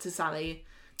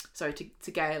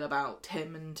Gail about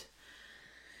Tim, and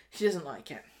she doesn't like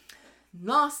it.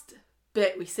 Last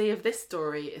bit we see of this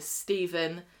story is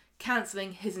Stephen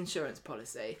cancelling his insurance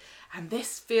policy. And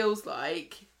this feels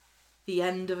like the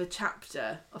end of a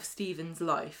chapter of Stephen's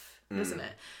life, doesn't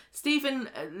it? Stephen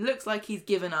looks like he's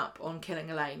given up on killing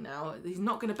Elaine now. He's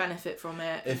not going to benefit from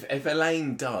it. If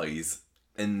Elaine dies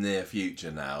in the near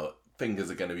future now, fingers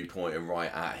are going to be pointing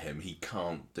right at him. He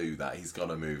can't do that. He's got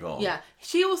to move on. Yeah.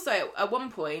 She also, at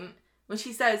one point, when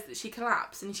she says that she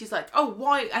collapsed, and she's like, oh,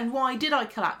 why did I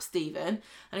collapse, Stephen?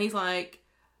 And he's like,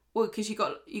 well, because you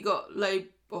got low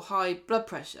or high blood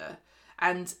pressure.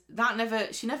 And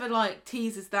she never like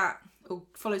teases that or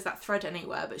follows that thread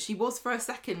anywhere, but she was for a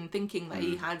second thinking that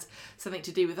he had something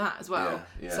to do with that as well.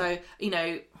 Yeah. So,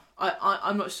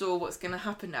 I'm not sure what's going to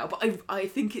happen now, but I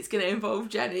think it's going to involve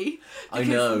Jenny. I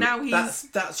know. Now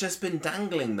that's just been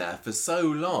dangling there for so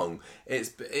long. It's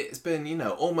been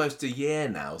almost a year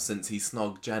now since he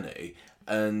snogged Jenny,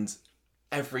 and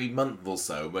every month or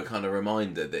so we're kind of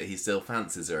reminded that he still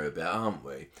fancies her a bit, aren't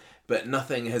we? But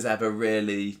nothing has ever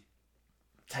really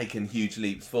taken huge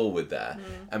leaps forward there.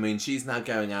 I mean, she's now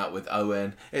going out with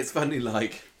Owen. It's funny,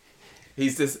 like,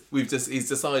 he's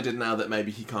decided now that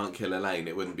maybe he can't kill Elaine.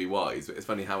 It wouldn't be wise. But it's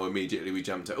funny how immediately we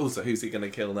jump to, so who's he going to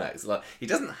kill next? Like, he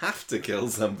doesn't have to kill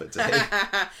somebody.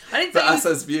 But us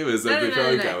as viewers of the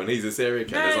program, and he's a serial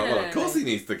killer, it's like, well, of course he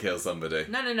needs to kill somebody.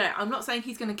 No. I'm not saying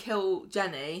he's going to kill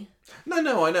Jenny.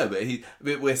 No, I know,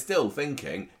 but we're still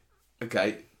thinking,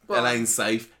 okay, well, Elaine's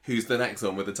safe. Who's the next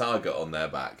one with a target on their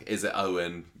back? Is it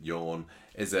Owen, Yawn?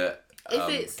 Is it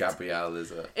Gabrielle?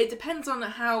 Is it? It depends on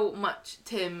how much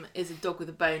Tim is a dog with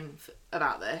a bone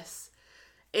about this.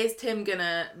 Is Tim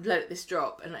gonna let this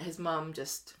drop and let his mum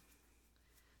just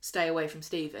stay away from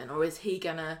Stephen, or is he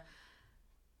gonna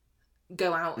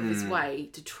go out of his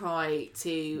way to try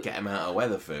to get him out of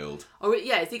Weatherfield? Or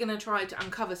is he gonna try to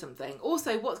uncover something?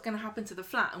 Also, what's gonna happen to the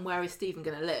flat, and where is Stephen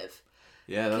gonna live?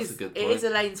 Yeah, that's a good point. It is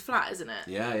Elaine's flat, isn't it?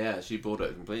 Yeah. She bought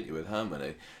it completely with her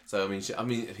money. So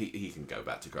he can go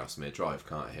back to Grasmere Drive,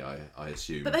 can't he? I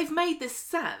assume. But they've made this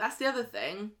set. That's the other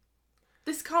thing.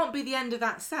 This can't be the end of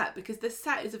that set, because this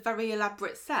set is a very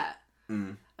elaborate set.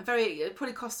 It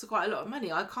probably costs quite a lot of money.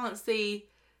 I can't.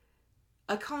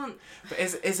 But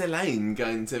is Elaine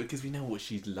going to? Because we know what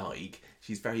she's like.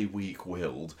 She's very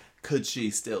weak-willed. Could she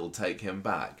still take him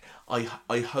back?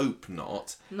 I hope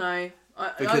not. No.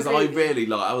 Because I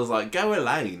was like, go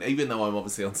Elaine, even though I'm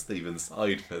obviously on Stephen's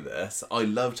side for this. I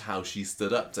loved how she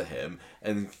stood up to him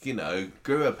and,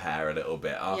 grew a pair a little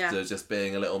bit after just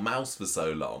being a little mouse for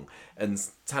so long, and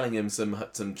telling him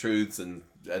some truths and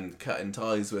cutting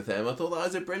ties with him. I thought that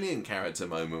was a brilliant character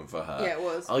moment for her. Yeah, it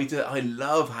was. I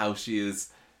love how she is.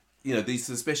 These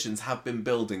suspicions have been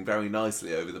building very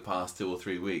nicely over the past 2 or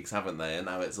 3 weeks, haven't they? And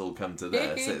now it's all come to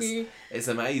this. It's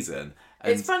amazing.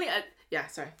 And it's funny. Yeah,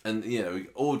 sorry. And,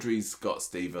 Audrey's got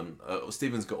Stephen.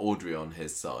 Stephen's got Audrey on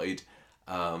his side.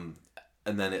 And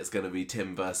then it's going to be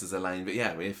Tim versus Elaine. But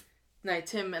yeah,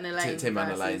 Tim and Elaine. Tim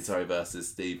and Elaine, versus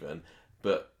Stephen.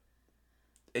 But,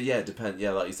 yeah, it depends.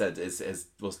 Yeah, like you said,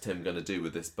 what's Tim going to do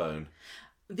with this bone?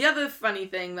 The other funny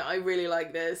thing that I really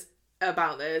like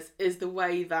about this is the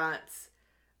way that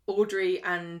Audrey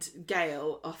and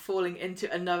Gail are falling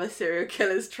into another serial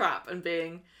killer's trap and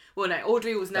being... Well, no,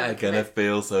 Audrey was never... They're going to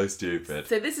feel so stupid.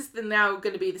 So this is now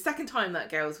going to be the second time that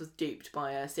Gail was duped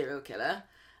by a serial killer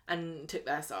and took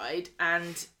their side.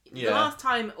 And the last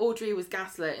time Audrey was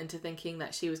gaslit into thinking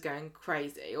that she was going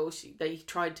crazy, or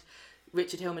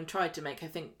Richard Hillman tried to make her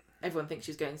think, everyone thinks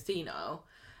she was going senile.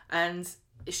 And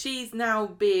she's now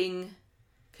being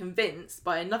convinced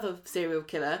by another serial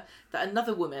killer that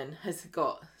another woman has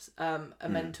got a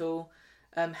mental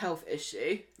health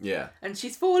issue. Yeah. And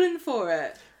she's fallen for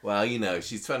it. Well,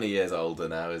 she's 20 years older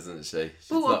now, isn't she?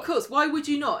 Well, of course. Why would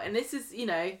you not? And this is,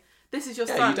 this is your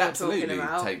son you'd you're absolutely talking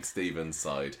about. take Stephen's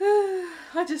side.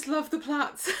 I just love the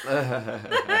Platts.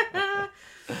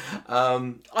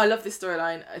 I love this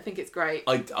storyline. I think it's great.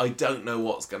 I don't know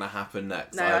what's going to happen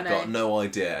next. I've got no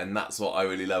idea, and that's what I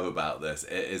really love about this.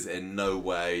 It is in no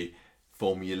way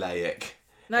formulaic.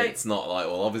 No. It's not like,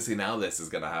 well, obviously now this is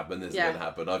going to happen, this is going to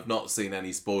happen. I've not seen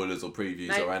any spoilers or previews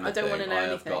or anything. I don't want to know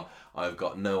anything. I've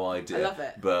got no idea. I love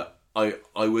it. But I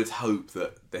would hope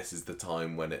that this is the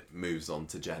time when it moves on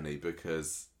to Jenny,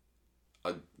 because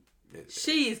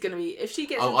she's going to be, if she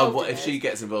gets involved if she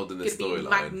gets involved in this storyline,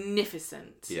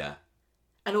 magnificent. Yeah.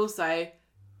 And also,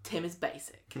 Tim is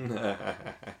basic.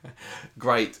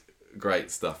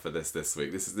 Great stuff for this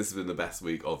week. This has been the best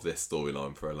week of this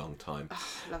storyline for a long time. Oh,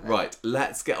 love it. Right,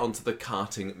 let's get on to the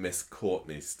carting Miss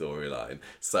Courtney storyline.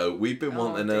 So we've been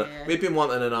wanting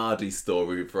an Aadi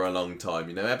story for a long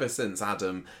time. Ever since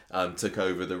Adam took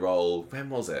over the role. When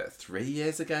was it? 3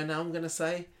 years ago now, I'm going to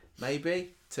say,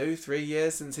 maybe 2-3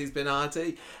 years since he's been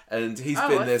Aadi, and he's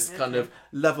been this kind of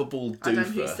lovable doofus.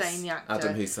 Adam Hussein, the actor.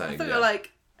 Adam Hussein. I thought you were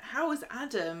like, how is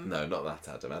Adam? No, not that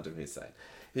Adam. Adam Hussein.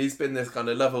 He's been this kind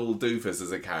of lovable doofus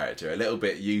as a character, a little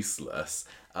bit useless.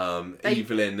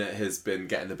 Evelyn has been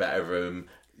getting the better of him,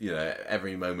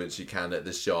 every moment she can at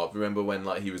the shop. Remember when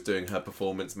he was doing her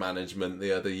performance management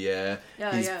the other year?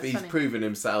 He's proven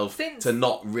himself to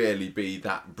not really be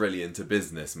that brilliant a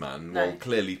businessman. No. Well,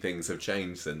 clearly things have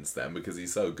changed since then, because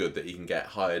he's so good that he can get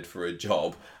hired for a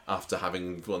job after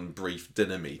having one brief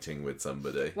dinner meeting with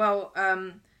somebody. Well,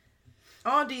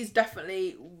 Aadi's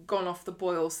definitely gone off the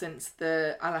boil since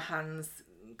the Alahan's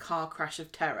car crash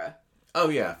of terror. Oh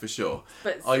yeah, for sure.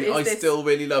 But I still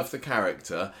really love the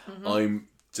character. Mm-hmm. I'm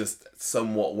just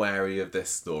somewhat wary of this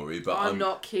story, but I'm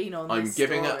not keen on this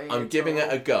story. I'm giving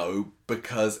it a go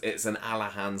because it's an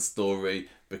Alahan story,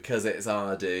 because it's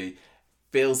Aadi.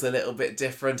 Feels a little bit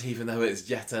different, even though it's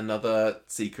yet another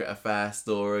secret affair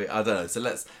story. I don't know. So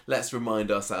let's remind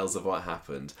ourselves of what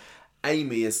happened.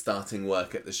 Amy is starting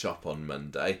work at the shop on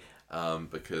Monday,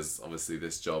 because obviously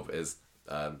this job is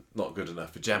not good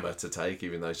enough for Gemma to take,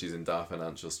 even though she's in dire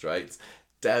financial straits.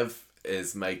 Dev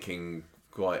is making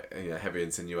quite heavy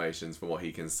insinuations from what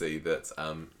he can see that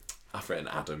I've written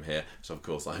Adam here, which of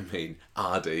course I mean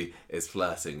Aadi, is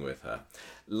flirting with her.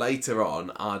 Later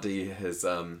on, Aadi has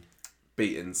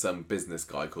beaten some business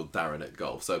guy called Darren at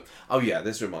golf. So,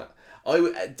 this reminds...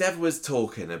 Dev was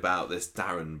talking about this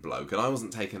Darren bloke, and I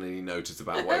wasn't taking any notice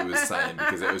about what he was saying,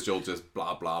 because it was all just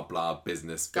blah, blah, blah,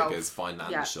 business figures,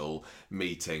 financial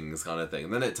meetings kind of thing.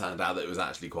 And then it turned out that it was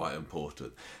actually quite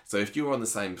important. So if you were on the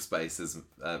same space as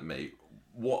me,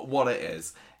 what it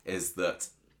is that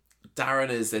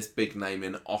Darren is this big name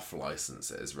in off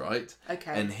licenses, right?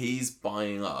 Okay. And he's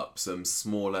buying up some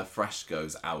smaller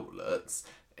Freshco's outlets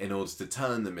in order to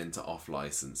turn them into off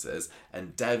licenses,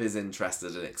 and Dev is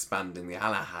interested in expanding the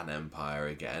Alahan Empire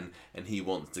again, and he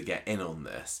wants to get in on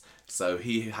this. So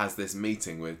he has this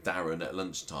meeting with Darren at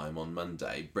lunchtime on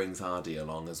Monday, brings Aadi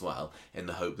along as well, in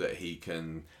the hope that he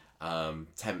can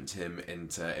tempt him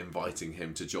into inviting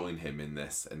him to join him in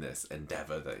this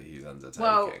endeavour that he's undertaking.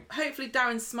 Well, hopefully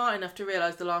Darren's smart enough to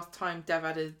realise the last time Dev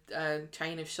had a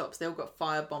chain of shops, they all got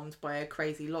firebombed by a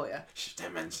crazy lawyer. She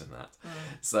didn't mention that.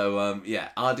 So,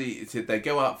 Aadi, they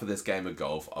go out for this game of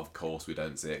golf. Of course, we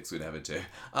don't see it because we never do.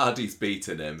 Aadi's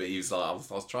beaten him, but he was like, I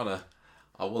was trying to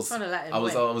let him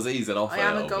win. I was easing off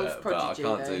a little bit, prodigy,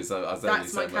 but I can't do so. There's only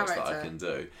so much that I can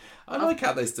do. I like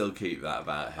how they still keep that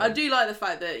about him. I do like the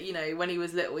fact that, when he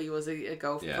was little, he was a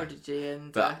golf prodigy.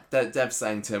 And but Dev's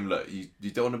saying to him, look, you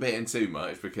don't want to beat him too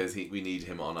much, because we need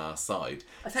him on our side.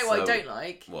 I'll tell you what I don't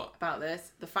like about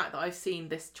this. The fact that I've seen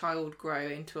this child grow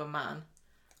into a man.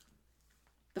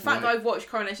 The fact that I've watched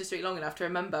Coronation Street long enough to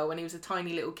remember when he was a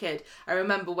tiny little kid. I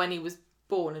remember when he was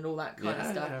born and all that kind of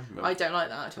stuff. I don't like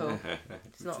that at all.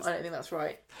 It's not. I don't think that's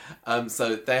right.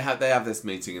 So they have this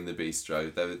meeting in the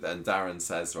bistro, and Darren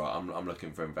says, right, I'm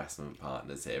looking for investment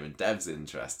partners here, and Dev's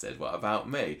interested. What about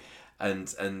me? And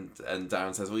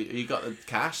Darren says, well, you got the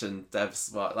cash, and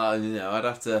Dev's like, I'd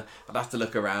have to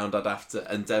look around. And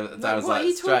Darren's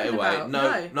like, straight away,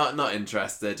 no, not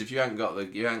interested. If you haven't got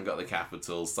the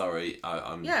capital, sorry,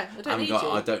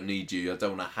 I don't need you. I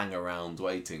don't want to hang around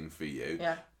waiting for you.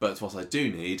 Yeah. But what I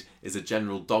do need is a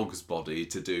general dog's body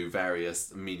to do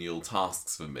various menial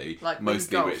tasks for me,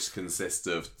 mostly which consist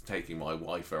of taking my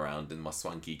wife around in my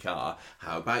swanky car.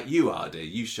 How about you, Aadi?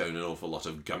 You've shown an awful lot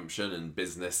of gumption and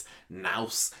business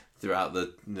nous. throughout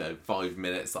the 5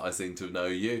 minutes that I seem to know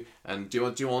you. And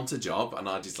do you want a job? And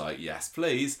Aadi's like, yes,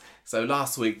 please. So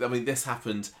last week, I mean, this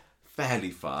happened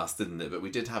fairly fast, didn't it? But we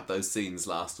did have those scenes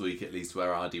last week, at least,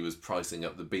 where Aadi was pricing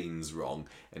up the beans wrong,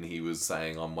 and he was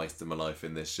saying, I'm wasting my life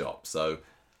in this shop. So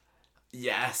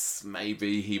yes,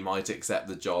 maybe he might accept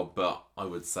the job, but I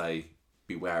would say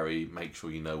be wary. Make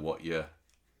sure you know what you're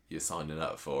signing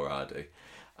up for, Aadi.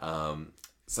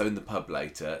 So in the pub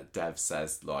later, Dev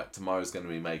says, like, tomorrow's going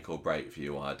to be make or break for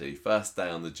you, Aadi. First day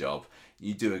on the job,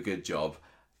 you do a good job,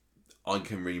 I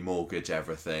can remortgage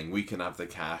everything. We can have the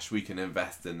cash. We can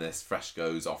invest in this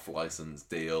Freshco's off-license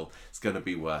deal. It's going to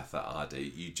be worth it,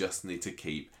 Aadi. You just need to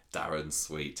keep Darren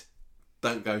sweet.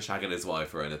 Don't go shagging his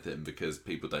wife or anything, because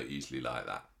people don't usually like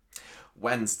that.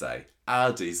 Wednesday,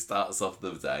 Aadi starts off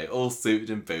the day all suited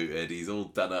and booted. He's all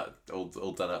done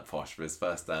up posh for his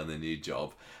first day on the new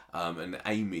job. And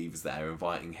Amy was there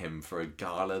inviting him for a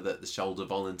gala that the Shoulder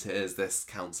Volunteers, this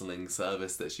counselling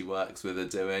service that she works with, are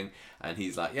doing. And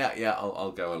he's like, yeah,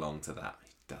 I'll go along to that.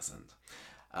 He doesn't.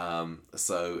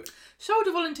 So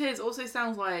Shoulder Volunteers also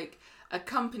sounds like a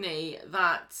company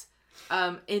that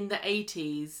in the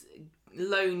 80s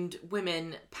loaned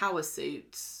women power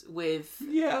suits with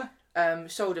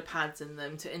shoulder pads in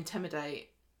them to intimidate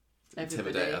everybody.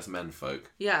 Intimidate us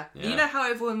menfolk. Yeah. You know how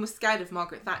everyone was scared of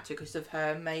Margaret Thatcher because of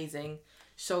her amazing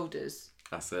shoulders?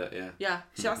 That's it, yeah. Yeah,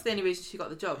 that's the only reason she got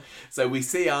the job. So we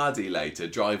see Aadi later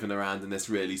driving around in this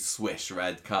really swish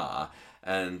red car,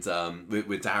 and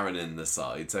with Darren in the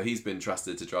side. So he's been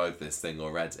trusted to drive this thing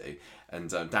already. And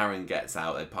Darren gets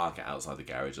out, they park it outside the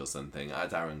garage or something.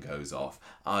 Darren goes off.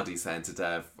 Aadi's saying to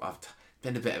Dev, I've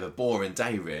been a bit of a boring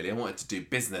day, really. I wanted to do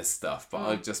business stuff, but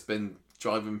I've just been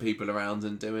driving people around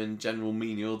and doing general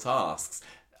menial tasks.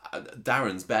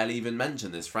 Darren's barely even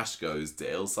mentioned this Freshco's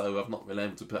deal, so I've not been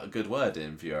able to put a good word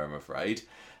in for you, I'm afraid.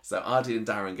 So Aadi and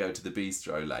Darren go to the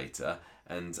bistro later,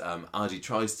 and Aadi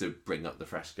tries to bring up the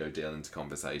Freshco deal into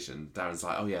conversation. Darren's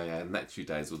like, oh yeah, next few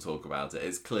days we'll talk about it.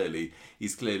 He's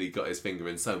clearly got his finger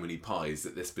in so many pies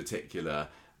that this particular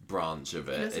branch of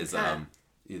it is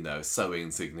so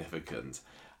insignificant.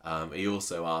 He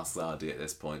also asks Aadi at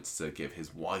this point to give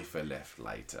his wife a lift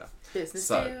later.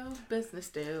 Business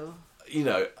deal. You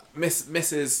know,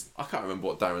 Mrs. I can't remember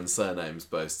what Darren's surname's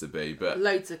supposed to be, but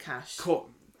loads of cash.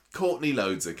 Courtney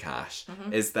Loads of Cash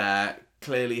is there,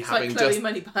 clearly it's having like Chloe just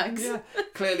Moneybags. Yeah,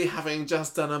 clearly having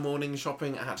just done her morning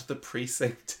shopping at the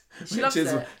precinct. She loves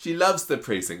it. She loves the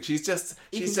precinct. She's just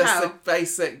a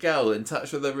basic girl in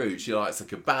touch with her roots. She likes a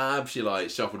kebab. She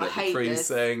likes shopping at the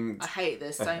precinct. I hate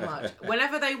this so much.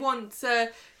 Whenever they want to,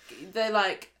 they're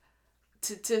like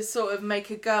to sort of make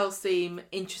a girl seem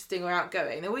interesting or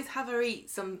outgoing, they always have her eat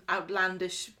some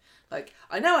outlandish. Like,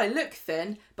 I know I look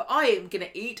thin, but I am going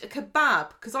to eat a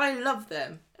kebab because I love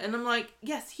them. And I'm like,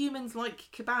 yes, humans like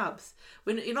kebabs.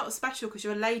 You're not special because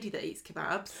you're a lady that eats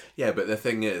kebabs. Yeah, but the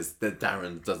thing is that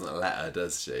Darren doesn't let her,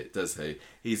 does he?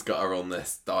 He's got her on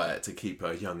this diet to keep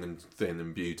her young and thin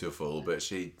and beautiful, but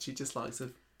she just likes a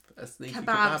sneaky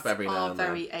kebab every now and then. Kebabs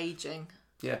are very ageing.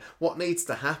 Yeah, what needs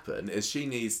to happen is she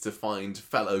needs to find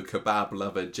fellow kebab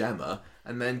lover Gemma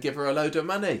and then give her a load of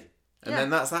money. And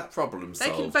then that's that problem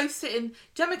solved. They can both sit in...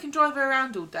 Gemma can drive her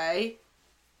around all day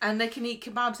and they can eat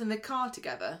kebabs in the car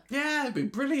together. Yeah, it'd be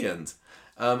brilliant.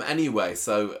 Anyway,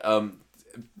 so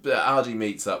Aadi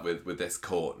meets up with this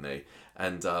Courtney,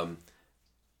 and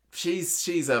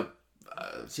she's a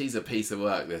piece of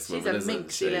work, this woman,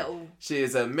 isn't she? She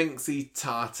is a minxy,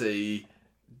 tarty,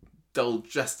 doll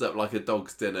dressed up like a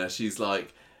dog's dinner. She's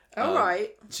like... All right.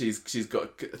 She's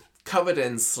got covered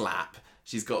in slap.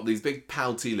 She's got these big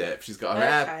pouty lips. She's got her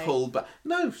hair pulled back.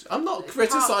 No, I'm not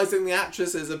criticising the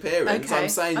actress's appearance. Okay. I'm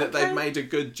saying that they've made a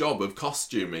good job of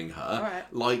costuming her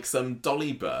like some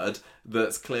dolly bird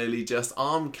that's clearly just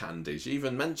arm candy. She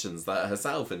even mentions that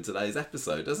herself in today's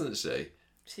episode, doesn't she?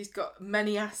 She's got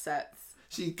many assets.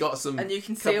 She's got some and you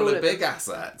can see couple all of big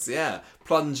assets, yeah.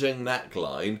 Plunging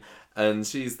neckline. And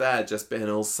she's there just being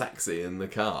all sexy in the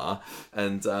car.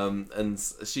 And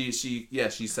she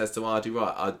says to Aadi,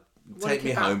 right, take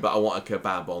me home, but I want a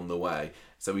kebab on the way.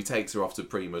 So he takes her off to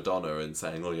Prima Donna and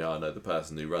saying, oh yeah, I know the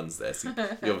person who runs this. He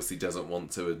obviously doesn't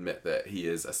want to admit that he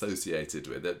is associated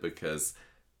with it because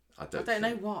I don't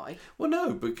know why. Well,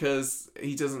 no, because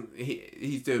he's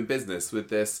doing business with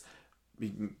this,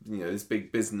 this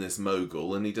big business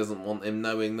mogul, and he doesn't want him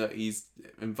knowing that he's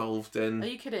involved in... Are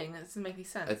you kidding? That doesn't make any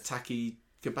sense. A tacky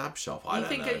kebab shop. I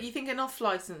don't know. You think an off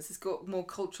licence has got more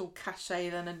cultural cachet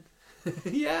than a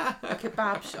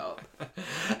kebab shop?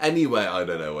 Anyway, I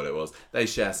don't know what it was. They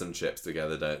share some chips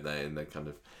together, don't they? And they kind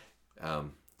of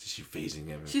She's feeding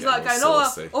him. She's like going,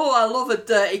 oh, I love a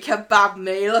dirty kebab,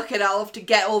 me. Look at it, I love to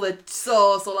get all the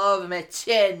sauce all over my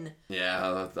chin. Yeah, I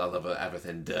love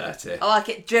everything dirty. I like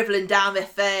it dribbling down my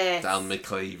face. Down my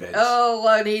cleavage. Oh,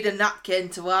 I need a napkin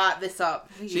to wipe this up.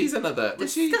 She's another...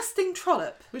 disgusting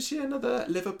trollop. Was she another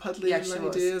Liverpudlian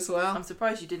lady as well? I'm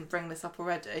surprised you didn't bring this up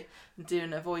already and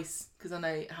doing a voice, because I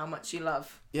know how much you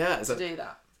love do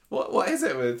that. What is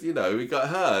it with, we got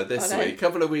her this week. A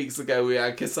couple of weeks ago we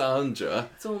had Cassandra.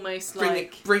 It's almost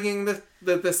bringing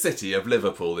the city of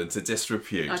Liverpool into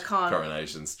disrepute. I can't.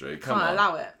 Coronation Street. Can't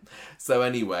allow it. So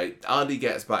anyway, Aadi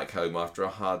gets back home after a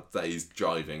hard day's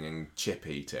driving and chip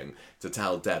eating to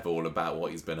tell Deb all about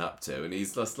what he's been up to. And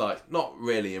he's just not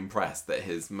really impressed that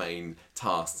his main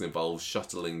tasks involve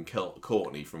shuttling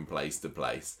Courtney from place to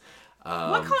place.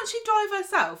 Why can't she drive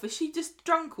herself? Is she just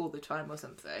drunk all the time or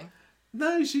something?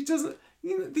 No, she doesn't.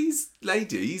 These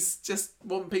ladies just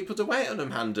want people to wait on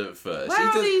them hand and foot.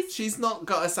 She's not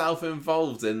got herself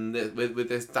involved with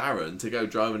this Darren to go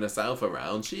driving herself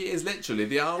around. She is literally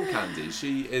the arm candy.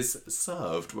 She is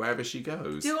served wherever she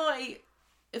goes.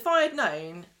 If I had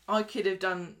known,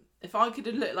 if I could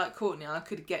have looked like Courtney, I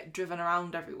could get driven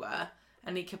around everywhere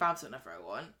and eat kebabs whenever I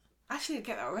want. Actually, I'd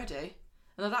get that already.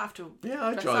 And I don't have to. Yeah,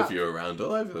 I drive you around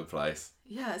all over the place.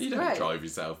 Yeah, it's You great. don't drive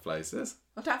yourself places.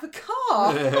 I don't have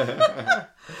a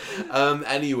car.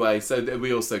 Anyway, so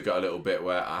we also got a little bit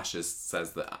where Asher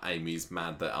says that Amy's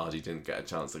mad that Aadi didn't get a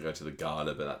chance to go to the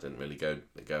gala, but that didn't really go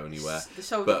anywhere. The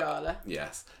shoulder gala.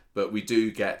 Yes. But we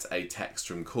do get a text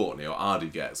from Courtney, or Aadi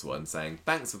gets one, saying,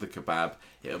 thanks for the kebab,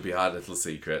 it'll be our little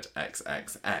secret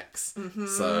XXX. Mm-hmm.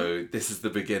 So this is the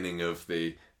beginning of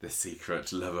the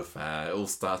secret love affair. It all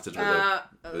started with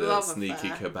a sneaky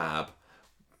kebab.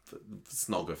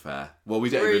 Snog affair. Well, we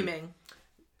don't Grooming.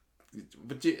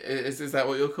 But is that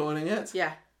what you're calling it?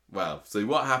 Yeah. Well, so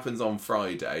what happens on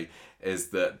Friday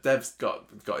is that Dev's got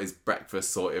his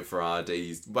breakfast sorted for Aadi.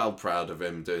 He's well proud of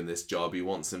him doing this job. He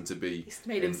wants him to be... He's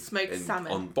made him smoked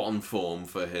salmon. On bon form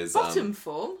for his... Bottom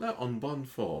form? No, on bon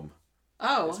form.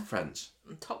 Oh. It's French.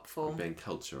 On top form. I'm being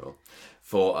cultural.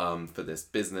 For this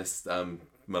business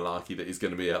malarkey that he's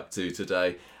going to be up to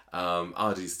today.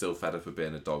 Aadi's still fed up of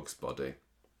being a dog's body.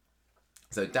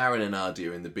 So Darren and Aadi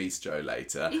are in the bistro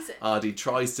later. Aadi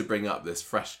tries to bring up this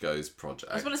Freshgos project.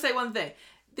 I just want to say one thing.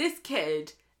 This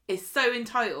kid is so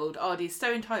entitled. Aadi is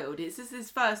so entitled. This is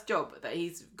his first job that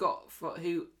he's got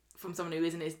from someone who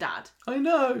isn't his dad. I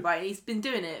know. Right, and he's been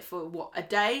doing it for a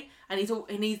day, and he's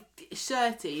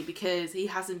shirty because he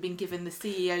hasn't been given the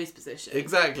CEO's position.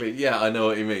 Exactly. Yeah, I know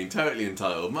what you mean. Totally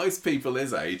entitled. Most people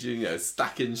his age,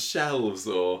 stacking shelves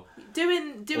or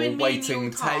doing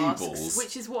waiting tasks, tables,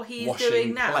 which is what he's washing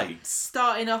doing now. Plates.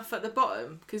 Starting off at the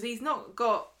bottom because he's not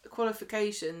got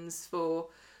qualifications for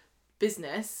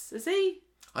business, has he?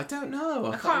 I don't know.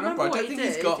 I can't remember I what don't he think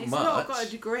did. he's got He's much. not got a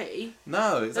degree.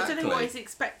 No, exactly. I don't know what he's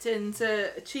expecting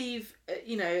to achieve.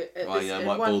 Mike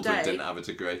Baldwin one day. didn't have a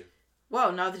degree.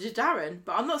 Well, neither did Darren.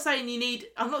 But I'm not saying you need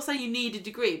a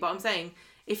degree. But I'm saying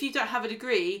if you don't have a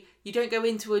degree, you don't go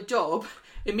into a job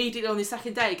immediately on the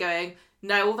second day going,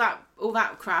 no, all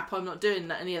that crap. I'm not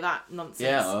doing any of that nonsense.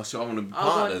 Yeah, I want to be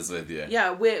partners with you.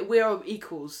 Yeah, we're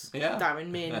equals. Yeah. Darren,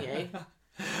 me and you.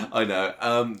 I know.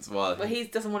 But he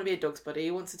doesn't want to be a dog's buddy.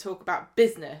 He wants to talk about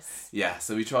business. Yeah,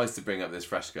 so he tries to bring up this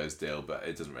Freshgos deal, but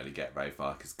it doesn't really get very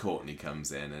far because Courtney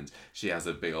comes in and she has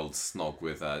a big old snog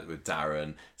with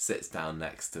Darren, sits down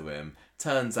next to him.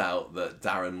 Turns out that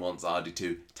Darren wants Aadi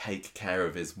to take care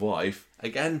of his wife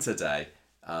again today,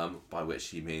 by which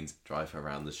he means drive her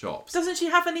around the shops. Doesn't she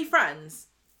have any friends?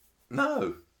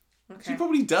 No. Okay. She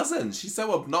probably doesn't. She's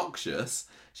so obnoxious.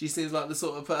 She seems like the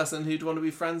sort of person who'd want to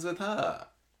be friends with her.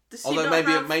 Although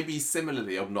maybe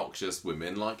similarly obnoxious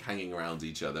women like hanging around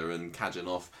each other and cadging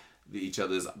off each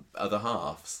other's other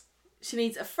halves. She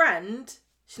needs a friend.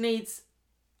 She needs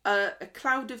a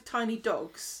cloud of tiny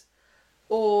dogs,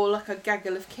 or like a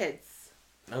gaggle of kids.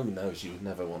 Oh no, she would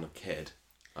never want a kid.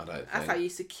 I don't think. That's how you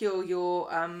secure your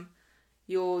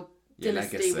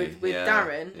dynasty legacy. with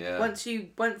Darren. Yeah. Once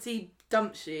he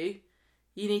dumps you,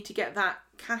 you need to get that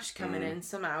cash coming in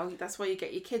somehow. That's why you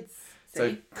get your kids. See?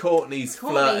 So Courtney's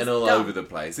flirting all over the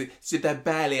place. They're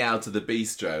barely out of the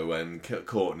bistro when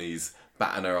Courtney's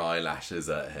batting her eyelashes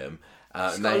at him.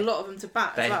 She's got a lot of them to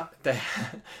bat as well.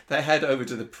 They head over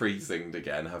to the precinct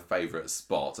again, her favourite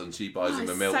spot, and she buys him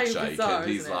a milkshake. So bizarre,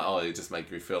 and he's like, "Oh, you just make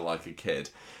me feel like a kid."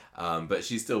 But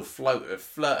she's still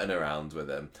flirting around with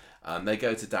him. They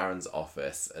go to Darren's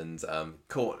office, and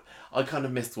I kind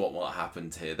of missed what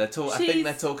happened here. I think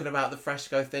they're talking about the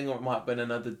Freshco thing, or it might have been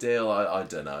another deal. I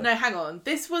don't know. No, hang on.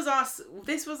 This was us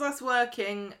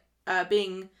working,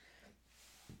 being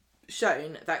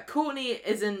shown that Courtney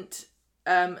isn't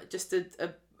just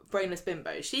a brainless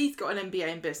bimbo. She's got an MBA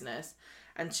in business,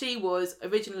 and she was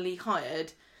originally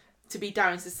hired to be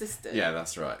Darren's assistant. Yeah,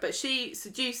 that's right. But she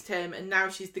seduced him, and now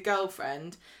she's the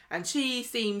girlfriend, and she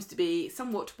seems to be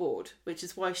somewhat bored, which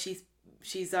is why she's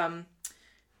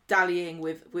dallying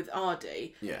with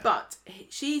Aadi. Yeah. But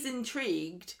she's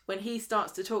intrigued when he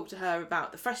starts to talk to her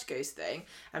about the frescoes thing,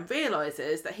 and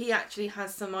realises that he actually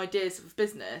has some ideas of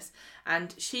business,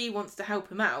 and she wants to help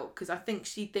him out because I think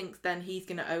she thinks then he's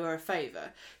going to owe her a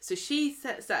favour. So she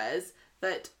says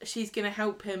that she's going to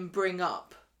help him bring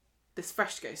up this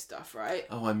fresco stuff, right?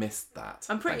 Oh, I missed that.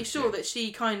 I'm pretty sure that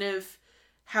she kind of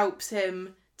helps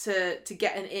him to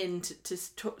get an in to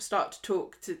start to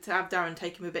talk, to have Darren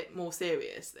take him a bit more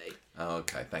seriously. Oh,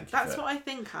 okay, thank you. That's what I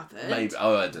think happened. Maybe.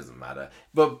 Oh, it doesn't matter.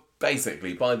 But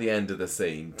basically, by the end of the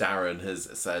scene, Darren has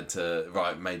said to,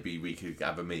 right, maybe we could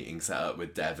have a meeting set up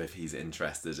with Dev if he's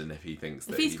interested and if he thinks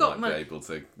that he might be able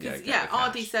to get the cash.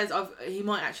 Aadi says he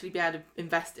might actually be able to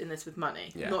invest in this with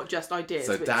money, not just ideas.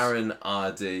 So Darren,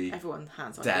 Aadi, everyone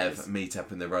has Dev ideas. meet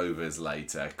up in the Rovers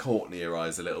later. Courtney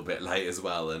arrives a little bit late as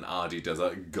well, and Aadi does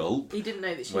a gulp. He didn't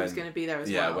know that she was going to be there as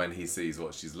well. Yeah, when he sees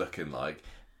what she's looking like.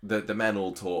 The men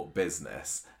all talk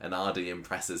business, and Aadi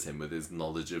impresses him with his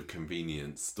knowledge of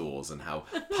convenience stores and how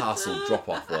parcel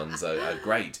drop-off ones are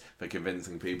great for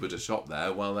convincing people to shop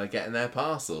there while they're getting their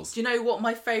parcels. Do you know what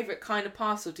my favourite kind of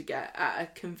parcel to get at a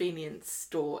convenience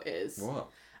store is? What?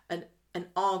 An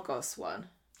Argos one.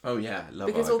 Oh yeah, love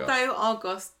Because Argos. although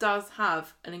Argos does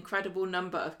have an incredible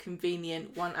number of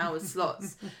convenient 1 hour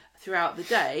slots throughout the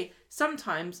day,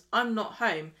 sometimes I'm not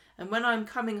home, and when I'm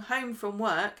coming home from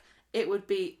work, it would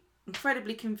be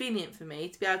incredibly convenient for me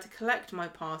to be able to collect my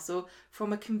parcel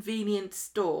from a convenient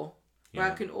store where I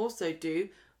can also do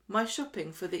my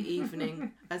shopping for the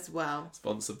evening as well.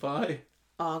 Sponsored by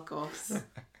Argos.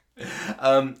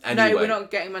 Anyway. No, we're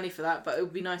not getting money for that, but it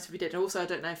would be nice if we did. Also, I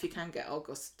don't know if you can get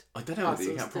Argos. I don't know whether you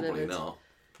can. parcels Probably delivered. not.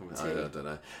 I don't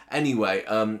know. Anyway,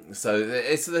 so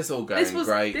it's this all going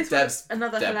great. This was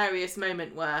another hilarious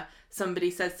moment where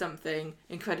somebody says something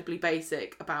incredibly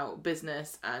basic about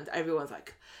business, and everyone's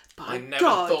like, "I never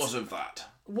thought of that."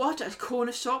 What, a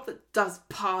corner shop that does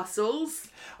parcels?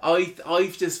 I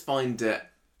just find it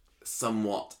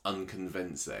somewhat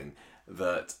unconvincing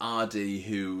that Aadi,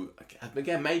 who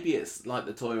again maybe it's like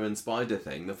the Toyah and Spider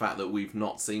thing, the fact that we've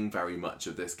not seen very much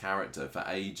of this character for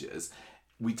ages,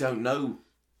 we don't know.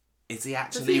 Is he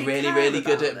actually really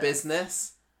good at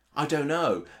business? I don't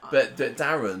know. But that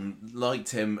Darren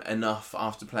liked him enough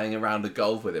after playing a round of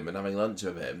golf with him and having lunch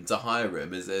with him to hire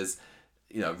him as his,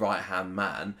 right-hand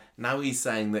man. Now he's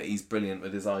saying that he's brilliant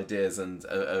with his ideas and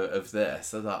of this.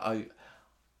 So that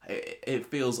it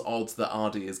feels odd that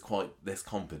Aadi is quite this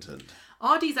competent.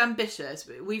 Aadi's ambitious.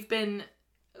 We've been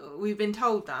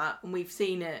told that, and we've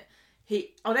seen it.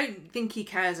 I don't think he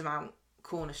cares about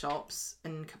corner shops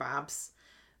and kebabs.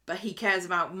 But he cares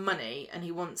about money, and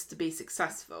he wants to be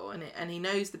successful, and he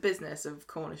knows the business of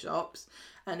corner shops,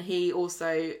 and he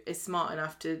also is smart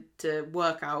enough to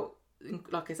work out,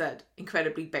 like I said,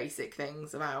 incredibly basic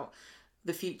things about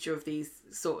the future of these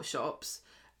sort of shops.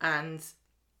 And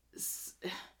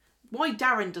why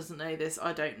Darren doesn't know this,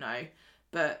 I don't know,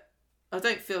 but I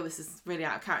don't feel this is really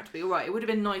out of character. But you're right, it would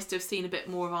have been nice to have seen a bit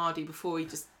more of Aadi before he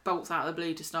just bolts out of the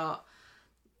blue to start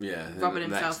rubbing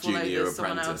himself all over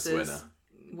someone else's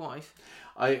wife.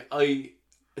 Do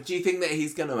you think that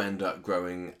he's going to end up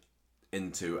growing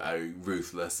into a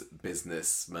ruthless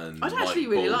businessman, I'd actually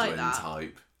really like that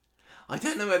type? I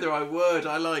don't know whether I would.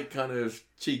 I like kind of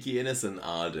cheeky, innocent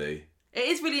Aadi. It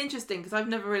is really interesting because I've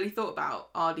never really thought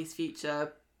about Aadi's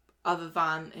future other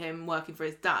than him working for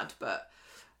his dad, but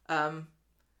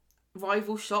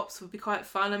rival shops would be quite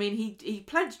fun. I mean, he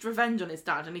pledged revenge on his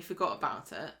dad and he forgot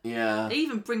about it. Yeah. He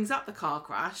even brings up the car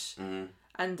crash.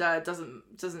 And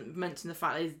doesn't mention the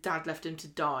fact that his dad left him to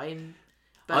die. And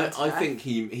I think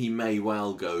he may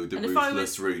well go the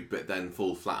ruthless route, but then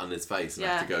fall flat on his face and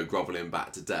have to go grovelling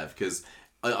back to Dev, because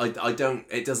I don't.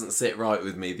 It doesn't sit right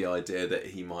with me, the idea that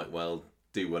he might well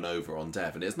do one over on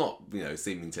Dev, and it's not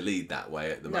seeming to lead that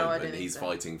way at the moment. He's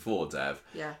fighting for Dev.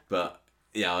 Yeah. But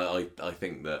yeah, I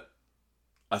think that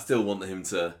I still want him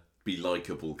to be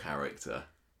likeable character.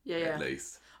 Yeah. At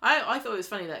least. I thought it was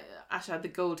funny that Ash had the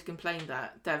gall to complain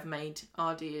that Dev made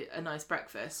Aadi a nice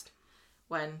breakfast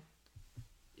when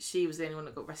she was the only one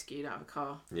that got rescued out of a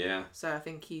car. Yeah. So I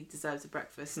think he deserves a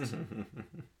breakfast.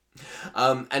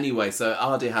 Anyway, so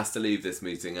Aadi has to leave this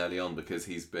meeting early on because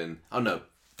he's been... Oh no,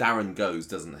 Darren goes,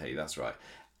 doesn't he? That's right.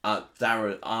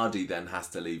 Aadi then has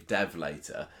to leave Dev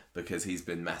later because he's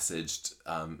been messaged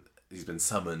he's been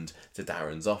summoned to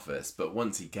Darren's office. But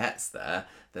once he gets there,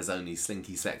 there's only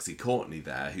slinky, sexy Courtney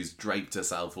there, who's draped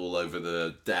herself all over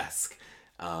the desk,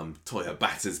 Toyah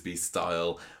Battersby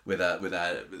style, with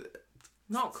a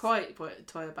not quite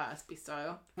Toyah Battersby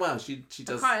style. Well, she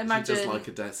does. can't imagine... She does like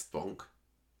a desk bonk.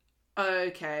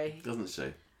 Okay. Doesn't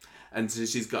she? And so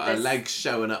she's got her legs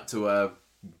showing up to her.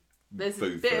 There's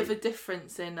a bit of a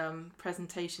difference in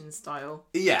presentation style.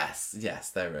 Yes,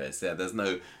 there is. Yeah, there's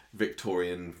no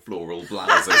Victorian floral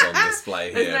blouses on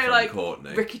display here no, from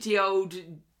Courtney. Rickety old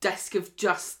desk of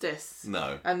justice.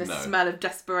 No. And the smell of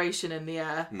desperation in the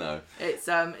air. No. It's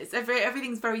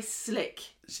everything's very slick.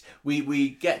 We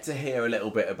get to hear a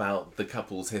little bit about the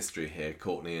couple's history here,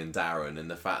 Courtney and Darren,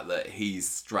 and the fact that he's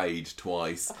strayed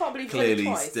twice. I can't believe clearly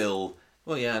twice. Still.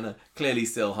 Well, yeah, no. Clearly,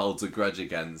 still holds a grudge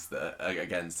against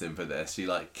him for this. She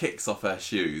kicks off her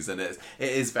shoes, and it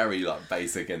is very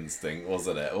Basic Instinct,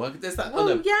 wasn't it? Well, there's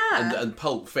that. Yeah. And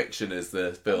Pulp Fiction is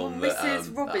the film that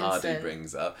Aadi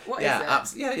brings up. What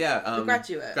is it? Yeah. The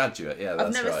Graduate. Graduate. Yeah, that's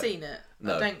I've never right. seen it.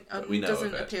 No, it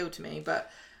doesn't appeal to me,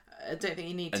 but I don't think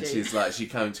you need to. And she's she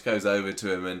goes over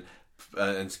to him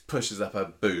and pushes up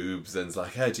her boobs and's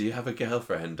like, "Hey, do you have a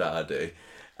girlfriend, Aadi?"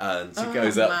 And she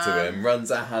goes up to him, runs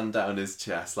her hand down his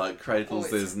chest, cradles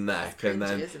his neck, cringy, and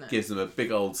then gives him a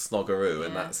big old snoggeroo,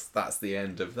 and that's the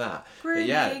end of that.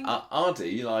 Brilliant. But yeah,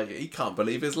 Aadi, he can't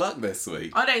believe his luck this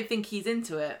week. I don't think he's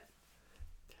into it.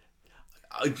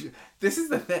 This is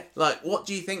the thing. What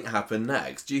do you think happened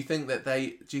next? Do you think that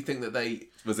they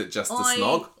was it just a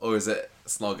snog, or is it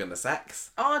snog and the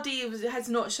sex? Aadi has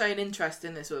not shown interest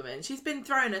in this woman. She's been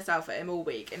throwing herself at him all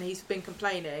week, and he's been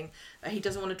complaining that he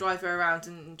doesn't want to drive her around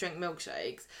and drink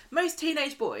milkshakes. Most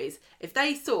teenage boys, if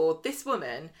they saw this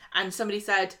woman and somebody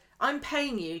said, "I'm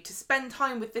paying you to spend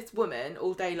time with this woman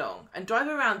all day long and drive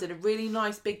her around in a really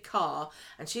nice big car,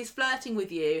 and she's flirting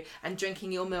with you and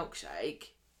drinking your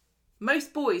milkshake,"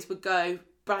 most boys would go,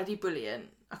 "Bloody brilliant.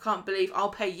 I can't believe I'll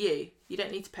pay you. You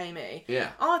don't need to pay me."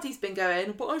 Yeah. Aadi's been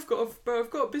going, "But I've got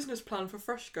a business plan for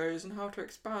Freshco's and how to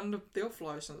expand the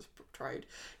off-licence trade."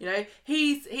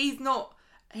 He's not.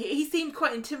 He seemed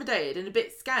quite intimidated and a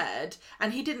bit scared,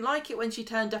 and he didn't like it when she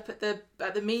turned up at the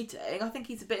meeting. I think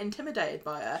he's a bit intimidated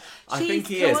by her. I think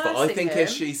he is, but I think if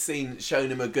she's shown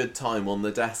him a good time on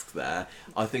the desk there,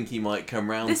 I think he might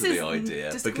come round to the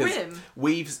idea, because grim.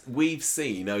 we've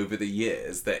seen over the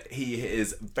years that he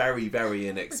is very, very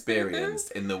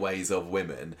inexperienced in the ways of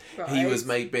women. Right. He was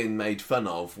being made fun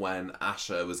of when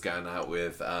Asher was going out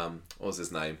with what was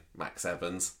his name? Max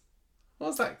Evans. What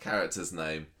was that character's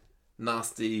name?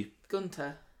 Nasty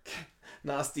Gunter.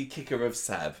 Nasty kicker of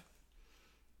Seb.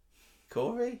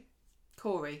 Corey?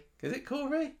 Is it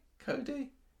Corey?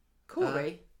 Cody?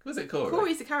 Corey? Was it Corey?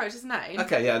 Corey's the character's name.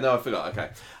 Okay, yeah, no, I forgot.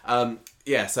 Okay.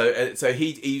 So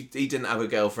he didn't have a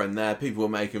girlfriend there. People were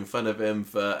making fun of him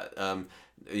for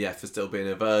still being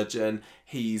a virgin.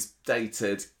 He's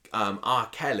dated R.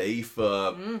 Kelly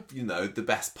for the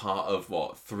best part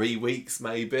of 3 weeks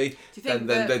maybe. Do you think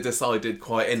then they decided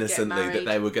quite innocently that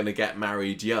they were going to get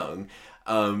married young.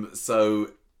 I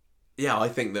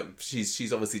think that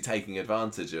she's obviously taking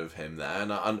advantage of him there,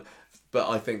 but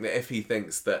I think that if he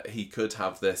thinks that he could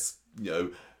have this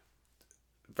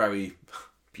very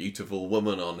beautiful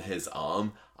woman on his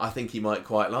arm, I think he might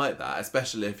quite like that,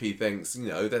 especially if he thinks,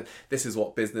 that this is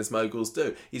what business moguls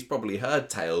do. He's probably heard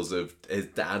tales of his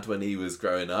dad when he was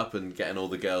growing up and getting all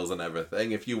the girls and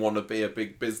everything. If you want to be a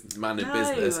big man in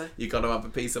business, you got to have a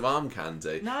piece of arm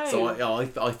candy. No. So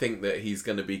I think that he's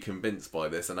going to be convinced by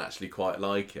this and actually quite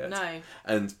like it. No.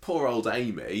 And poor old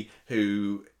Amy,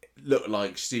 who looked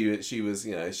like she was,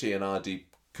 she and Aadi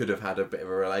could have had a bit of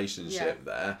a relationship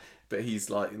there. But he's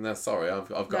like, "No, sorry, I've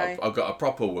got a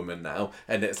proper woman now,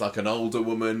 and it's like an older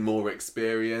woman, more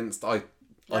experienced." I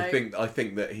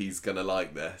think that he's gonna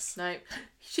like this. No,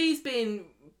 she's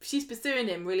pursuing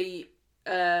him really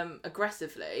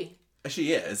aggressively.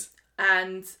 She is,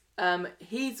 and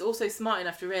he's also smart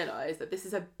enough to realise that this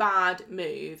is a bad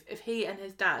move. If he and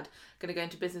his dad are going to go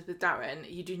into business with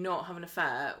Darren, you do not have an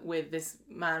affair with this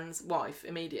man's wife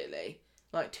immediately,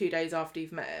 2 days after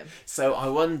you've met him. So I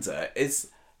wonder, is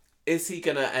he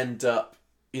going to end up...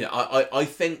 I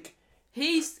think...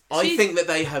 I think that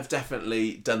they have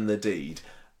definitely done the deed,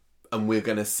 and we're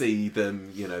going to see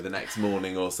them, the next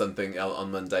morning or something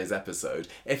on Monday's episode.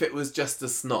 If it was just a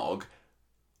snog,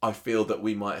 I feel that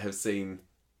we might have seen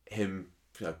him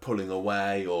pulling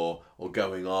away or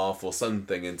going off or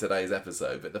something in today's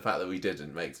episode. But the fact that we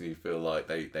didn't makes me feel like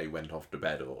they went off to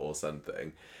bed or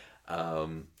something.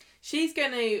 She's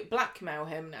going to blackmail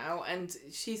him now, and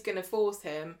she's going to force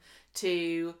him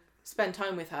to spend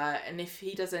time with her, and if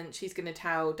he doesn't, she's going to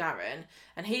tell Darren,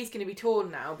 and he's going to be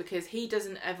torn now because he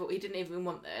didn't even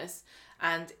want this,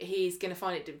 and he's going to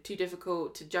find it too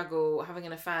difficult to juggle having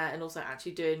an affair and also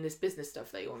actually doing this business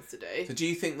stuff that he wants to do. So do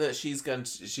you think that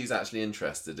she's actually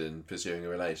interested in pursuing a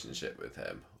relationship with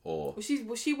him, or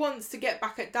she wants to get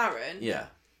back at Darren? Yeah.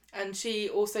 And she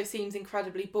also seems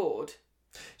incredibly bored.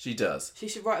 She does. She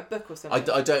should write a book or something.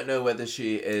 I don't know whether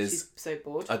she is. She's so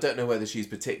bored. I don't know whether she's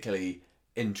particularly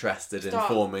interested in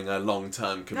forming a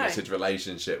long-term committed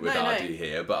relationship with Aadi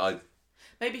here, but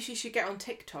maybe she should get on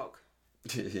TikTok.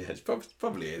 Yeah, she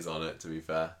probably is on it, to be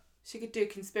fair. She could do a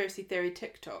conspiracy theory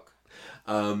TikTok.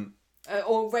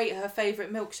 Or rate her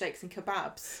favourite milkshakes and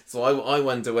kebabs. So I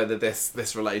wonder whether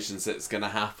this relationship's going to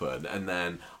happen, and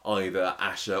then either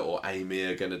Asher or Amy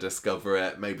are going to discover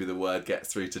it. Maybe the word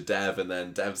gets through to Dev, and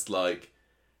then Dev's like,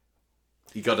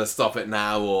 "You got to stop it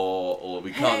now, or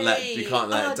we can't let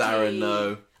Darren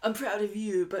know." I'm proud of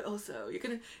you, but also you're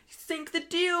gonna sink the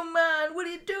deal, man. What are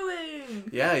you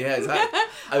doing? Yeah, exactly.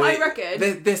 I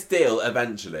reckon this deal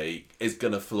eventually is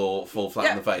gonna fall flat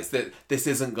in the face. This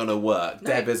isn't gonna work. No.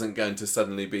 Deb isn't going to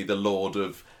suddenly be the lord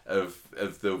of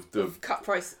the cut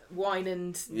price wine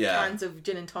and cans of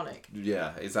gin and tonic.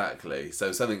 Yeah, exactly.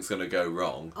 So something's gonna go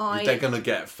wrong. They're gonna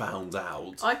get found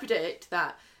out. I predict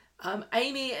that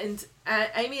Amy and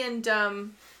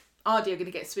Aadi are gonna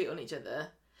get sweet on each other,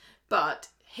 but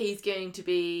he's going to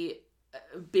be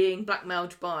being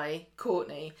blackmailed by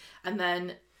Courtney, and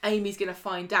then Amy's going to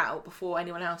find out before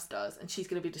anyone else does, and she's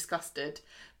going to be disgusted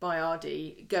by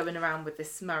Aadi going around with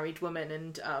this married woman,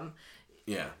 and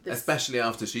especially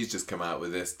after she's just come out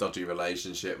with this dodgy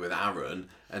relationship with Aaron,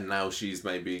 and now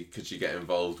could she get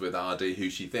involved with Aadi, who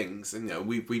she thinks, and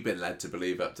we've been led to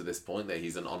believe up to this point that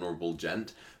he's an honourable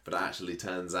gent, but it actually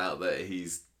turns out that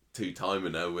he's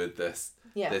two-timing her with this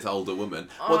older woman.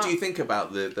 What do you think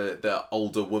about the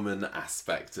older woman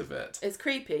aspect of it? It's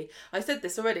creepy. I said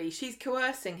this already. She's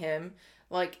coercing him.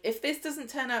 Like, if this doesn't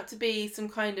turn out to be some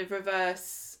kind of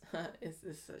reverse... is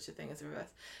there such a thing as a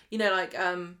reverse? Like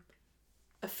a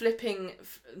flipping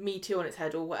Me Too on its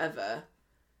head or whatever.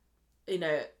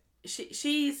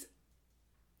 She's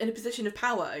in a position of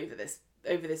power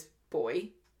over this boy.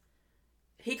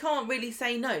 He can't really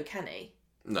say no, can he?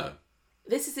 No.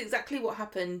 This is exactly what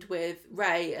happened with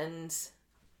Ray and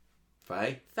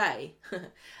Faye.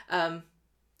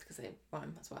 Because they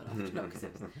rhyme, that's why I laughed, not because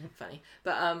it was funny.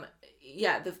 But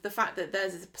the fact that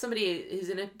there's somebody who's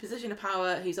in a position of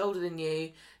power, who's older than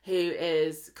you, who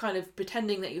is kind of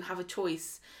pretending that you have a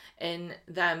choice in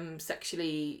them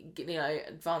sexually,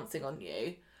 advancing on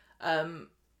you, and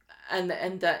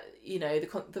that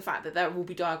the fact that there will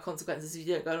be dire consequences if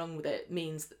you don't go along with it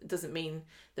doesn't mean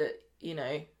that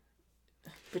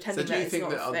pretending. So do you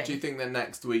think that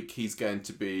next week he's going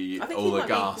to be all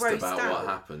aghast about what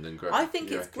happened and gross? I think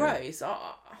it's gross.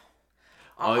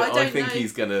 I think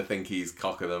he's going to think he's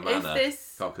cock of the manor,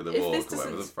 cock of the walk, or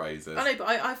whatever the phrase is. I know, but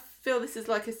I feel this is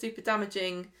like a super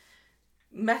damaging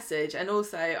message, and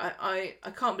also I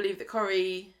can't believe that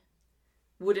Corrie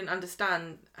wouldn't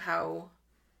understand how.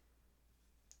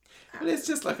 But it's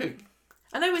just like a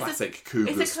classic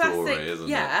cougar story, isn't it?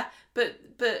 Yeah, but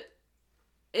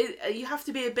you have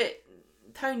to be a bit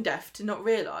tone deaf to not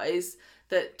realise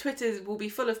that Twitter will be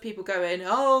full of people going,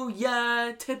 "Oh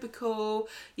yeah, typical,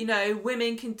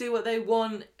 women can do what they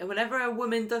want, and whenever a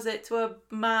woman does it to a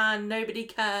man, nobody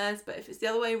cares, but if it's the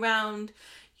other way around,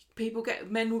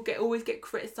 men will always get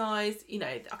criticised."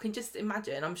 I can just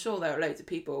imagine, I'm sure there are loads of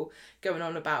people going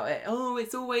on about it. "Oh,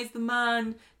 it's always the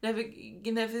man, never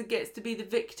gets to be the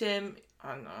victim."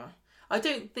 I don't know. I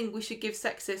don't think we should give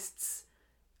sexists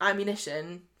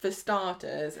ammunition, for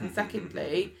starters, and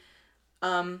secondly,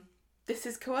 this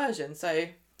is coercion, so...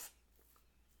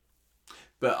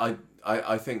 But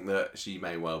I think that she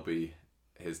may well be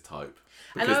his type.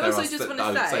 Because and I also just want to say...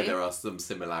 I would say there are some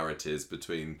similarities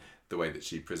between the way that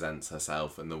she presents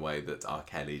herself and the way that R.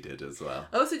 Kelly did as well.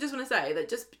 I also just want to say that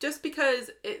just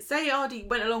because... say Aadi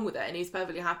went along with it and he's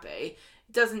perfectly happy,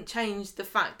 doesn't change the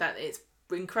fact that it's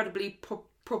incredibly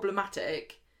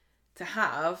problematic to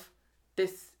have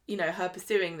this... her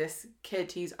pursuing this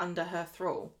kid who's under her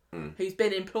thrall, who's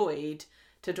been employed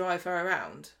to drive her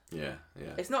around. Yeah.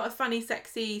 It's not a funny,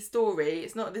 sexy story.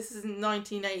 It's not. This isn't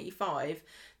 1985.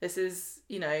 This is,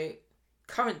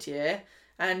 current year,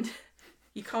 and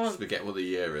you can't just forget what the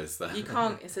year is. There. You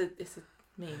can't. It's a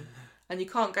meme, and you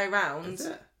can't go round. Is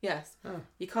it? Yes. Oh.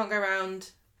 You can't go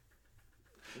round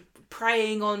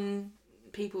preying on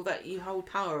people that you hold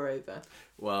power over.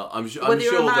 Well, I'm sure. Whether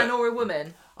you're a man or a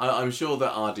woman. I'm sure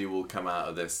that Aadi will come out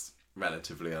of this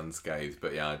relatively unscathed,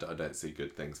 but yeah, I don't see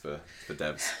good things for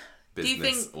Debs.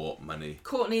 business or money.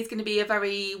 Courtney's going to be a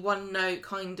very one-note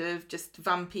kind of just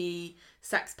vampy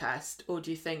sex pest, or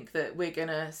do you think that we're going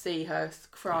to see her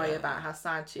cry about how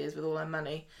sad she is with all her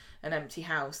money, an empty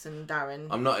house, and Darren?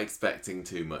 I'm not expecting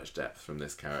too much depth from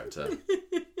this character.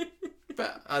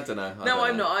 But I don't know.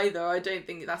 I'm not either. I don't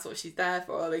think that's what she's there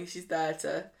for. I think she's there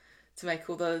to make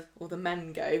all the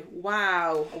men go,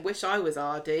 wow, I wish I was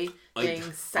Aadi, being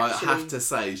sexually I have to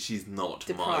say, she's not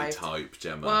deprived. my type,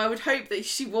 Gemma. Well, I would hope that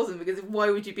she wasn't, because why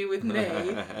would you be with me?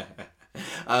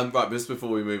 Right, just before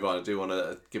we move on, I do want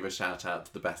to give a shout out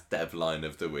to the best Dev line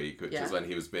of the week, which is when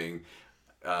he was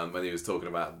talking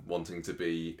about wanting to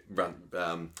be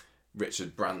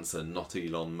Richard Branson, not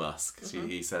Elon Musk. Mm-hmm.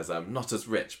 He says, not as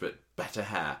rich, but better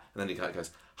hair. And then he kind of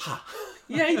goes, ha.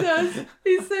 Yeah, he does.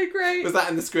 He's so great. Was that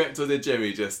in the script, or did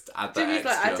Jimmy just add that Jimmy's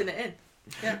extra? like adding it in.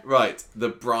 Yeah. Right, the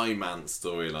Brymance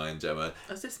storyline, Gemma.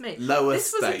 That's just me. Lower this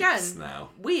stakes was, again, now.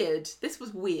 Weird. This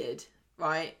was weird,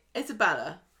 right?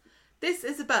 Isabella. This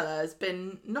Isabella has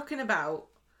been knocking about,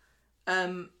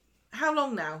 how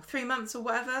long now? 3 months or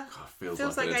whatever? God,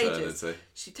 feels like an ages. eternity.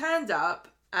 She turned up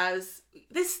as...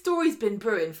 This story's been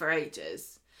brewing for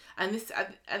ages. And this,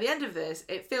 at the end of this,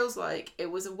 it feels like it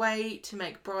was a way to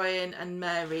make Brian and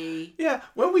Mary... Yeah,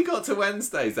 when we got to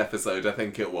Wednesday's episode, I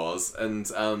think it was, and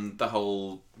the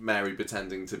whole Mary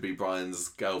pretending to be Brian's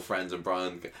girlfriend and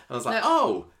Brian... I was like,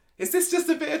 oh, is this just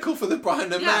a vehicle for the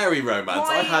Brian and Mary romance?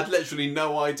 I had literally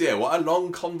no idea. What a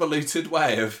long, convoluted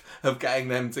way of getting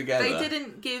them together. They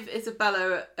didn't give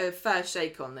Isabella a fair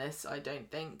shake on this, I don't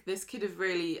think. This could have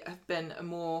really have been a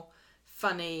more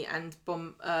funny and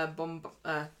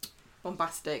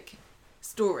bombastic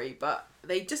story, but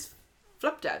they just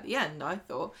flubbed it at the end, I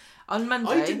thought. On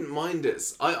Monday... I didn't mind it.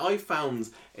 I found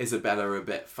Isabella a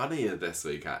bit funnier this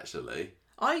week, actually.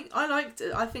 I liked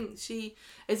it. I think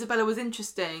Isabella was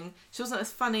interesting. She wasn't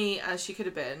as funny as she could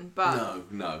have been,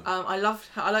 but... No. I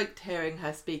liked hearing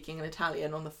her speaking in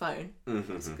Italian on the phone. It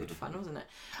was good fun, wasn't it?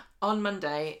 On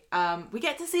Monday, we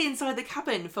get to see inside the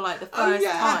cabin for like the first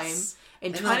time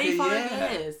in 25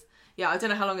 years. Yeah, I don't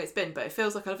know how long it's been, but it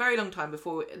feels like a very long time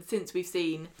since we've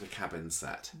seen the cabin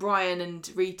set. Brian and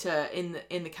Rita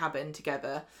in the cabin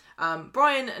together.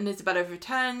 Brian and Isabella have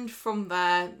returned from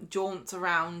their jaunts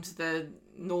around the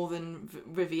northern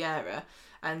Riviera,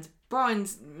 and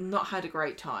Brian's not had a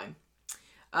great time.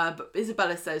 But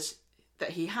Isabella says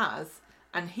that he has,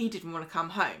 and he didn't want to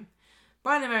come home.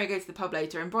 Brian and Mary go to the pub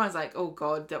later, and Brian's like, oh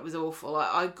God, that was awful.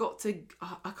 I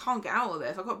can't get out of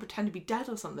this. I've got to pretend to be dead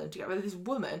or something to get rid of this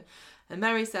woman. And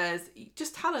Mary says,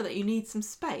 just tell her that you need some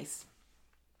space.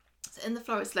 So in the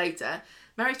florist later,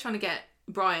 Mary's trying to get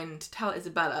Brian to tell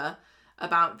Isabella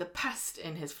about the pest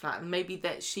in his flat and maybe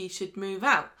that she should move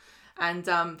out. And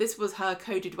this was her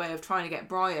coded way of trying to get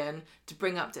Brian to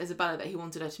bring up to Isabella that he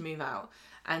wanted her to move out.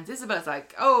 And Isabella's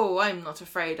like, oh, I'm not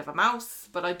afraid of a mouse,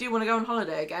 but I do want to go on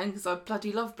holiday again because I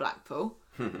bloody love Blackpool.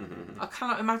 I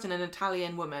cannot imagine an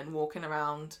Italian woman walking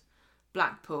around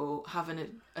Blackpool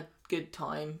having a good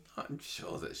time. I'm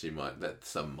sure that she might, that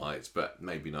some might, but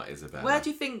maybe not Isabella. Where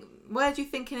do you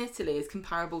think in Italy is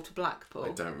comparable to Blackpool?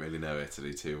 I don't really know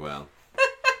Italy too well.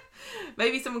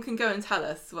 Maybe someone can go and tell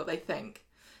us what they think.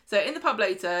 So in the pub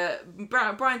later,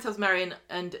 Brian tells Mary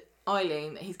and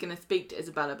Eileen that he's going to speak to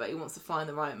Isabella, but he wants to find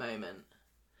the right moment.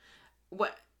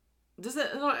 What does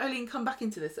Eileen come back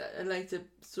into this at a later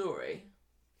story?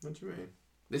 What do you mean?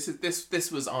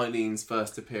 This was Eileen's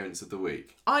first appearance of the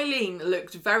week. Eileen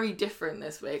looked very different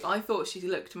this week. I thought she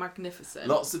looked magnificent.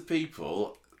 Lots of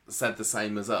people said the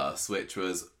same as us, which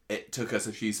was it took us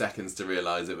a few seconds to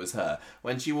realise it was her.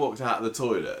 When she walked out of the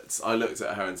toilets, I looked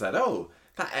at her and said, oh,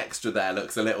 that extra there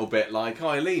looks a little bit like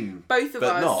Eileen. Both of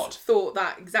us thought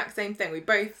that exact same thing. We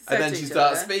both said and then she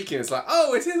starts speaking. It's like,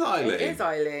 oh, it is Eileen. It is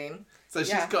Eileen. So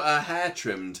she's got her hair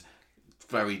trimmed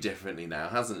very differently now,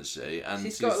 hasn't she? And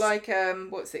she's got like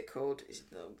what's it called?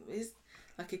 It's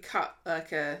like a cut,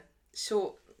 like a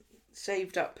short,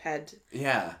 shaved up head.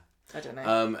 Yeah. I don't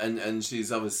know. And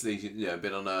she's obviously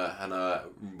been on a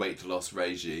weight loss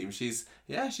regime. She's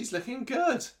looking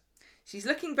good. She's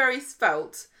looking very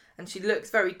svelte. And she looks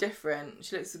very different.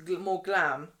 She looks more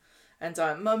glam. And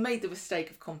I made the mistake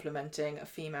of complimenting a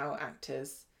female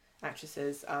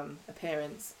actress's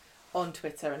appearance on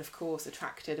Twitter, and of course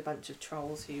attracted a bunch of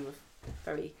trolls who were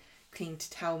very keen to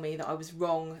tell me that I was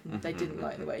wrong. They didn't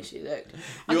like the way she looked.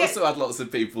 You also had lots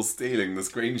of people stealing the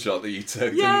screenshot that you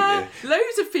took, didn't you?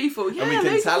 Loads of people. Yeah, and we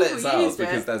can tell it's ours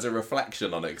because there's a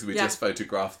reflection on it because we just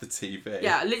photographed the TV.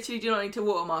 Yeah, literally do not need to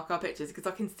watermark our pictures because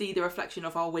I can see the reflection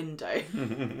of our window.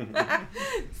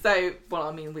 So,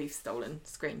 we've stolen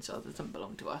screenshots that don't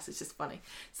belong to us. It's just funny.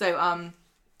 So,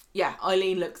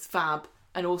 Eileen looks fab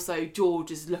And also George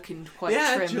is looking quite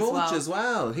trim George as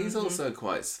well. He's also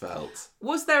quite svelte.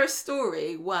 Was there a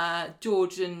story where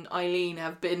George and Eileen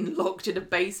have been locked in a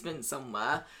basement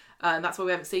somewhere? And that's why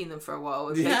we haven't seen them for a while.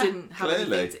 They didn't have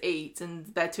anything to eat and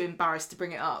they're too embarrassed to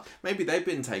bring it up. Maybe they've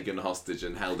been taken hostage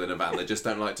and held in a van. They just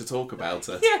don't like to talk about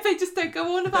it. Yeah, they just don't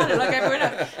go on about it like everyone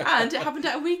else. And it happened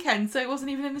at a weekend, so it wasn't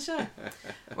even in the show.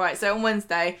 Right, so on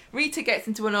Wednesday, Rita gets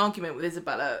into an argument with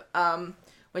Isabella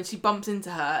when she bumps into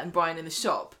her and Brian in the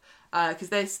shop, because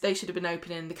they should have been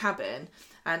opening the cabin.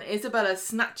 And Isabella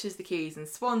snatches the keys and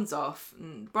swans off.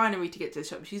 And Brian and Rita get to the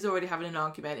shop. She's already having an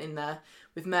argument in there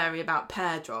with Mary about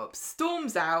pear drops.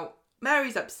 Storms out.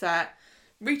 Mary's upset.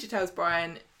 Rita tells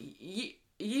Brian,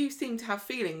 you seem to have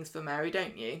feelings for Mary,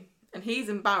 don't you? And he's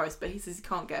embarrassed, but he says he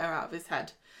can't get her out of his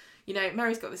head. You know,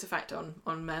 Mary's got this effect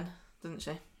on men, doesn't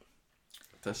she?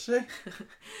 Does she?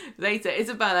 Later,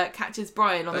 Isabella catches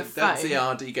Brian on the phone. Don't see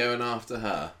Aadi going after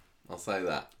her. I'll say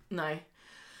that. No.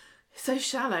 So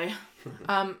shallow.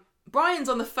 Brian's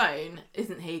on the phone,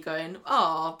 isn't he, going,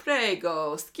 "Oh,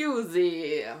 prego,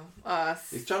 scusi."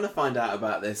 He's trying to find out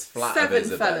about this flat 7 of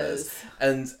Isabella's. fellas.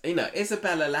 And, you know,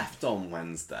 Isabella left on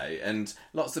Wednesday and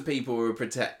lots of people were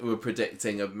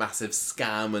predicting a massive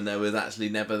scam and there was actually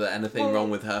never anything wrong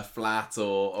with her flat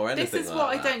or anything like that. This is what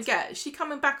I don't get. Is she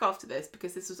coming back after this?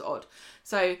 Because this was odd.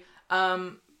 So,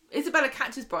 Isabella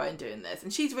catches Brian doing this,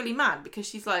 and she's really mad because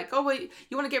she's like, "Oh wait,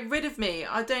 you want to get rid of me?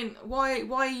 I don't. Why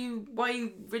are you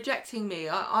rejecting me?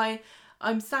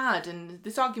 I'm sad." And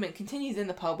this argument continues in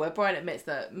the pub where Brian admits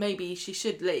that maybe she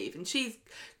should leave, and she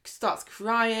starts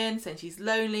crying, saying she's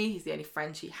lonely. He's the only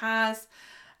friend she has,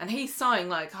 and he's sighing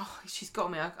like, "Oh, she's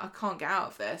got me. I can't get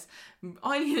out of this."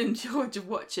 Eileen and George are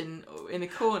watching in a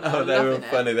corner. Oh, they were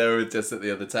funny. They were just at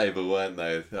the other table, weren't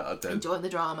they? Enjoying the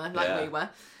drama like we were.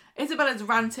 Isabella's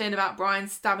ranting about Brian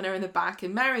stabbing her in the back,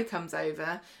 and Mary comes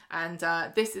over, and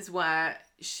this is where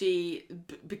she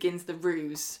begins the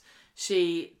ruse.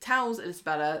 She tells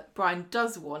Isabella Brian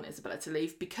does want Isabella to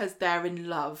leave because they're in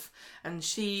love, and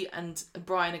she and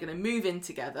Brian are going to move in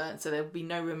together, and so there will be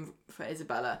no room for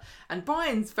Isabella. And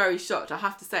Brian's very shocked. I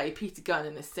have to say, Peter Gunn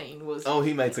in this scene was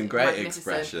he made some great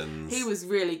expressions. He was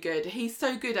really good. He's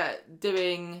so good at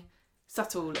doing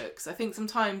subtle looks. I think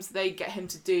sometimes they get him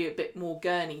to do a bit more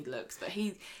Gurney looks, but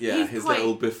he's his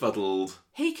little befuddled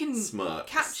he can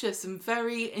smirks. Capture some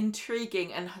very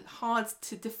intriguing and hard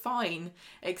to define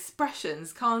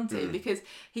expressions, can't he? Because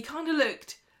he kind of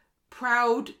looked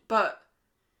proud but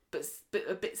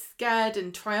a bit scared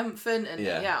and triumphant, and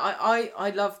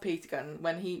I love Peter Gunn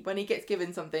when he gets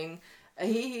given something.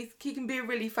 He can be a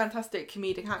really fantastic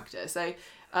comedic actor. So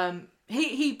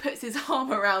he puts his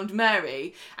arm around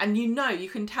Mary, and you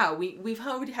can tell we've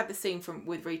already had the scene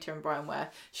with Rita and Brian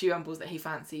where she rumbles that he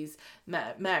fancies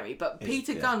Mary, but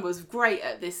Peter Gunn was great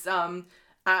at this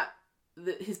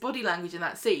his body language in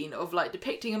that scene of like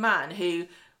depicting a man who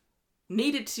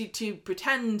needed to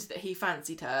pretend that he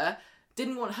fancied her,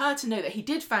 didn't want her to know that he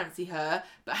did fancy her,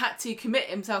 but had to commit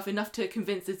himself enough to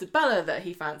convince Isabella that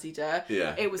he fancied her.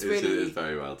 Yeah, it was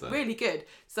very well done. Really good.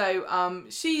 So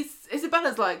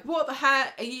Isabella's like, "What the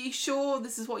heck? Are you sure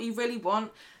this is what you really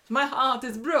want? My heart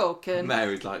is broken."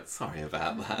 Mary's like, "Sorry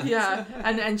about that." Yeah,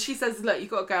 and she says, "Look, you've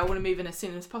got to go. I want to move in as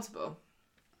soon as possible."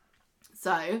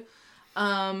 So,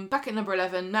 back at number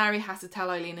 11, Mary has to tell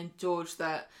Eileen and George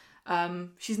that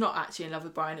she's not actually in love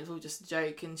with Brian, it's all just a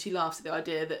joke, and she laughs at the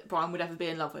idea that Brian would ever be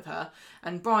in love with her.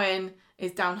 And Brian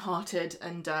is downhearted,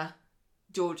 and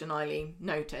George and Eileen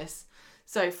notice.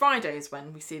 So Friday is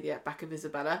when we see the back of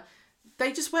Isabella.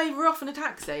 They just wave her off in a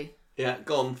taxi. Yeah,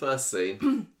 gone, first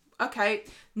scene. Okay,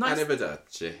 nice.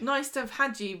 Arrivederci. Nice to have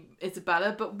had you,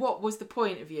 Isabella, but what was the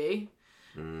point of you?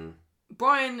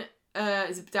 Brian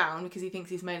is down because he thinks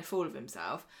he's made a fool of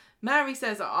himself. Mary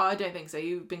says, "Oh, I don't think so.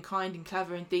 You've been kind and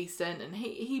clever and decent." And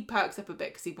he perks up a bit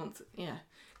because he wants, of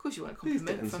course you want a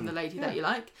compliment from the lady that you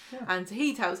like. Yeah. And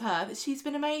he tells her that she's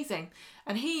been amazing.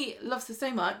 And he loves her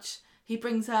so much, he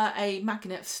brings her a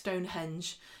magnet of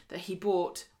Stonehenge that he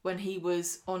bought when he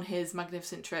was on his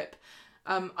magnificent trip.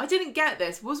 I didn't get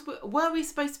this. Were we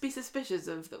supposed to be suspicious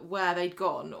of where they'd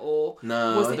gone, or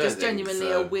was it just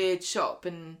genuinely a weird shop?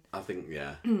 And I think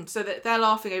so that they're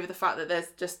laughing over the fact that there's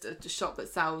just a shop that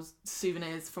sells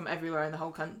souvenirs from everywhere in the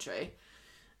whole country.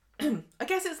 I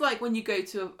guess it's like when you go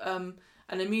to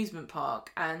an amusement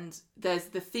park and there's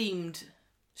the themed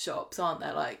shops, aren't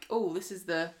there? Like, oh, this is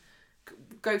the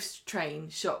ghost train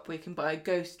shop where you can buy a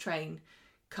ghost train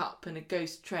cup and a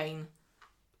ghost train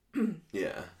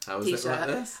how is it like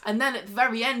this? And then at the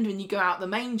very end when you go out the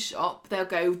main shop, they'll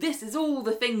go, "This is all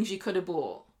the things you could have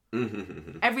bought."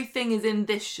 Everything is in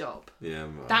this shop. Yeah,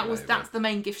 That's the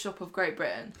main gift shop of Great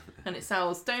Britain, and it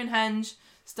sells Stonehenge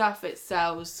stuff. It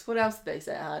sells, what else did they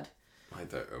say it had? I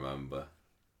don't remember.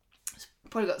 It's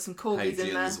probably got some corgis in there.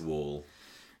 Hadrian's Wall.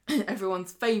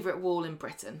 Everyone's favourite wall in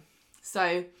Britain.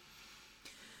 So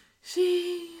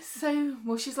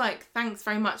she's like, thanks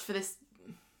very much for this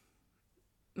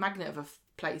magnet of a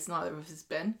place neither of us has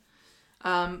been.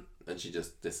 And she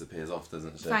just disappears off,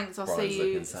 doesn't she? Thanks, I'll see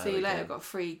you later. Got a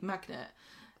free magnet.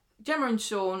 Gemma and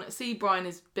Sean see Brian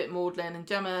is a bit maudlin, and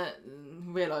Gemma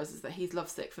realises that he's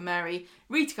lovesick for Mary.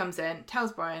 Rita comes in,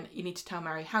 tells Brian, you need to tell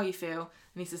Mary how you feel,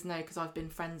 and he says no because I've been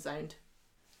friend zoned.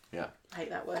 Yeah. I hate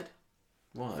that word.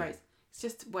 Why? Phrase. It's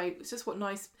just what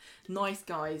nice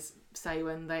guys say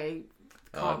when they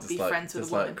can't be friends with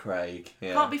a woman. Just like Craig.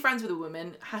 Yeah. Can't be friends with a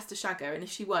woman, has to shag her, and if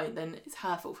she won't, then it's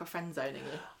her fault for friend zoning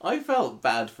you. I felt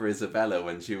bad for Isabella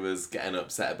when she was getting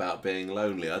upset about being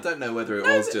lonely. I don't know whether it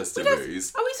was just a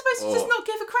ruse. Are we supposed to just not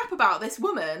give a crap about this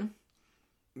woman?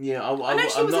 Yeah, I know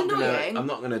she was annoying. I'm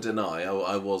not going to deny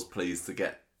I was pleased to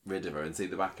get rid of her and see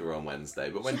the back of her on Wednesday.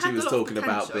 But when she was talking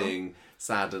about being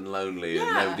sad and lonely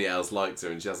and nobody else likes her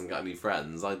and she hasn't got any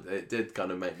friends, it did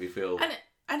kind of make me feel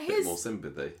a bit more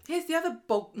sympathy. Here's the other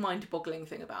mind-boggling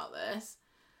thing about this,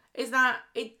 is that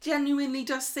it genuinely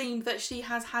does seem that she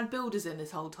has had builders in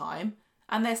this whole time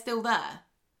and they're still there.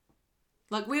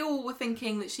 Like, we all were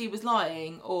thinking that she was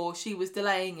lying or she was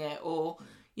delaying it, or,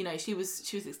 you know, she was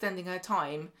extending her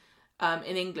time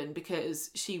in England because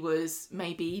she was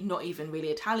maybe not even really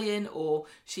Italian, or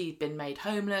she'd been made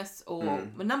homeless, or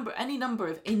any number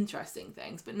of interesting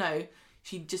things. But no,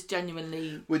 she just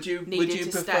genuinely would you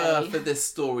prefer for this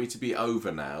story to be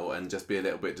over now and just be a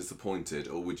little bit disappointed,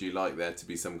 or would you like there to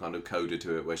be some kind of coda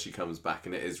to it where she comes back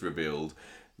and it is revealed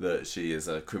that she is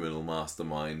a criminal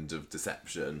mastermind of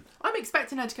deception? I'm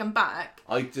expecting her to come back.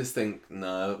 I just think,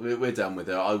 no, we're done with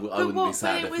her. I wouldn't be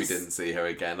sad if we didn't see her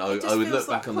again. I would look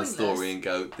back on the story and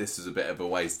go, this was a bit of a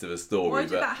waste of a story. Why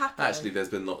did that happen? Actually, there's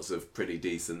been lots of pretty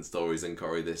decent stories in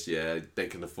Corrie this year. They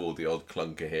can afford the odd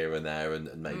clunker here and there,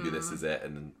 and maybe this is it,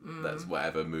 and let's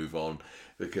whatever, move on,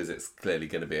 because it's clearly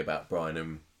going to be about Brian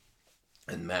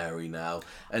and Mary now.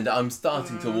 And I'm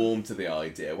starting to warm to the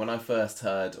idea. When I first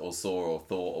heard or saw or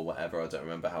thought or whatever, I don't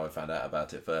remember how I found out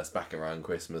about it first, back around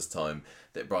Christmas time,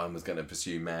 that Brian was going to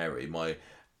pursue Mary, my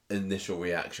initial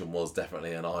reaction was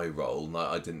definitely an eye roll. No,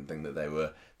 I didn't think that they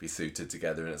were be suited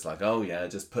together, and it's like, oh yeah,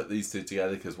 just put these two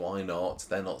together because why not?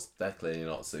 They're clearly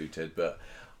not suited. But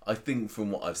I think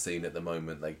from what I've seen at the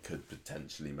moment, they could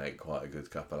potentially make quite a good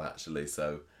couple actually.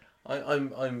 So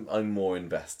I'm more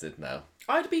invested now.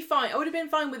 I'd be fine. I would have been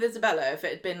fine with Isabella if it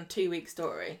had been a 2-week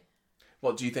story.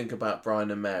 What do you think about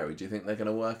Brian and Mary? Do you think they're going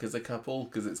to work as a couple?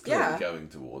 Because it's clearly going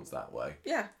towards that way.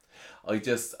 Yeah.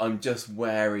 I'm just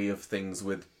wary of things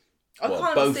with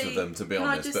both of them, to be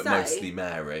honest, but mostly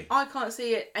Mary. I can't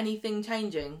see anything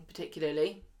changing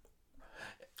particularly.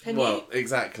 Can well, you?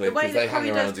 Exactly, because they hang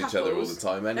around each other all the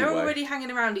time anyway. They're already hanging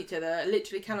around each other. I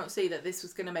literally cannot see that this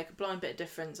was going to make a blind bit of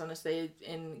difference, honestly,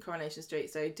 in Coronation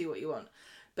Street, so do what you want.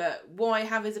 But why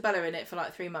have Isabella in it for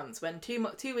like 3 months when 2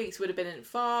 weeks would have been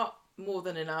far more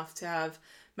than enough to have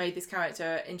made this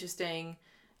character interesting,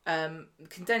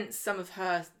 condensed some of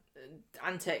her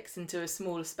antics into a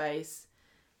smaller space.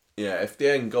 Yeah, if the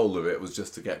end goal of it was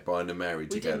just to get Brian and Mary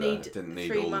together, didn't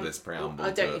need all of this preamble.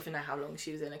 I don't even know how long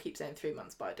she was in. I keep saying 3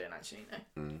 months, but I don't actually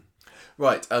know.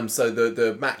 Right, so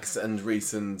the Max and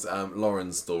Reese and Lauren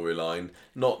storyline,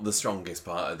 not the strongest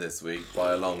part of this week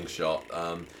by a long shot.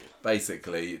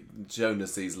 Basically, Jonah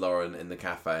sees Lauren in the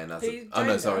cafe and has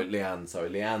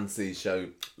Leanne sees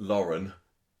Lauren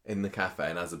in the cafe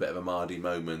and has a bit of a Mardy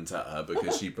moment at her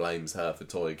because she blames her for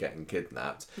Toyah getting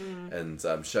kidnapped. And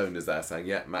Shona's there saying,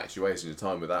 yeah, Max, you're wasting your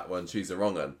time with that one. She's a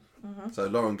wrong one. So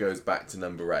Lauren goes back to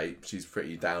number 8. She's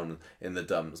pretty down in the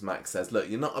dumps. Max says, look,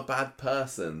 you're not a bad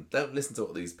person. Don't listen to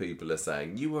what these people are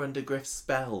saying. You were under Griff's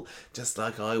spell, just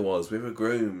like I was. We were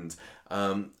groomed.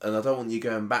 And I don't want you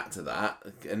going back to that.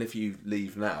 And if you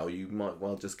leave now, you might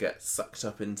well just get sucked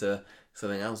up into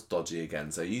something else dodgy again.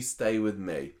 So you stay with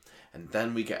me. And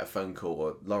then we get a phone call,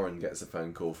 or Lauren gets a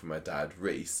phone call from her dad,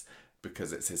 Reese,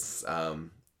 because it's his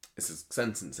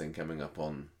sentencing coming up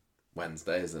on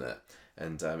Wednesday, isn't it?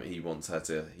 And he wants her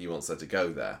to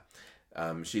go there.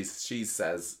 She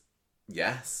says,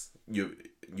 yes,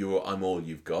 I'm all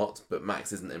you've got, but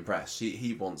Max isn't impressed.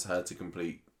 He wants her to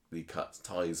completely cut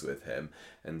ties with him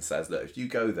and says, look, if you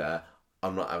go there,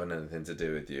 I'm not having anything to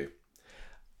do with you.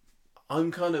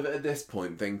 I'm kind of at this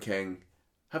point thinking,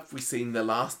 have we seen the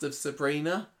last of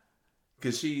Sabrina?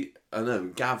 Because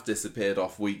Gav disappeared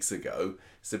off weeks ago.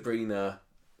 Sabrina,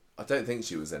 I don't think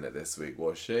she was in it this week,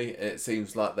 was she? It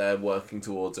seems like they're working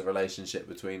towards a relationship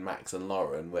between Max and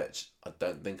Lauren, which I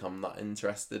don't think I'm that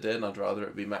interested in. I'd rather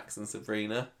it be Max and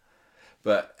Sabrina.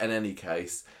 But in any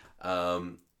case,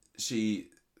 she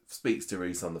speaks to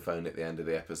Reese on the phone at the end of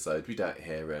the episode. We don't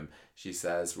hear him. She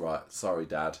says, right, sorry,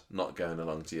 Dad, not going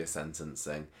along to your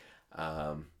sentencing.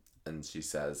 And she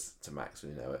says to Max,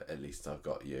 you know, at least I've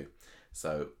got you.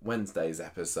 So Wednesday's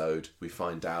episode, we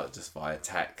find out just via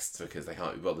text, because they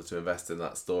can't be bothered to invest in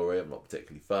that story, I'm not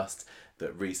particularly fussed,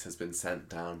 that Reese has been sent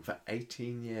down for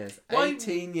 18 years.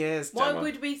 18 years, Gemma. Why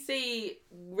would we see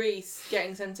Reese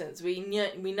getting sentenced? We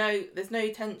know there's no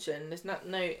tension, there's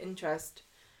no interest.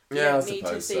 We don't need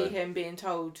to see him being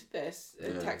told this.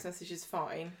 A text message is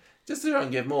fine. Just to try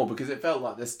and give more, because it felt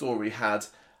like this story had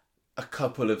a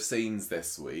couple of scenes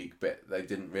this week, but they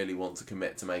didn't really want to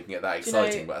commit to making it that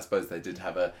exciting. But I suppose they did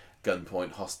have a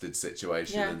gunpoint hostage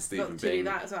situation, and Stephen being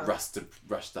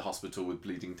rushed to hospital with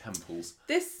bleeding temples.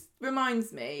 This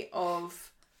reminds me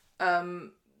of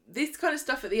this kind of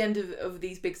stuff at the end of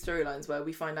these big storylines where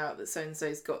we find out that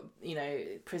so-and-so's got, you know,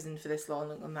 prison for this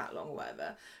long and that long or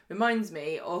whatever. Reminds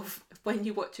me of when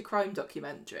you watch a crime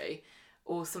documentary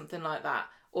or something like that,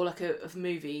 or like a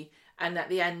movie, and at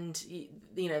the end,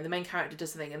 you know, the main character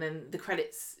does something, and then the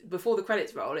credits, before the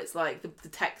credits roll, it's like the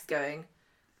text going,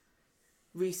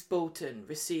 Reese Bolton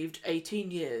received 18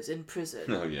 years in prison.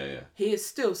 Oh, yeah. He is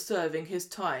still serving his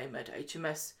time at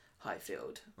HMS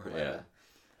Highfield. Yeah.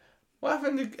 What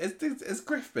happened? Has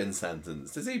Griff been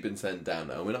sentenced? Has he been sent down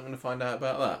now? We're not going to find out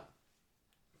about that.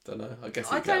 Don't know. I guess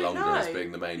he'd get longer as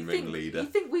being the main ringleader. You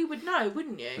think we would know,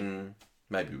 wouldn't you?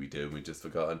 Maybe we do and we've just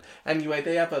forgotten. Anyway,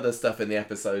 they have other stuff in the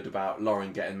episode about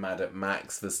Lauren getting mad at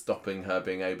Max for stopping her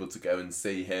being able to go and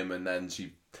see him, and then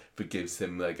she forgives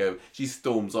him. She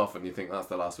storms off, and you think that's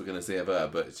the last we're going to see of her,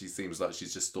 but she seems like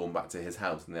she's just stormed back to his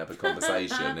house, and they have a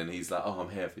conversation and he's like, oh, I'm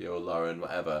here for you, Lauren,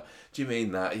 whatever. Do you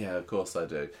mean that? Yeah, of course I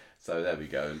do. So there we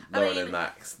go. Lauren and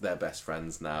Max, they're best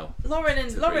friends now. Lauren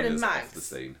and Max off the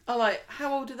scene. are like,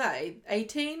 how old are they?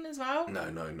 18 as well?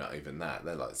 No, not even that.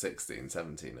 They're like 16,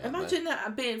 17. Imagine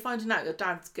that finding out your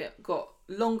dad's got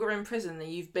longer in prison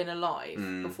than you've been alive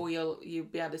before you'll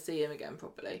be able to see him again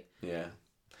properly. Yeah.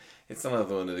 It's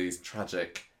another one of these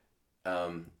tragic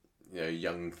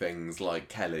young things like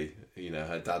Kelly.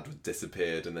 Her dad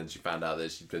disappeared, and then she found out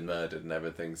that she'd been murdered and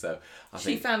everything. So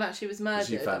she found out she was murdered.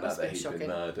 She found out that he'd been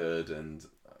murdered, and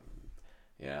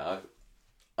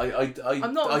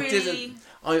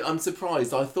I'm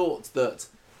surprised. I thought that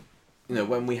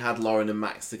when we had Lauren and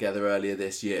Max together earlier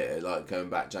this year, like going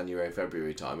back January,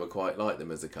 February time, I quite liked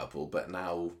them as a couple. But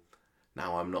now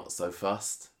I'm not so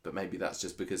fussed. But maybe that's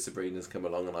just because Sabrina's come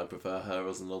along and I prefer her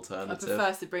as an alternative. I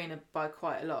prefer Sabrina by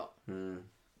quite a lot.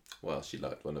 Well, she'd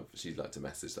like to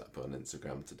message that on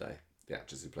Instagram today, the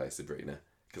actress who plays Sabrina,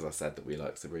 because I said that we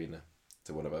like Sabrina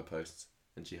to one of her posts,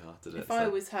 and she hearted it. If I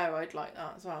was her, I'd like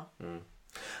that as well.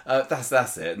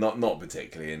 That's it. Not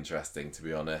particularly interesting, to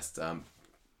be honest.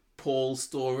 Paul's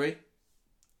story.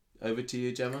 Over to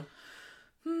you, Gemma.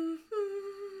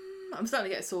 I'm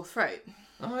starting to get a sore throat.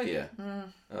 Oh, yeah.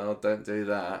 Oh, don't do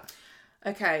that.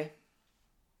 Okay.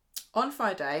 On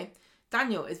Friday,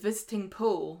 Daniel is visiting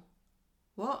Paul.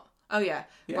 What? Oh, yeah.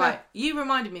 Right. You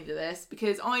reminded me of this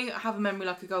because I have a memory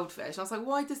like a goldfish. I was like,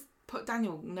 why does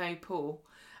Daniel know Paul?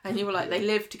 And you were like, they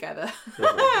live together.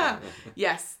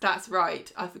 Yes, that's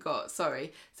right. I forgot.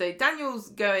 Sorry. So Daniel's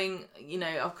going,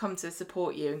 I'll come to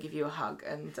support you and give you a hug.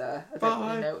 And I don't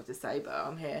really know what to say, but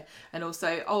I'm here. And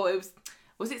also,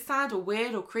 was it sad or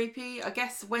weird or creepy? I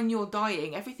guess when you're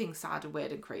dying, everything's sad and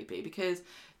weird and creepy because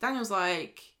Daniel's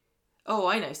like, oh,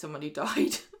 I know someone who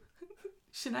died.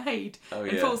 Sinead. Oh,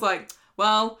 yeah. And Paul's like,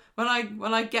 well, when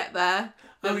I get there,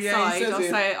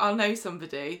 I'll know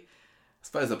somebody. I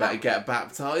suppose I better get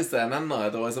baptised then, hadn't I?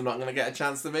 Otherwise I'm not going to get a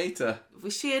chance to meet her.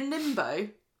 Was she in limbo?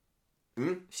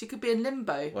 She could be in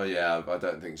limbo. Well, yeah, I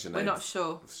don't think Sinead... We're not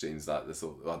sure. Seems like the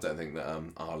sort... I don't think that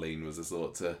Arlene was the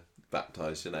sort to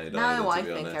baptise Sinead. No, I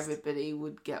think everybody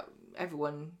would get... I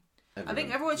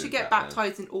think everyone should get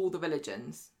baptised in all the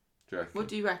religions. Do you reckon? What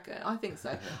do you reckon? I think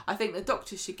so. I think the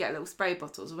doctors should get little spray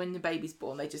bottles. When the baby's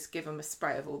born, they just give them a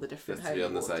spray of all the different holy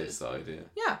waters. To be on the safe side, yeah.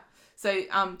 Yeah. So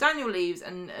Daniel leaves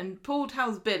and Paul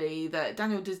tells Billy that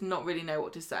Daniel does not really know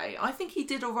what to say. I think he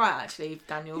did all right, actually,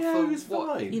 Daniel. Yeah, he was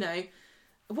fine.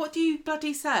 What do you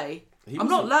bloody say? I'm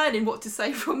not learning what to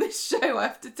say from this show, I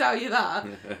have to tell you that.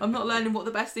 I'm not learning what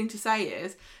the best thing to say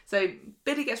is. So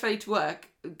Billy gets ready to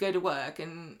go to work,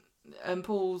 and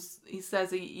he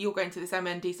says, you're going to this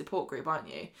MND support group, aren't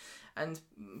you? And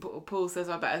Paul says,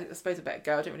 I suppose I better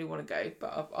go. I don't really want to go,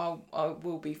 but I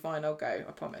will be fine. I'll go,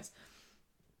 I promise.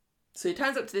 So he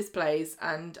turns up to this place,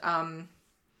 and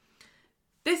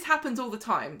this happens all the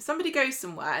time. Somebody goes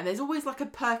somewhere and there's always like a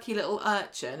perky little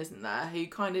urchin, isn't there, who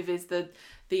kind of is the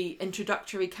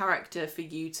introductory character for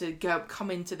you to come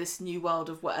into this new world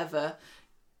of whatever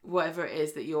it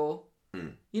is that you're...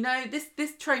 You know,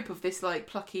 this trope of this like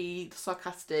plucky,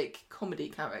 sarcastic comedy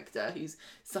character who's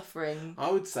suffering. I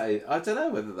would say, I don't know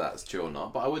whether that's true or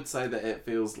not, but I would say that it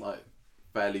feels like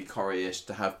fairly Corrie-ish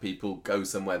to have people go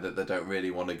somewhere that they don't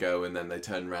really want to go, and then they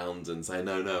turn round and say,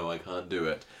 no, I can't do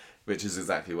it. Which is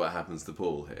exactly what happens to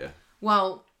Paul here.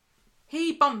 Well,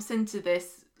 he bumps into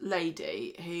this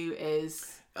lady who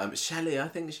is... Shelley, I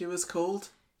think she was called.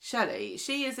 Shelley.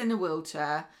 She is in a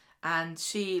wheelchair and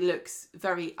she looks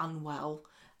very unwell.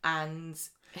 And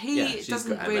he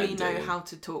doesn't really know how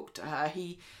to talk to her.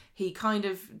 He kind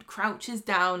of crouches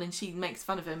down and she makes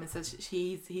fun of him and says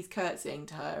he's curtsying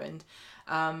to her, and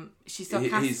she's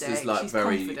sarcastic. He's just like she's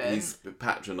very, confident. he's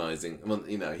patronising. Well,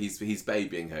 you know, he's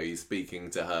babying her. He's speaking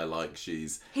to her like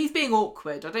she's... He's being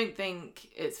awkward. I don't think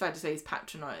it's fair to say he's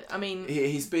patronising. I mean...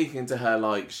 He's speaking to her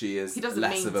like she is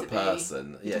less of a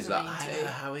person. Yeah, he's like, hello,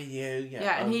 how are you?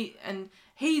 Yeah, and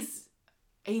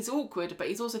he's awkward, but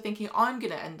he's also thinking, I'm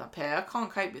going to end up here. I can't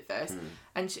cope with this.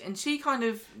 And she kind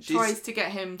of tries to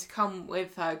get him to come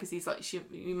with her because he's like,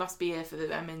 you must be here for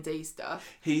the M&D stuff.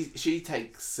 She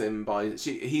takes him by...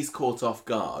 He's caught off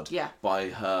guard by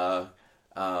her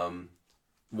wisecracking,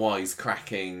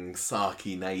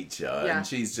 sarky nature. Yeah. And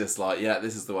she's just like,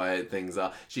 this is the way things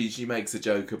are. She makes a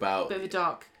joke about... Bit of a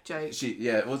dark joke.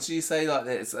 What do you say? Like,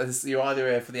 it's you're either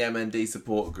here for the MND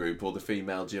support group or the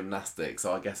female gymnastics,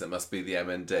 so I guess it must be the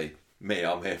MND. Me,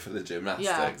 I'm here for the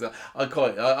gymnastics. Yeah. I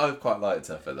quite liked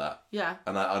her for that. Yeah.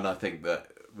 And I think that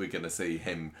we're going to see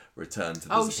him return to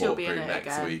the support group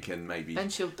next week, and maybe then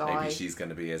she'll die. Maybe she's going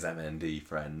to be his MND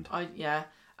friend.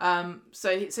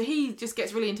 So he just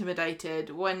gets really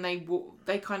intimidated when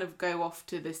they kind of go off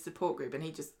to this support group, and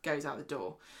he just goes out the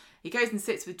door. He goes and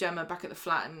sits with Gemma back at the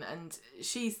flat, and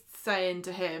she's saying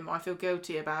to him, I feel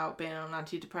guilty about being on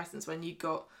antidepressants when you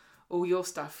got all your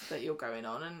stuff that you're going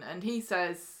on. And he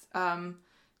says,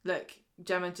 look,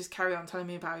 Gemma, just carry on telling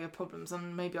me about your problems,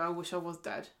 and maybe I wish I was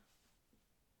dead.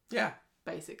 Yeah.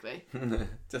 Basically.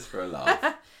 Just for a laugh.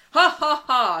 Ha ha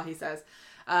ha, he says.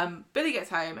 Billy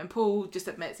gets home, and Paul just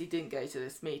admits he didn't go to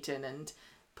this meeting, and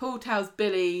Paul tells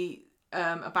Billy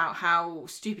about how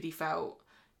stupid he felt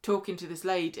talking to this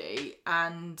lady,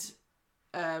 and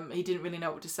he didn't really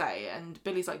know what to say, and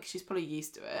Billy's like, she's probably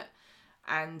used to it,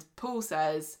 and Paul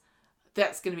says,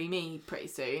 that's going to be me pretty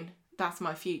soon, that's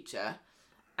my future.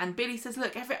 And Billy says,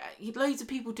 look, loads of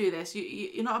people do this,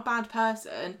 you're not a bad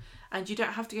person, and you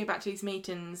don't have to go back to these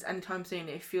meetings anytime soon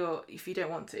if you don't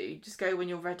want to, just go when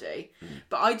you're ready.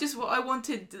 But I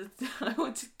wanted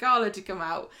Carla to come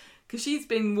out, because she's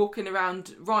been walking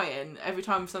around Ryan every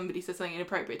time somebody says something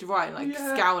inappropriate to Ryan,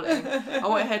 scowling. I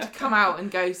want her to come out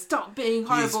and go, stop being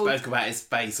horrible. You spoke about his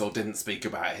face or didn't speak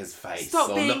about his face. Stop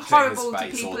or being horrible to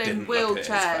people in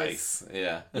wheelchairs.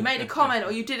 Yeah. You made a comment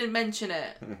or you didn't mention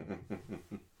it.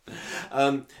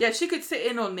 She could sit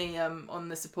in on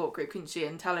the support group, couldn't she,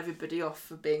 and tell everybody off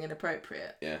for being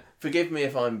inappropriate. Yeah. Forgive me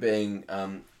if I'm being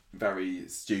very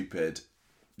stupid.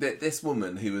 This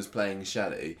woman who was playing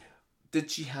Shelley, did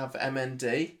she have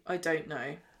MND? I don't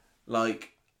know.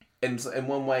 Like, in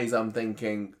one ways I'm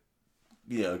thinking,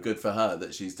 good for her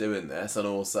that she's doing this, and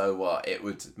also it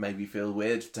would maybe feel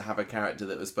weird to have a character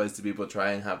that was supposed to be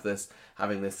portraying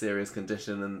having this serious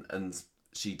condition, and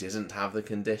she didn't have the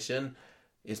condition,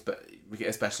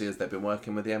 especially as they've been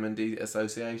working with the MND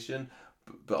Association.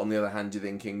 But on the other hand, you're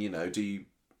thinking,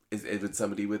 is it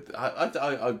somebody with...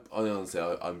 I honestly,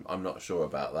 I'm not sure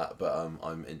about that, but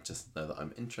I'm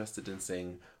interested in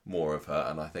seeing more of her,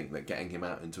 and I think that getting him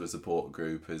out into a support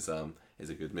group is a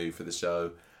good move for the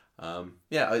show. But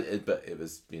it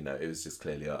was just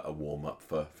clearly a warm up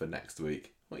for next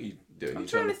week. What are you doing? I'm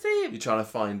trying to see him. You're trying to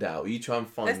find out. You try and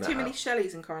find that out. There's too many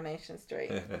Shelleys in Coronation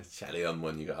Street. Shelley on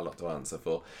one, you got a lot to answer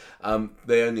for.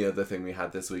 The only other thing we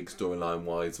had this week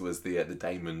storyline-wise was the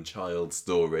Damon child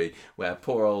story, where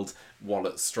poor old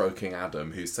wallet stroking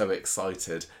Adam, who's so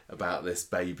excited about this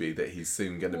baby that he's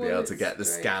soon going to be able to get the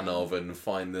scan of and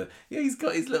find the... Yeah, he's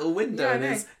got his little window in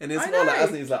his wallet,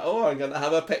 hasn't he? He's like, I'm going to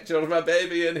have a picture of my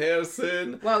baby in here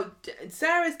soon. Well,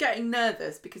 Sarah's getting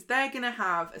nervous because they're going to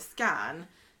have a scan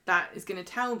that is going to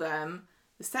tell them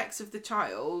the sex of the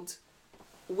child,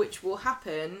 which will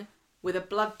happen with a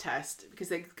blood test, because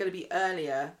they're going to be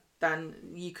earlier than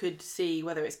you could see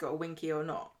whether it's got a winky or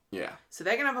not. Yeah. So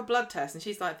they're going to have a blood test, and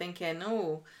she's like thinking,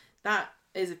 that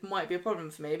might be a problem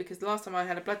for me, because the last time I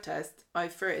had a blood test, I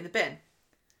threw it in the bin.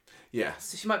 Yes.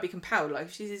 So she might be compelled, like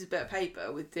if she sees a bit of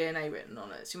paper with DNA written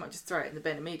on it, she might just throw it in the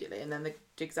bin immediately, and then the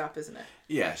jig's up, isn't it?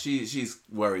 Yeah, she's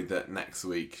worried that next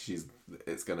week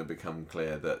it's going to become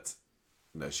clear that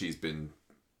she's been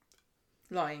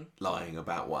lying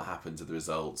about what happened to the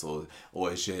results, or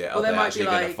is they actually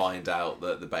going to find out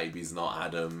that the baby's not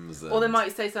Adam's? Or they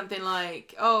might say something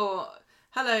like, "Oh,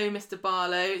 hello, Mr.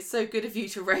 Barlow. It's so good of you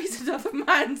to raise another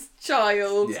man's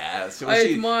child." Yeah, so I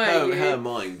admire you. Her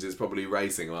mind is probably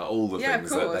racing about all the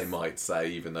things that they might say,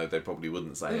 even though they probably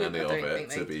wouldn't say any of it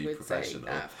to be professional.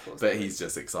 But he's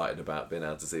just excited about being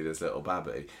able to see this little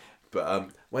baby.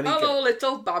 But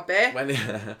little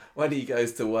baby. When he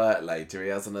goes to work later, he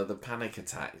has another panic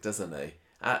attack, doesn't he?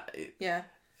 Yeah.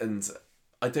 And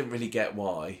I didn't really get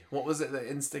why. What was it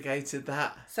that instigated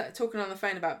that? So, talking on the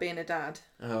phone about being a dad.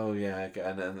 Oh, yeah.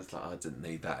 And then it's like, I didn't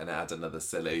need that. And it had another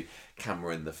silly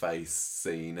camera in the face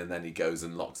scene. And then he goes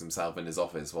and locks himself in his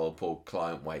office while a poor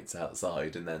client waits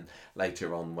outside. And then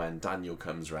later on, when Daniel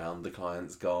comes round, the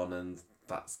client's gone. And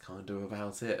that's kind of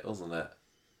about it, wasn't it?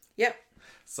 Yep.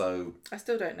 So I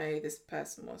still don't know who this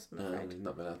person was, I'm afraid. We've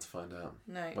not been able to find out.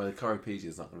 No. Well, the Coropedia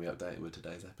is not going to be updated with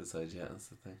today's episode yet, that's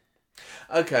the thing.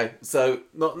 Okay, so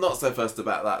not so fussed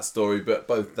about that story, but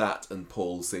both that and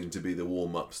Paul seem to be the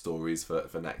warm-up stories for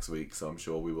next week, so I'm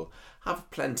sure we will have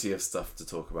plenty of stuff to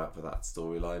talk about for that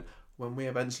storyline when we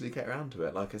eventually get around to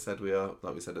it. Like we said at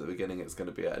the beginning, it's going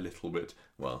to be a little bit,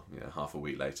 half a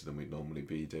week later than we'd normally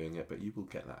be doing it, but you will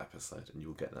get that episode and you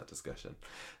will get that discussion.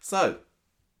 So,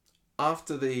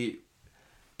 after the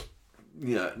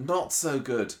not so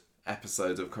good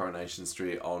episode of Coronation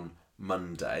Street on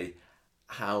Monday,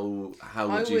 how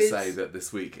would you say that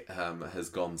this week has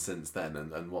gone since then,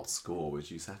 and what score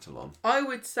would you settle on? I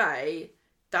would say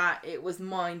that it was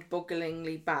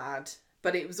mind-bogglingly bad,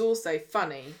 but it was also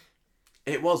funny.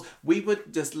 It was. We were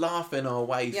just laughing our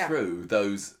way through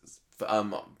those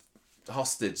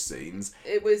hostage scenes.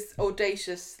 It was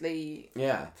audaciously...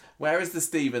 Yeah. Whereas the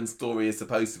Stephen story is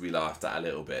supposed to be laughed at a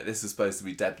little bit, this is supposed to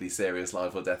be deadly serious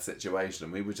life or death situation,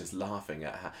 and we were just laughing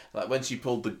at her. Like, when she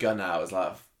pulled the gun out, I was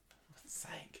like, for fuck's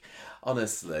sake.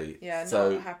 Honestly. Yeah,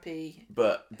 not happy.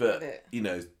 But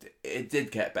it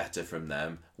did get better from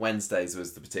them. Wednesdays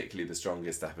was particularly the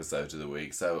strongest episode of the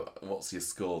week. So what's your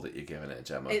score that you're giving it,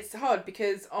 Gemma? It's hard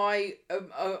because I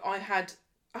had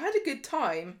a good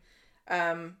time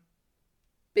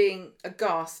being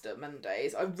aghast at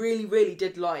Mondays. I really, really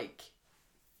did like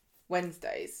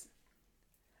Wednesdays.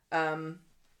 I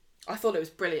thought it was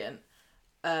brilliant.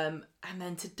 And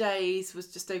then today's was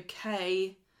just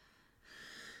okay.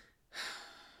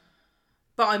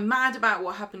 But I'm mad about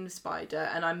what happened with Spider,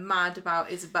 and I'm mad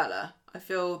about Isabella. I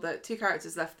feel that two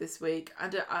characters left this week.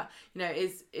 And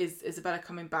is Isabella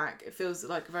coming back? It feels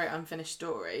like a very unfinished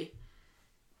story.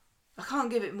 I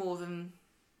can't give it more than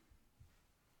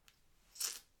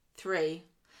 3,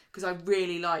 because I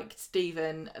really liked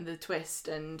Stephen and the twist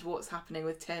and what's happening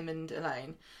with Tim and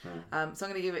Elaine. So I'm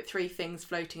going to give it 3 things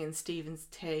floating in Stephen's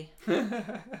tea.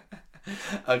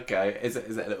 Okay, is it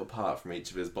a little part from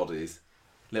each of his bodies?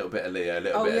 A little bit of Leo, a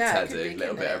little bit of Teddy, a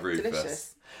little bit of Rufus.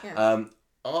 Delicious. Yeah.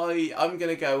 I'm going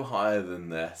to go higher than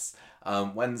this.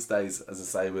 Wednesdays, as I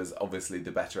say, was obviously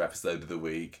the better episode of the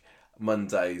week.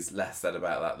 Mondays, less said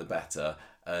about that, the better.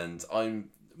 And I'm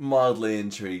mildly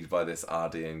intrigued by this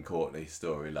Aadi and Courtney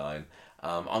storyline.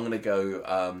 I'm going to go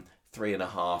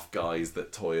 3.5 guys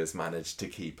that Toyah's managed to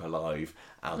keep alive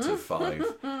out of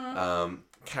 5.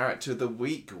 Character of the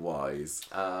week wise.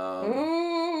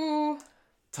 Ooh.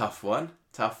 Tough one.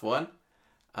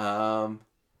 Are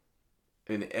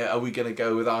we going to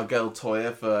go with our girl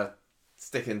Toyah for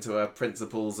sticking to her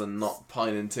principles and not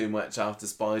pining too much after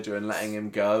Spider and letting him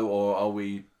go, or are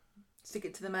we stick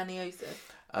it to the maniosa?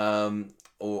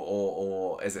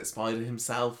 Or is it Spider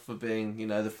himself for being,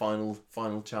 the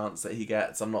final chance that he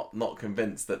gets? I'm not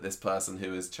convinced that this person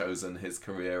who has chosen his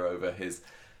career over his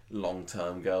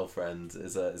long-term girlfriend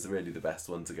is really the best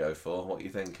one to go for. What are you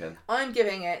thinking? I'm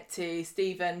giving it to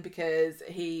Stephen because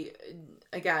he,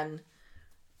 again,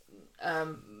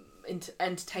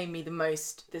 entertained me the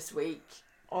most this week.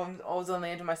 I was on the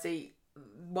edge of my seat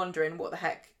wondering what the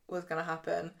heck was going to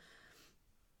happen.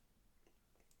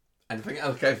 Anything?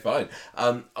 Okay, fine.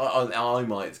 I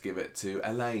might give it to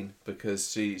Elaine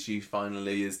because she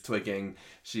finally is twigging.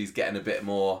 She's getting a bit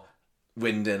more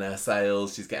wind in her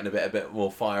sails. She's getting a bit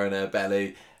more fire in her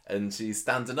belly, and she's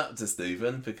standing up to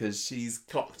Stephen because she's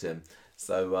clocked him.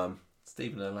 So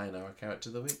Stephen and Elaine are our character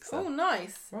of the week. So. Oh,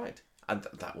 nice. Right, and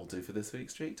that will do for this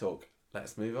week's Street Talk.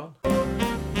 Let's move on.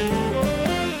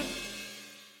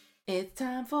 It's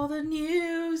time for the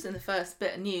news, and the first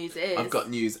bit of news is... I've got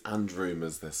news and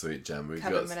rumours this week, Jem.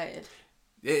 Kabin related.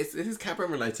 It is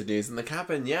Kabin-related news, and the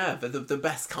Kabin, the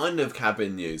best kind of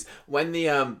Kabin news. When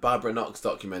the Barbara Knox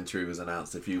documentary was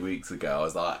announced a few weeks ago, I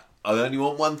was like, I only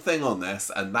want one thing on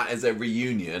this, and that is a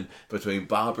reunion between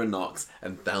Barbara Knox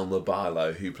and Thelma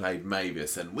Barlow, who played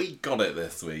Mavis, and we got it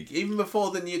this week. Even before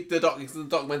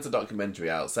the documentary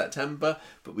out, September,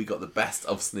 but we got the best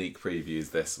of sneak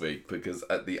previews this week, because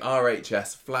at the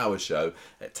RHS Flower Show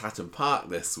at Tatton Park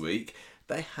this week,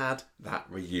 they had that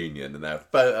reunion, and there were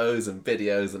photos and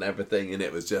videos and everything, and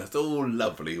it was just all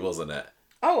lovely, wasn't it?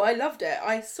 Oh, I loved it.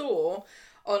 I saw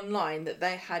online that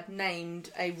they had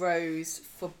named a rose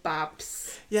for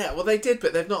Babs. Yeah, well they did,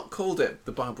 but they've not called it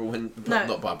the Barbara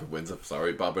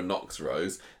Knox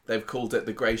rose. They've called it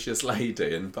the Gracious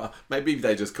Lady, and maybe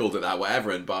they just called it that,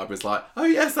 whatever, and Barbara's like, oh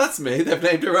yes, that's me, they've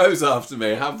named a rose after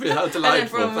me, how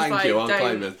delightful, thank you, I'll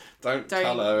claim it. Don't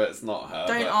tell her it's not her.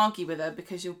 Don't argue with her,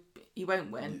 because you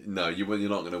won't win. No, you're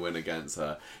not going to win against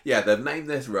her. Yeah, they've named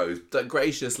this rose the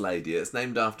Gracious Lady. It's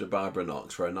named after Barbara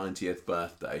Knox for her 90th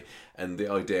birthday. And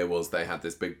the idea was they had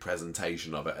this big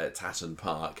presentation of it at Tatton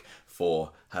Park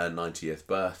for her 90th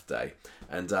birthday.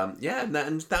 And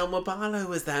and Thelma Barlow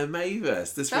was there,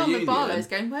 Mavis. Thelma Barlow's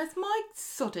going, where's my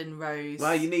sodden rose?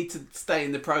 Well, you need to stay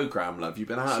in the programme, love. You've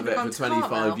been out of it for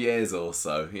 25 years or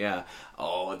so. Yeah.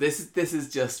 Oh, this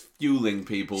is just fueling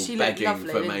people begging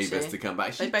lovely, for Mavis to come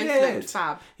back. They both looked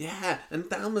fab. Yeah, and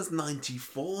Thelma's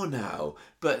 94 now,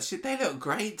 but they look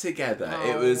great together.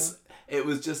 Oh. It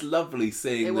was just lovely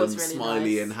seeing them really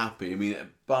smiley and happy. I mean,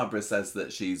 Barbara says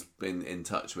that she's been in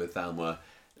touch with Thelma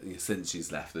since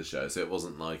she's left the show, so it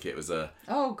wasn't like it was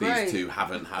these two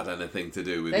haven't had anything to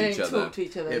do with each other. Talk to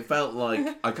each other. It felt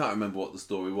like, I can't remember what the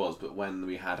story was, but when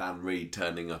we had Anne Reid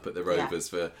turning up at the Rovers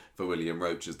for William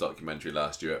Roach's documentary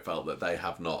last year, it felt that they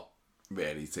have not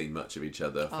really seen much of each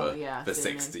other for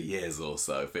 60 years or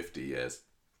so, 50 years.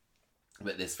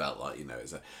 But this felt like,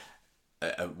 it's a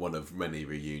one of many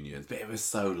reunions, but it was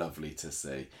so lovely to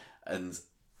see. And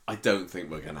I don't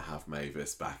think we're going to have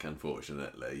Mavis back,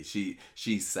 unfortunately.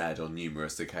 She said on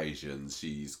numerous occasions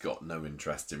she's got no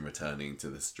interest in returning to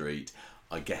the street.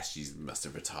 I guess she must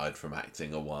have retired from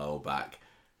acting a while back.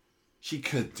 She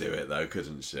could do it though,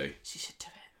 couldn't she? She should do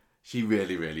it. She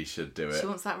really, really should do it. She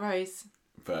wants that rose.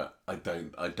 But I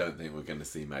don't think we're going to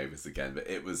see Mavis again. But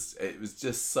it was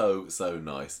just so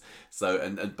nice. So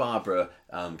and Barbara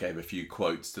gave a few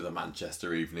quotes to the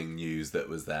Manchester Evening News that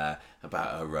was there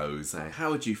about her rose. Saying,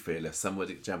 how would you feel if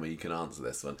somebody, Gemma, you can answer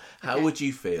this one. How would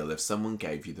you feel if someone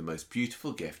gave you the most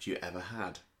beautiful gift you ever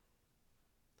had?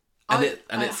 And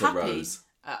it's happy. A rose.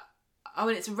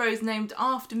 And it's a rose named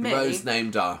after me. A rose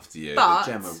named after you, the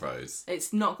Gemma rose.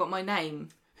 It's not got my name.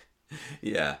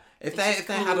 Yeah. If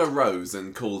they had a rose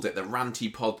and called it the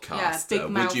Ranty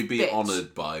Podcaster, would you be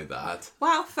honoured by that?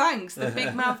 Wow, thanks. The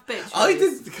big mouth bitch rose. I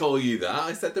didn't call you that.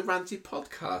 I said the Ranty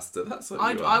Podcaster. That's what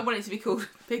you are. I want it to be called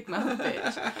big mouth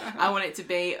bitch. I want it to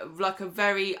be like a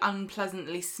very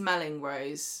unpleasantly smelling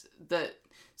rose that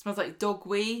smells like dog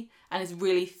wee and is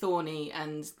really thorny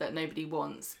and that nobody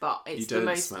wants. But it's the most... You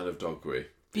don't smell of dog wee.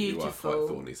 Beautiful. You are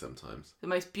quite thorny sometimes. The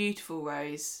most beautiful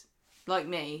rose, like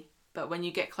me. But when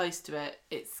you get close to it,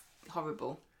 it's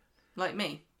horrible. Like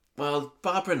me. Well,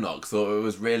 Barbara Knox thought it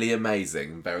was really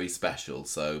amazing, very special.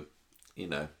 So,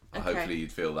 hopefully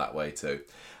you'd feel that way too.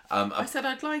 I said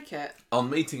I'd like it. On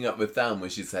meeting up with Thelma,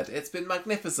 she said, it's been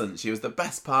magnificent. She was the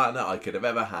best partner I could have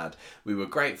ever had. We were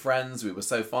great friends. We were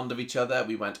so fond of each other.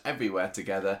 We went everywhere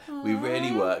together. Aww. We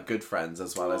really were good friends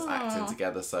as well as acting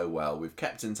together so well. We've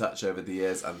kept in touch over the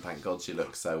years and thank God she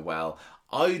looks so well.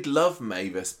 I'd love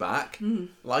Mavis back,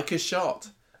 like a shot.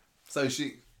 So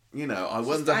she, I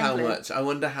wonder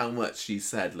how much she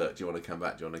said, look, do you want to come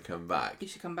back? Do you want to come back? You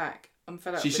should come back. I'm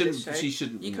fed up with this show. She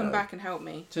shouldn't. You come back and help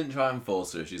me. Shouldn't try and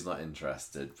force her if she's not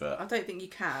interested, but... I don't think you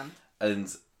can.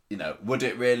 And, would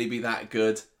it really be that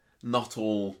good? Not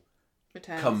all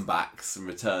comebacks and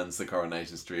returns to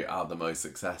Coronation Street are the most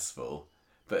successful.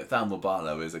 But Thelma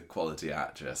Barlow is a quality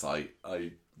actress. I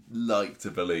like to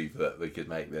believe that we could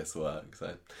make this work.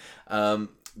 So,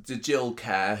 to Jill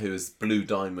Kerr, who is Blue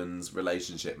Diamond's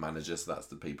relationship manager, so that's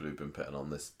the people who've been putting on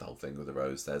this whole thing with the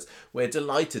rose, says, we're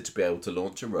delighted to be able to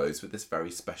launch a rose with this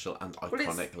very special and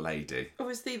iconic lady.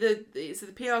 Obviously, it's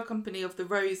the PR company of the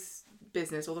rose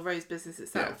business, or the rose business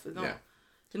itself. They're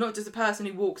not just a person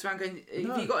who walks around going,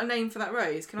 have you got a name for that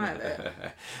rose? Can I have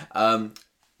it?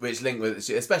 Which link with,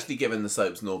 especially given the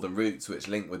soap's northern roots, which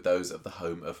link with those of the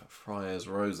home of Friars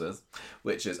Roses,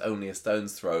 which is only a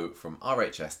stone's throw from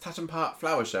RHS Tatton Park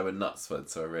Flower Show in Knutsford.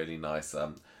 So a really nice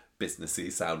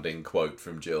businessy sounding quote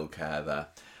from Jill Kerr there.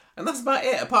 And that's about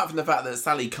it, apart from the fact that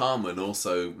Sally Carman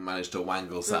also managed to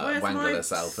wangle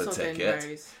herself a ticket.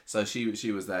 Rose? So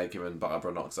she was there giving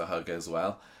Barbara Knox a hug as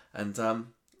well. And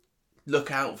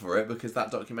look out for it, because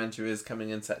that documentary is coming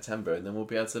in September, and then we'll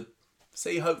be able to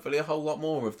see, hopefully, a whole lot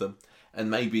more of them. And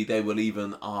maybe they will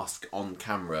even ask on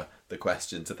camera the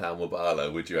question to Thelma Barlow,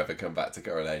 would you ever come back to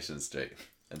Coronation Street?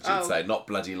 And she'd say, not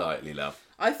bloody likely, love.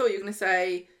 I thought you were going to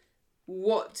say,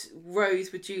 what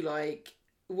rose would you like?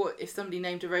 What if somebody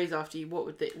named a rose after you? What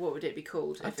would it be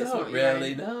called? I don't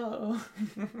really know.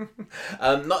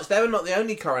 They were not the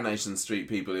only Coronation Street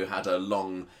people who had a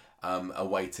long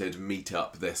awaited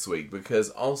meet-up this week, because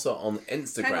also on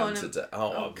Instagram today.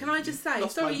 Can I just say?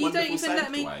 Sorry, you don't even let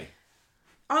me.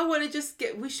 I want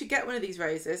to we should get one of these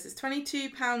roses. It's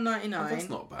 £22.99. Oh, that's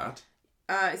not bad.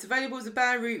 It's available as a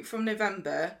bare root from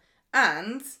November,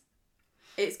 and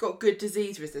it's got good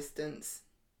disease resistance.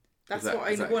 That's what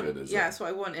I want. That's what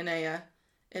I want in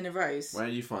a rose. Where are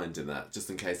you finding that? Just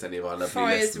in case any of our lovely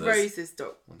listeners.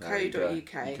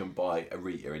 Firesroses.co.uk. You can buy a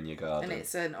Rita in your garden. And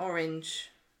it's an orange,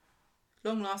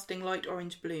 long-lasting light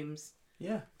orange blooms.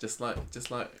 Yeah, just like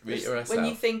Rita herself. When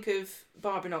you think of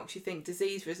Barbara Knox, you think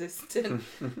disease-resistant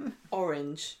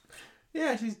orange.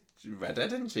 Yeah, she's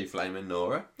redhead, isn't she? Flaming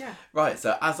Nora. Yeah. Right,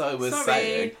 so as I was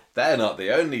saying, they're not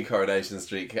the only Coronation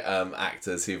Street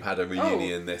actors who've had a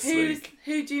reunion this week.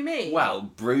 Who do you mean? Well,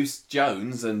 Bruce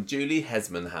Jones and Julie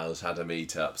Hesmondhalgh had a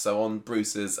meet-up. So on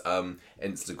Bruce's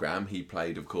Instagram, he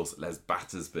played, of course, Les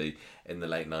Battersby in the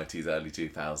late 90s, early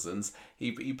 2000s.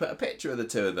 He put a picture of the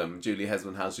two of them. Julie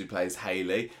Hesmondhalgh, who plays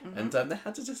Hayley, and they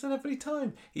had just a lovely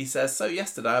time. He says, so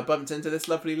yesterday I bumped into this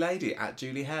lovely lady at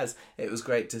Julie Hes. It was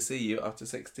great to see you after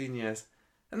 16 years.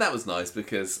 And that was nice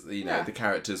because, the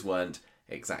characters weren't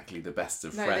exactly the best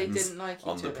of friends. They didn't like each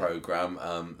on the programme.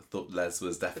 Thought Les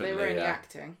was definitely they were only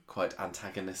acting. Quite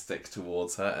antagonistic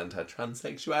towards her and her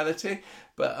transsexuality.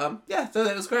 But so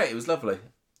it was great. It was lovely.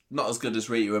 Not as good as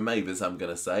Rita and Mavis, I'm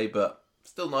going to say, but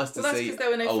still nice to see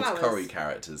old Corrie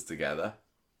characters together.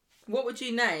 What would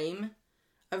you name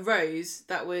a rose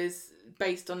that was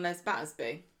based on Les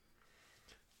Battersby?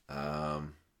 I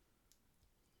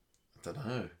don't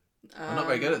know. I'm not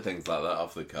very good at things like that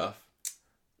off the cuff.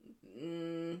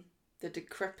 The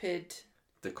decrepit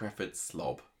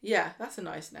slob. Yeah, that's a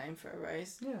nice name for a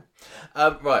rose. Yeah.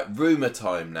 Right, rumour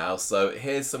time now. So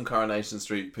here's some Coronation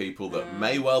Street people that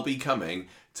may well be coming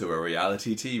to a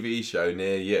reality TV show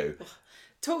near you.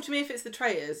 Talk to me if it's the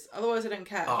Traitors, otherwise I don't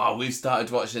care. Oh, we've started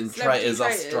watching Traitors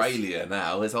Australia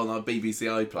now. It's on our BBC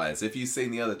iPlayer. So if you've seen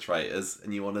the other Traitors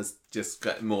and you want to just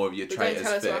get more of your Traitors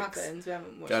tell us fix, what happens. We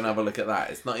haven't watched go and have a look at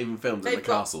that. It's not even filmed in the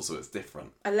castle, so it's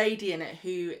different. A lady in it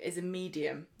who is a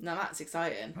medium. Now that's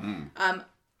exciting.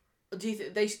 Do you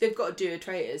think they've got to do a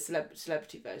Traitors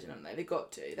celebrity version, haven't they? They've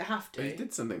got to. They have to. They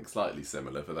did something slightly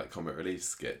similar for that comic relief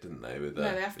skit, didn't they? With no,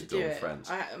 they have to do it. French.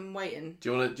 I'm waiting.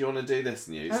 Do you want to do this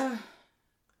news?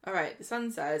 All right. The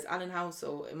Sun says Alan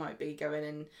Halsall it might be going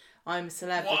in. I'm a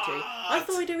Celebrity. What? I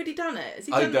thought he'd already done it.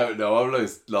 I don't know.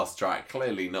 I've lost track.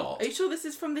 Clearly not. Are you sure this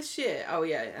is from this year? Oh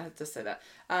yeah, it does say that.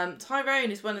 Tyrone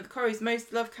is one of the Corrie's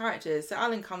most loved characters, so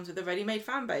Alan comes with a ready-made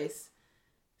fan base.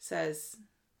 Says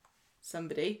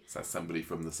somebody. Says somebody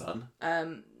from the Sun.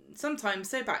 Sometimes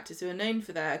soap actors who are known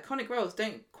for their iconic roles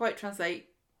don't quite translate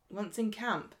once in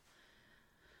camp.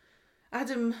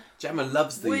 Gemma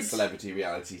loves these celebrity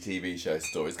reality TV show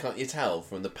stories. Can't you tell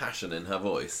from the passion in her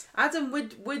voice? Adam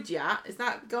Woodyat, is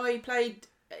that guy who played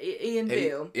Ian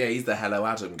Beale? Yeah, he's the Hello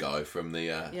Adam guy from the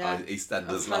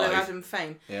EastEnders Live. Hello Adam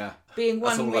fame. Yeah. Being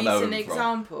one recent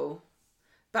example.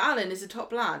 But Alan is a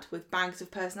top lad with bags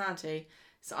of personality.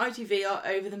 So ITV are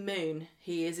over the moon.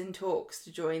 He is in talks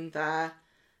to join their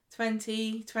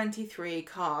 2023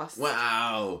 cast.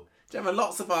 Wow. Gemma,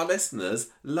 lots of our listeners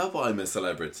love I'm a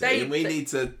Celebrity and we need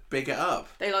to big it up.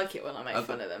 They like it when I make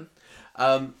fun of them.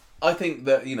 I think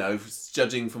that,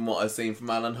 judging from what I've seen from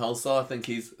Alan Halsall, I think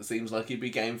seems like he'd be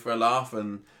game for a laugh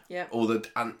and all the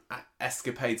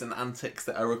escapades and antics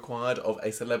that are required of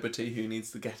a celebrity who needs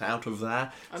to get out of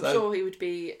there. I'm sure he would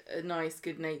be a nice,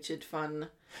 good-natured, fun...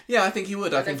 Yeah, I think he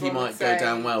would. I think he might go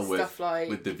down well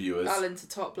with the viewers. Alan's a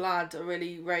top lad. I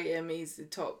really rate him. He's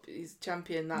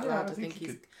champion, that lad. I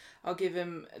think I'll give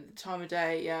him the time of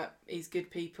day. Yeah, he's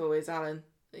good people, is Alan.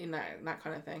 That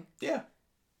kind of thing. Yeah.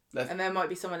 And there might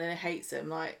be someone who hates him,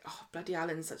 like, oh, bloody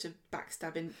Alan's such a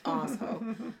backstabbing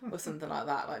arsehole, or something like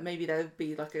that. Like, maybe there'd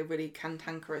be, like, a really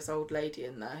cantankerous old lady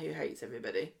in there who hates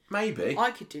everybody. Maybe.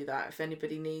 I could do that if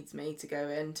anybody needs me to go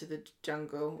into the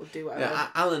jungle or do whatever. Yeah,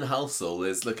 Alan Halsall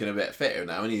is looking a bit fitter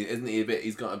now, and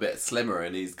he's got a bit slimmer,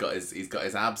 and he's got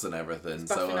his abs and everything. He's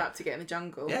buffing up to get in the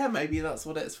jungle. Yeah, maybe that's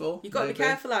what it's for. You've got to be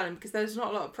careful, Alan, because there's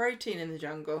not a lot of protein in the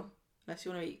jungle, unless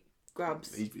you want to eat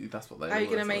grubs. That's what they. How are you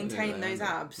going to maintain those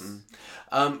abs?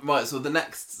 Right, so the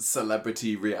next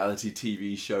celebrity reality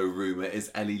TV show rumour is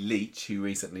Ellie Leach, who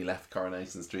recently left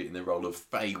Coronation Street in the role of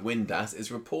Faye Windass, is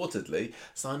reportedly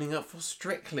signing up for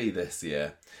Strictly this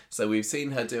year. So we've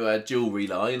seen her do her jewellery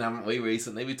line, haven't we,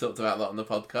 recently? We talked about that on the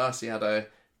podcast. She had her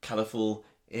colourful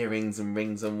earrings and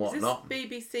rings and whatnot. Is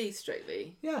this BBC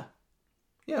Strictly? Yeah.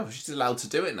 Yeah, well, she's allowed to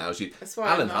do it now.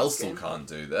 Alan Halsall can't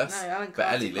do this,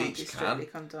 but Ellie Leach can.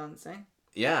 Come dancing.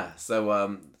 Yeah,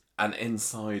 so an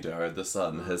insider of The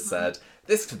Sun has said,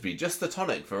 this could be just the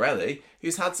tonic for Ellie,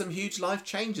 who's had some huge life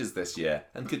changes this year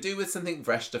and could do with something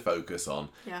fresh to focus on.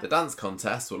 Yeah. The dance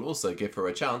contest will also give her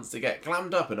a chance to get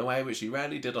glammed up in a way which she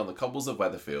rarely did on the cobbles of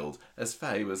Weatherfield, as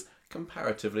Faye was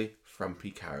comparatively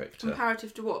frumpy character.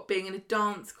 Comparative to what? Being in a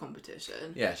dance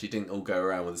competition? Yeah, she didn't all go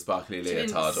around with a sparkly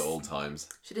leotard at all times.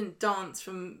 She didn't dance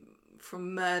from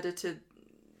murder to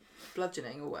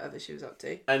bludgeoning or whatever she was up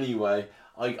to. Anyway,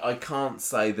 I can't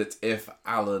say that if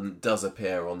Alan does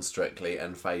appear on Strictly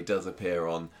and Faye does appear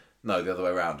on... No, the other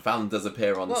way around. If Alan does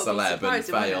appear on Celeb and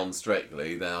Faye on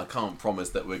Strictly, then I can't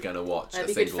promise that we're going to watch a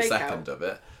single second of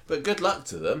it. But good luck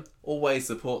to them. Always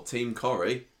support Team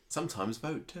Corrie. Sometimes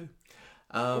vote too.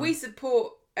 We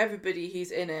support everybody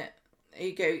who's in it,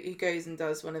 who goes and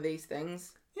does one of these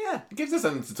things. Yeah, it gives us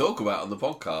something to talk about on the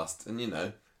podcast. And, you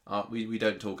know, we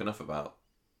don't talk enough about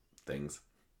things.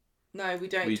 No, we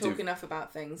don't talk enough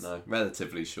about things. No,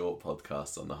 relatively short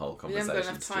podcasts on the whole Conversation Street. We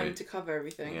haven't got enough time to cover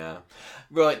everything. Yeah.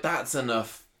 Right, that's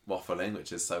enough waffling,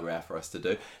 which is so rare for us to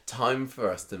do. Time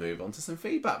for us to move on to some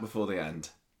feedback before the end.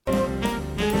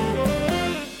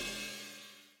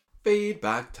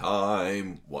 Feedback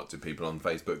time. What do people on the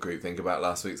Facebook group think about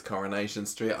last week's Coronation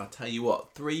Street? I'll tell you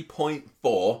what,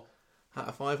 3.4 out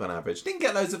of 5 on average. Didn't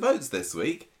get loads of votes this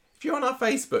week. If you're on our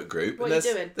Facebook group, what are you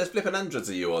doing? There's flipping hundreds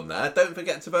of you on there. Don't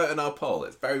forget to vote in our poll.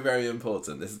 It's very, very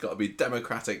important. This has got to be a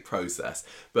democratic process.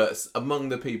 But among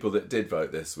the people that did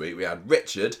vote this week, we had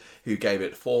Richard, who gave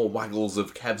it 4 waggles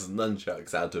of Kev's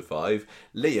nunchucks out of 5.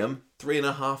 Liam,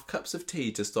 3.5 cups of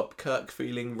tea to stop Kirk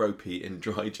feeling ropey in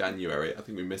dry January. I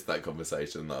think we missed that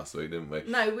conversation last week, didn't we?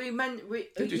 No, we meant...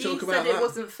 Did you talk said about that? It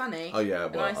wasn't funny. Oh yeah,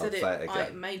 well, and I said I'll say it again.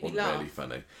 It made me wasn't laugh. really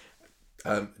funny.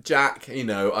 Jack, you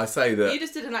know, I say that... You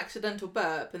just did an accidental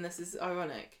burp and this is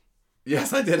ironic.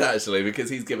 Yes, I did actually, because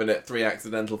he's given it 3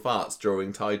 accidental farts,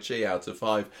 drawing Tai Chi out of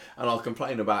 5. And I'll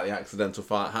complain about the accidental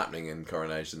fart happening in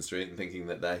Coronation Street and thinking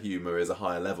that their humour is a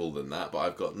higher level than that, but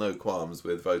I've got no qualms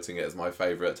with voting it as my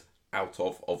favourite out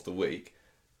of the week.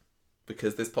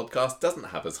 Because this podcast doesn't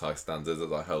have as high standards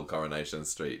as I hold Coronation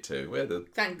Street to. We're the...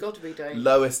 Thank God we don't.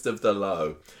 Lowest of the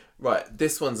low. Right,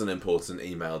 this one's an important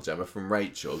email, Gemma, from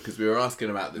Rachel, because we were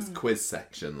asking about this quiz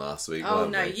section last week,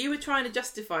 weren't we? You were trying to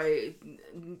justify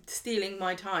stealing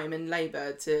my time and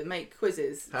labour to make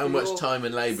quizzes. How much time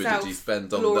and labour did you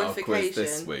spend on our quiz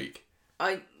this week?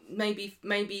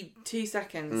 Maybe 2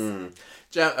 seconds.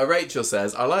 Rachel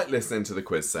says, I like listening to the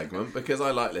quiz segment because I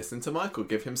like listening to Michael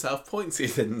give himself points he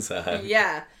didn't say.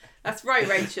 Yeah. That's right,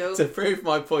 Rachel. To prove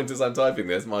my point as I'm typing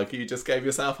this, Michael, you just gave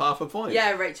yourself half a point.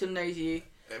 Yeah, Rachel knows you.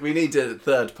 We need a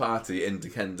third-party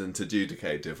independent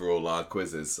adjudicator for all our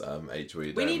quizzes each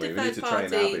week, We need to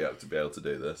train Aadi up to be able to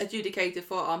do this. Adjudicator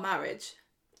for our marriage.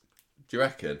 Do you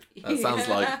reckon? That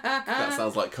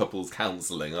sounds like couples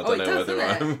counselling. I don't know whether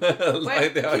I'm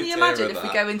like the idea. Can you imagine if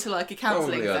we go into like a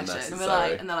counselling session and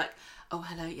they're like, oh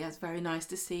hello, yeah, it's very nice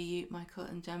to see you, Michael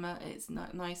and Gemma. It's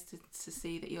nice to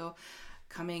see that you're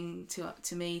coming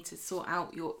to me to sort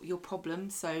out your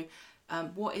problems. So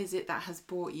what is it that has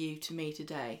brought you to me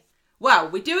today? Well,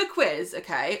 we do a quiz,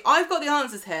 okay? I've got the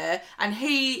answers here, and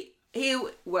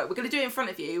we're going to do it in front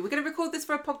of you. We're going to record this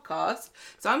for a podcast,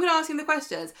 so I'm going to ask him the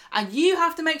questions, and you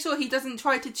have to make sure he doesn't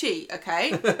try to cheat,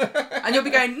 okay? And you'll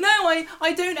be going, no,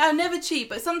 I never cheat,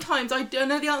 but sometimes I don't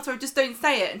know the answer, I just don't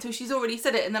say it until she's already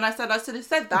said it, and then I should have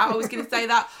said that, I was going to say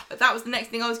that, but that was the next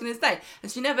thing I was going to say,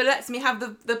 and she never lets me have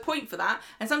the point for that,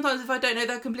 and sometimes if I don't know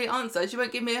the complete answer, she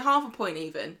won't give me a half a point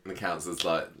even. And the counsellor's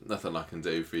like, nothing I can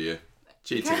do for you.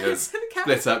 Cheating has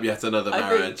split up yet another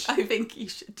marriage. I think you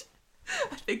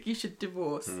should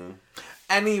divorce.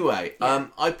 Anyway,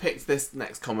 I picked this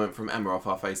next comment from Emma off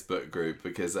our Facebook group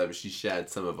because she shared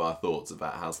some of our thoughts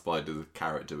about how Spider's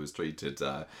character was treated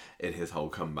in his whole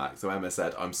comeback. So Emma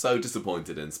said, I'm so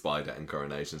disappointed in Spider and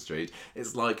Coronation Street.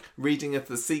 It's like reading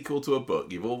the sequel to a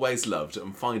book you've always loved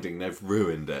and finding they've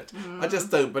ruined it. I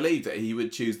just don't believe that he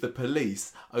would choose the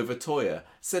police over Toyah.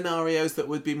 Scenarios that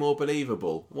would be more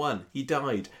believable. 1, he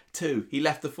died. 2, he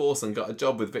left the force and got a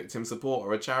job with victim support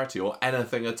or a charity or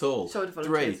anything at all.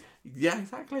 3, yeah,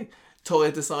 exactly.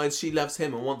 Toyah decides she loves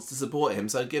him and wants to support him,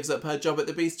 so gives up her job at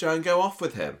the bistro and go off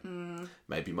with him.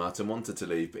 Maybe Martin wanted to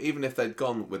leave, but even if they'd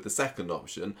gone with the second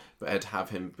option, but had have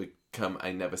him become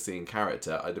a never-seen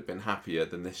character, I'd have been happier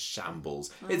than this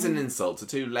shambles. It's an insult to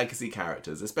 2 legacy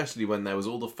characters, especially when there was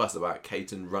all the fuss about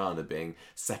Kate and Rana being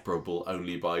separable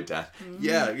only by death.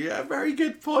 Yeah, very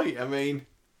good point. I mean,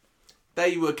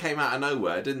 they came out of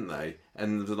nowhere, didn't they?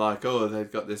 And they're like, oh,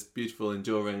 they've got this beautiful,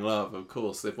 enduring love. Of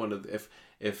course,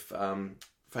 if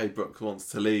Faye Brooks wants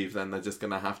to leave, then they're just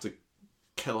going to have to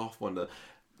kill off one of the...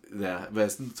 Yeah,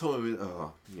 there's...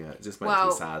 Oh, yeah, it just makes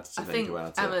me sad to think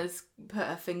about it. Emma's put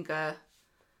her finger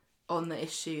on the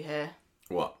issue here.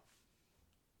 What?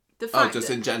 The fact just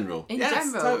in general.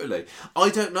 Yes, totally. I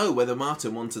don't know whether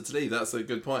Martin wanted to leave. That's a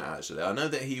good point, actually. I know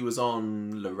that he was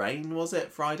on Lorraine, was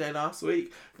it, Friday last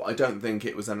week? But I don't think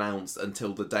it was announced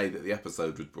until the day that the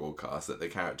episode was broadcast that the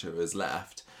character has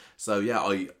left. So yeah,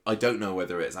 I don't know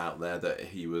whether it's out there that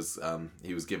he was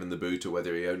given the boot or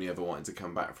whether he only ever wanted to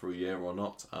come back for a year or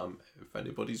not. If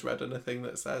anybody's read anything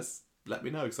that says, let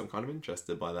me know, because I'm kind of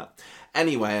interested by that.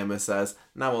 Anyway, Emma says,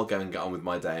 now I'll go and get on with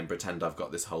my day and pretend I've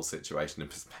got this whole situation in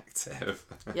perspective.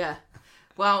 Yeah.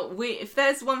 Well, if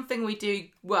there's one thing we do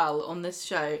well on this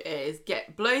show, it is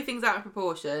blow things out of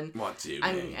proportion. What do you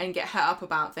mean? And get het up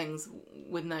about things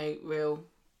with no real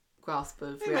grasp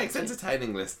of reality. It makes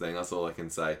entertaining listening, that's all I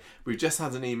can say. We've just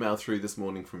had an email through this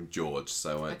morning from George,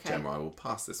 so Gemma, I will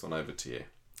pass this one over to you.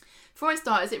 Before I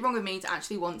start, is it wrong of me to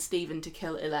actually want Stephen to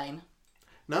kill Elaine?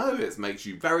 No, it makes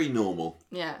you very normal.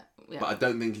 Yeah. But I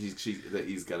don't think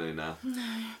he's going to now.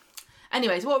 No.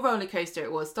 Anyways, what a roller coaster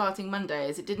it was starting Monday,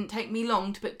 as it didn't take me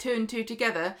long to put 2 and 2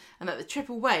 together, and that the trip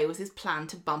away was his plan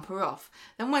to bump her off.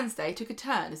 Then Wednesday took a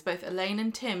turn as both Elaine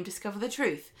and Tim discover the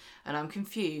truth, and I'm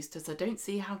confused as I don't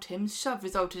see how Tim's shove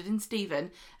resulted in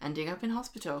Stephen ending up in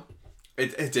hospital.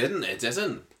 It didn't.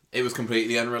 It was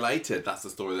completely unrelated. That's the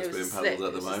story that's being peddled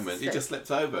at the moment. He just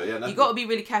slipped over. Yeah, you got to be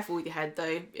really careful with your head,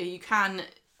 though. You can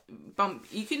bump.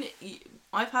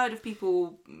 I've heard of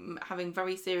people having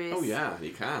very serious... Oh, yeah,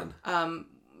 you can.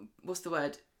 What's the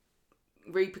word?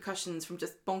 Repercussions from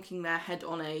just bonking their head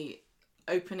on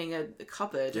opening a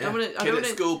cupboard. Yeah. Kid at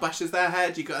school bashes their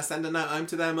head, you got to send a note home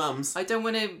to their mums. I don't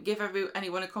want to give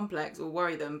anyone a complex or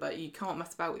worry them, but you can't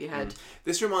mess about with your head.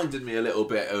 This reminded me a little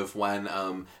bit of when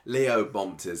Leo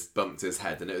bumped his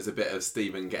head, and it was a bit of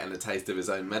Stephen getting a taste of his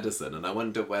own medicine, and I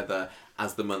wonder whether,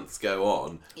 as the months go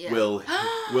on, will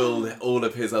all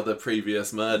of his other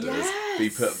previous murders be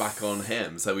put back on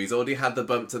him? So he's already had the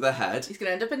bump to the head. He's going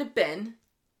to end up in a bin.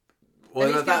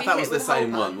 Well, that was the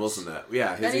same one, wasn't it?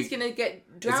 Yeah. Then he's going to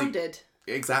get drowned.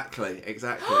 Exactly.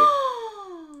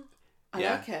 I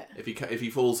like it. If he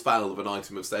falls foul of an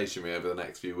item of stationery over the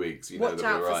next few weeks, you know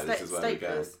that we're right. This is where we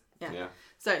go. Yeah.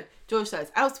 So George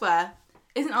says, elsewhere,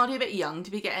 isn't Aadi a bit young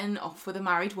to be getting off with a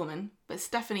married woman? But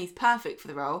Stephanie's perfect for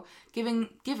the role. Given.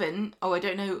 I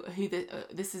don't know who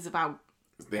this is about.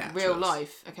 Real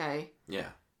life. Okay. Yeah.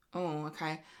 Oh,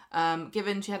 okay.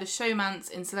 Given she had a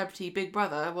showmance in Celebrity Big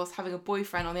Brother whilst having a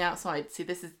boyfriend on the outside. See,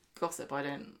 this is gossip. I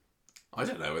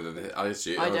don't know whether I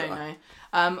assume. I don't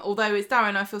know. Although it's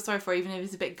Darren, I feel sorry for, even if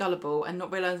he's a bit gullible and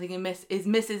not realising his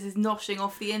missus is noshing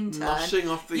off the intern. Noshing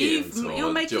off the intern.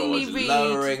 You're making George, me read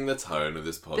lowering the tone of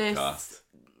this podcast.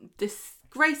 This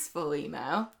disgraceful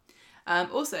email.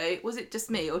 Also, was it just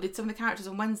me, or did some of the characters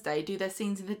on Wednesday do their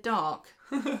scenes in the dark?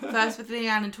 First with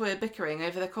Leanne and Toyah bickering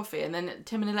over their coffee, and then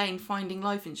Tim and Elaine finding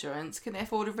life insurance. Can they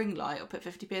afford a ring light or put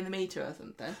 50p in the meter or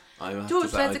something?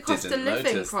 George, there's a cost of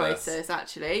living crisis,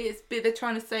 actually. They're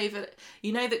trying to save it.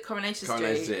 You know that Coronation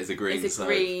Street is a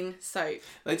green soap.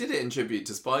 They did it in tribute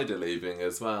to Spider leaving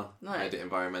as well. No. Made it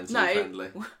environmentally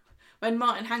friendly. When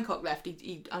Martin Hancock left,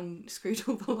 he unscrewed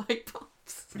all the light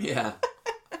bulbs. Yeah.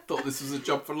 Thought this was a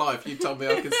job for life. You told me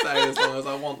I could stay as long as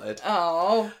I wanted.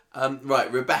 Oh.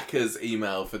 Right, Rebecca's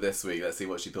email for this week. Let's see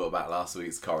what she thought about last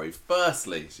week's Corrie.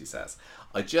 Firstly, she says,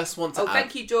 I just want to add...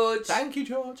 thank you, George. Thank you,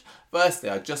 George. Firstly,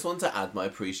 I just want to add my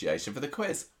appreciation for the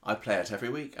quiz. I play it every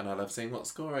week and I love seeing what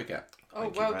score I get.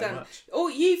 Well done. Much. Oh,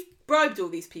 you've bribed all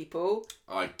these people.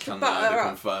 I can neither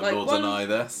confirm nor deny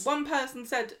this. One person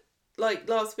said,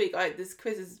 last week, this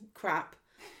quiz is crap.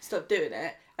 Stop doing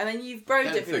it. and then you've broed I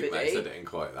don't think everybody they said it in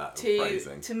quite that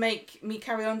phrasing. to make me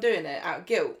carry on doing it out of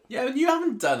guilt. Yeah, and you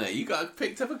haven't done it. You got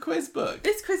picked up a quiz book.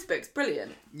 This quiz book's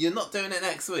brilliant. You're not doing it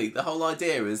next week. The whole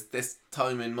idea is this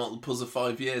time in multiples of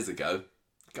 5 years ago.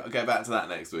 Got to go back to that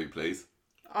next week, please.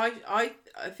 I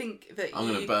think that I'm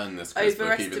going to burn this quiz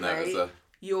book even though it's a...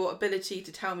 your ability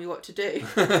to tell me what to do.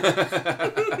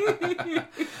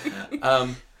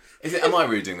 Am I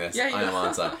reading this? Yeah, you I am, are.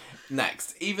 aren't I?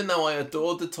 Next, even though I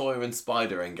adored the Toyah and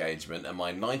Spider engagement and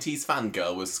my 90s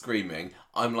fangirl was screaming,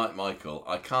 I'm like Michael,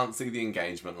 I can't see the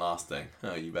engagement lasting.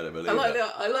 Oh, you better believe it.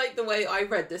 I like the way I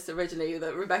read this originally,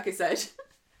 that Rebecca said,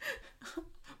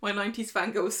 my 90s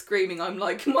fangirl was screaming, I'm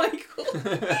like Michael.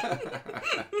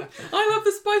 I love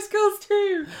the Spice Girls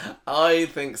too. I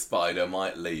think Spider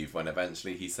might leave when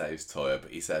eventually he saves Toyah,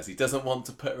 but he says he doesn't want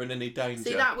to put her in any danger.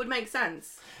 See, that would make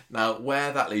sense. Now,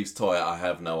 where that leaves Toyah, I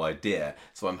have no idea,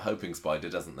 so I'm hoping Spider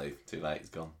doesn't leave. Too late, he's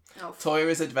gone. Oh. Toyah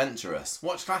is adventurous.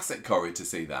 Watch classic Corrie to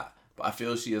see that, but I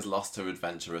feel she has lost her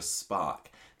adventurous spark.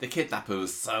 The kidnapper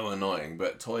was so annoying,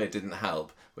 but Toyah didn't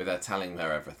help with her telling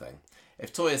her everything.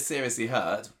 If Toyah's seriously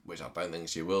hurt, which I don't think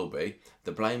she will be,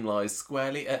 the blame lies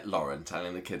squarely at Lauren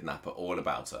telling the kidnapper all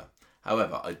about her.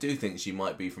 However, I do think she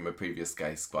might be from a previous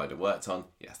case Spider worked on.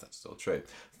 Yes, that's still true.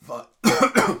 But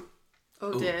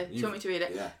Oh dear, do you want me to read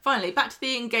it? Yeah. Finally, back to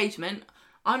the engagement.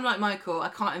 I'm like Michael, I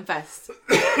can't invest.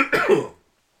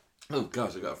 Oh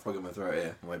gosh, I've got a frog in my throat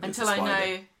here. Maybe Until I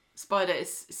know Spider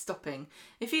is stopping.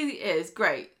 If he is,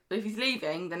 great. But if he's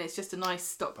leaving, then it's just a nice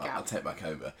stopgap. I'll take back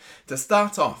over. To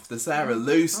start off, the Sarah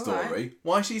Lou story. Right.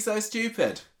 Why is she so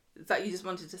stupid? Is that you just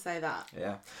wanted to say that?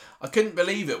 Yeah. I couldn't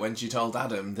believe it when she told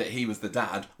Adam that he was the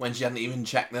dad when she hadn't even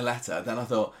checked the letter. Then I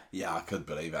thought, yeah, I could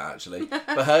believe it actually.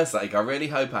 For her sake, I really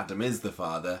hope Adam is the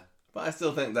father. But I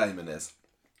still think Damon is.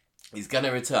 He's going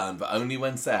to return, but only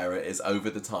when Sarah is over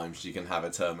the time she can have a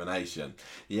termination.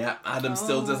 Yeah, Adam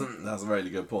still doesn't... That's a really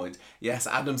good point. Yes,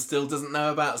 Adam still doesn't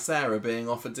know about Sarah being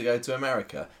offered to go to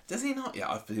America. Does he not? Yeah,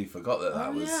 I forgot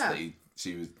that was... Yeah.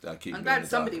 She was keeping I'm me in glad the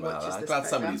somebody dark about watches that. I'm this glad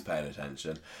program. somebody's paying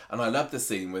attention. And I love the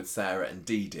scene with Sarah and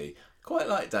Dee Dee. Quite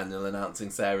like Daniel announcing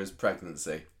Sarah's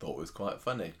pregnancy. Thought it was quite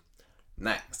funny.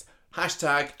 Next.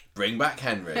 Hashtag bring back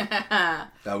Henry.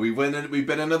 Now we've been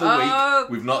another week.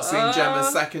 We've not seen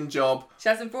Gemma's second job. She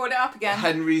hasn't brought it up again.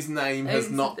 Henry's name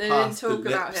has not they passed the didn't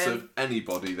talk about lips him. of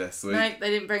anybody this week. No, they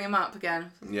didn't bring him up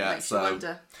again. Yeah, Makes you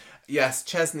wonder. Yes,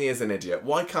 Chesney is an idiot.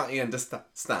 Why can't he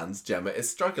understand Gemma is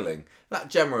struggling? That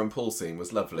Gemma and Paul scene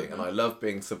was lovely, and I love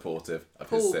being supportive of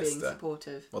his Paul sister. being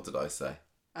supportive. What did I say?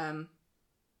 Um,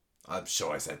 I'm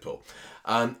sure I said Paul.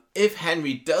 If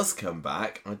Henry does come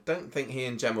back, I don't think he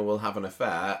and Gemma will have an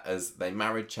affair, as they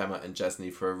married Gemma and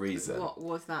Chesney for a reason. what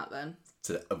was that then?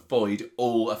 To avoid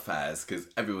all affairs, because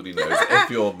everybody knows that if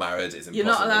you're married, it's impossible You're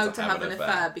not allowed to to have an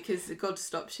affair because God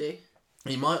stops you.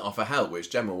 He might offer help,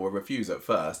 which Gemma will refuse at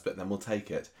first, but then we'll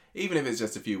take it. Even if it's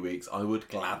just a few weeks, I would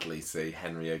gladly see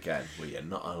Henry again. We are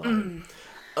not alone.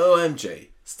 OMG.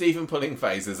 Stephen pulling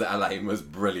phases at Elaine was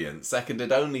brilliant,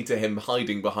 seconded only to him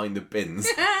hiding behind the bins.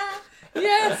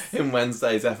 Yes! In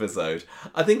Wednesday's episode.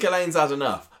 I think Elaine's had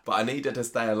enough, but I need her to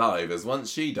stay alive, as once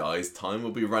she dies, time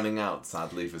will be running out,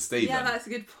 sadly, for Stephen. Yeah, that's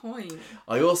a good point.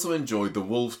 I also enjoyed the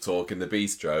wolf talk in the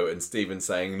bistro and Stephen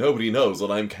saying, nobody knows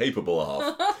what I'm capable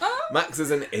of. Max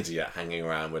is an idiot hanging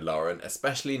around with Lauren,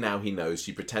 especially now he knows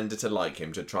she pretended to like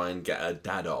him to try and get her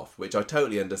dad off, which I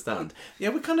totally understand. Yeah,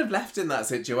 we're kind of left in that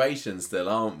situation still,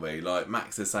 aren't we? Like,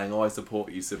 Max is saying, oh, I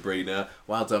support you, Sabrina.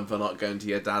 Well done for not going to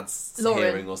your dad's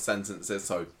hearing or sentences.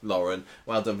 Sorry, Lauren.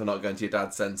 Well done for not going to your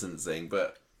dad's sentencing.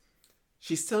 But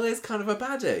she still is kind of a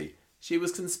baddie. She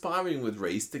was conspiring with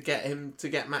Reese to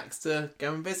get Max to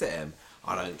go and visit him.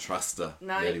 I don't trust her.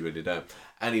 No. Really, really don't.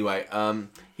 Anyway,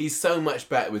 he's so much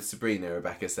better with Sabrina,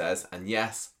 Rebecca says. And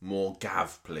yes, more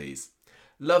Gav, please.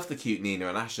 Love the cute Nina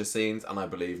and Asher scenes, and I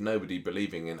believe nobody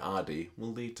believing in Aadi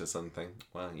will lead to something.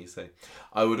 Well, you see.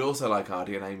 I would also like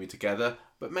Aadi and Amy together,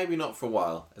 but maybe not for a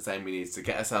while, as Amy needs to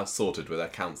get herself sorted with her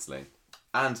counselling.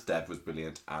 And Deb was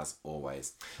brilliant, as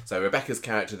always. So Rebecca's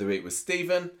character of the week was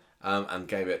Stephen, and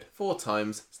gave it 4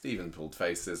 times. Stephen pulled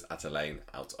faces at Elaine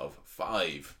out of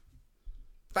 5.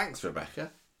 Thanks,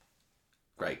 Rebecca.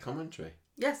 Great commentary.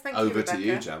 Yes, thank you, Over Rebecca. to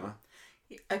you, Gemma.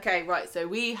 Okay, right, so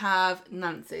we have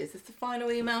Nancy. Is this the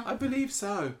final email? I believe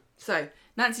so. So,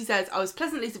 Nancy says, I was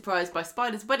pleasantly surprised by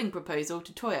Spider's wedding proposal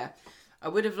to Toyah. I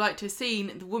would have liked to have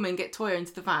seen the woman get Toyah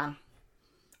into the van.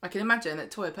 I can imagine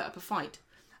that Toyah put up a fight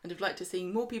and have liked to see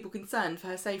more people concerned for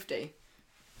her safety.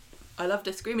 I loved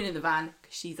her screaming in the van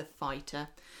because she's a fighter.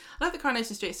 I like the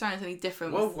Coronation Street starting something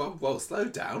different. Whoa, slow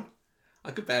down. I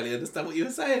could barely understand what you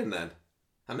were saying then.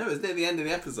 I know it's near the end of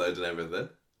the episode and everything.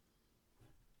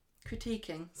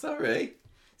 critiquing.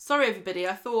 Sorry, everybody.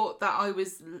 I thought that I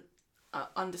was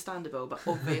understandable, but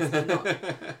obviously not.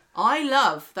 I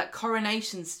love that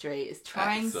Coronation Street is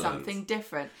trying something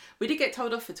different. We did get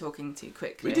told off for talking too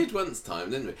quickly. We did once time,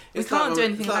 didn't we? We can't do anything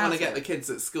about it. It's like when I get the kids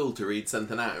at school to read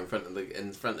something out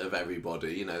in front of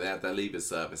everybody. You know, they had their Leavers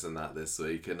service and that this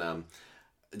week, and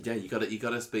yeah, you got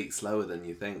to speak slower than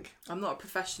you think. I'm not a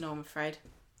professional, I'm afraid.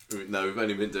 No, we've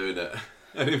only been doing it.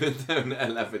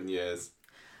 11 years.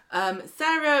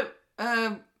 Sarah.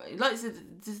 Like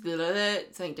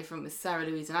something different with Sarah,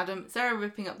 Louise and Adam. Sarah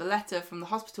ripping up the letter from the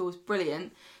hospital was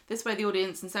brilliant. This way the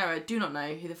audience and Sarah do not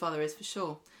know who the father is for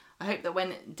sure. I hope that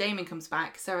when Damon comes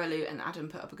back, Sarah, Lou and Adam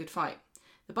put up a good fight.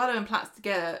 The Barlow and Platts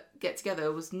get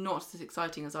together was not as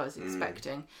exciting as I was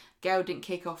expecting. Gail didn't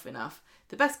kick off enough.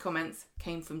 The best comments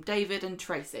came from David and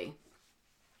Tracy.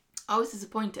 I was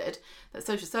disappointed that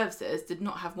social services did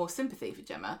not have more sympathy for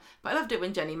Gemma, but I loved it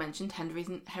when Jenny mentioned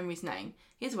Henry's name.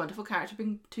 He is a wonderful character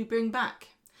to bring back.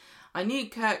 I knew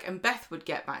Kirk and Beth would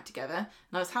get back together, and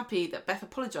I was happy that Beth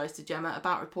apologised to Gemma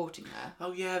about reporting her.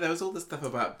 Oh yeah, there was all the stuff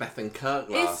about Beth and Kirk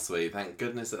last week. Thank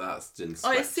goodness that's been swept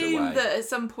away. I assume that at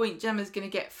some point Gemma's going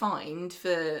to get fined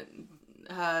for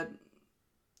her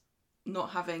not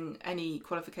having any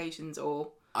qualifications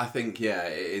or... I think, yeah,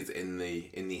 it is in the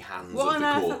hands of the courts. What on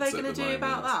earth are they going to do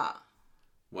about that?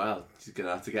 Well, she's going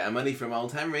to have to get her money from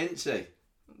old Henry, isn't she?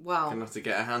 Well... Going to have to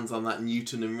get her hands on that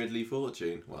Newton and Ridley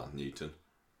fortune. Well, Newton.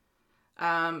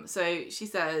 So she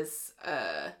says,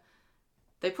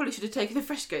 they probably should have taken the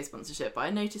Freshco sponsorship, but I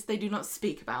noticed they do not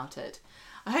speak about it.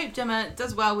 I hope Gemma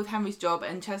does well with Henry's job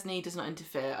and Chesney does not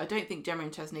interfere. I don't think Gemma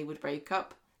and Chesney would break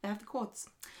up. They have the quads.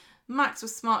 Max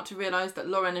was smart to realise that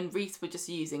Lauren and Reese were just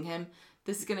using him.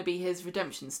 This is going to be his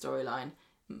redemption storyline.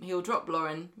 He'll drop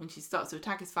Lauren when she starts to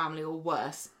attack his family, or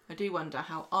worse. I do wonder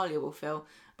how Alia will feel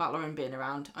about Lauren being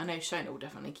around. I know Shona will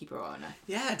definitely keep her eye on her.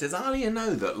 Yeah, does Alia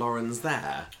know that Lauren's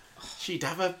there? She'd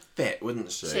have a fit,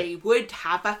 wouldn't she? She would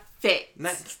have a fit.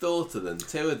 Next door to them,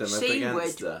 two of them up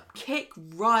against her. She would kick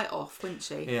right off, wouldn't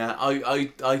she? Yeah, I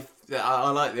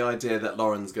like the idea that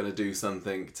Lauren's going to do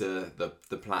something to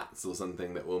the Platts or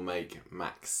something that will make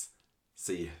Max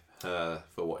see her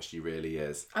for what she really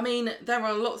is. I mean, there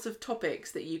are lots of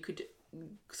topics that you could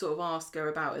sort of ask her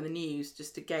about in the news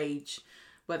just to gauge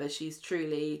whether she's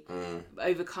truly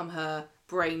overcome her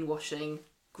brainwashing,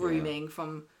 grooming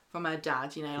from her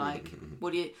dad. You know, like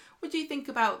what do you think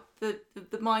about the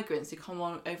migrants who come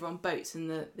over on boats and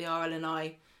the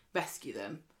RL&I rescue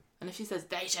them? And if she says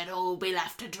they should all be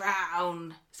left to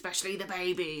drown, especially the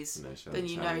babies, then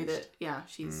you know that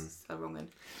she's a wrong one.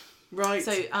 Right.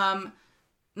 So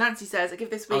Nancy says, I give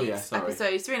this week's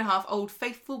episode 3.5 Old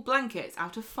Faithful Blankets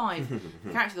out of 5.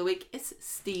 The character of the week is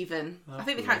Stephen. I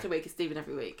think the character of the week is Stephen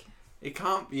every week. It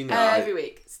can't, every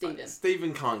week, Stephen.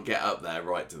 Stephen can't get up there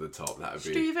right to the top. That would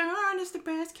be... Stephen is the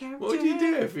best character. What would you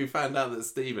do if we found out that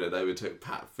Stephen had overtook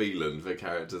Pat Phelan for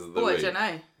characters of the week? I don't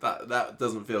know. That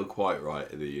doesn't feel quite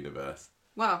right in the universe.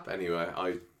 Well. But anyway,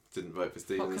 I didn't vote for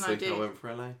Stephen this week. I went for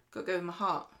Elaine. Got to go with my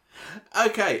heart.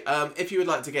 Okay, if you would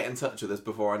like to get in touch with us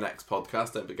before our next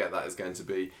podcast, don't forget that is going to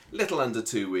be little under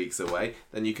 2 weeks away,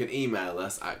 then you can email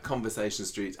us at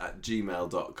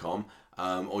conversationstreet@gmail.com,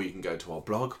 or you can go to our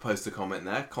blog, post a comment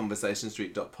there,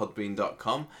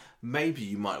 conversationstreet.podbean.com. Maybe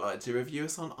you might like to review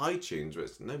us on iTunes,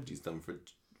 which nobody's done for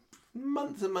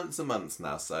months and months and months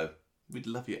now, so we'd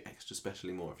love you extra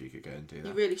specially more if you could go and do that.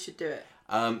 You really should do it.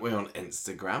 We're on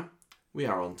Instagram, we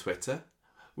are on Twitter,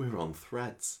 we're on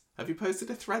Threads. Have you posted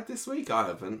a thread this week? I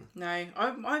haven't. No,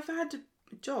 I've had a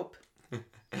job. We're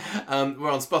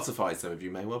on Spotify. Some of you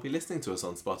may well be listening to us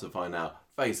on Spotify now.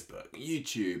 Facebook,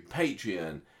 YouTube,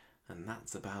 Patreon, and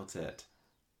that's about it.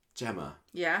 Gemma.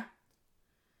 Yeah?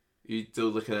 You still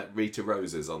looking at Rita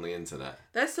Roses on the internet?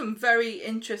 There's some very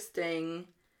interesting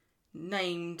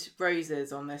named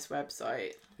roses on this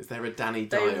website. Is there a Danny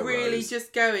Dyer They're really rose?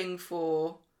 just going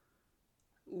for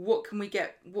what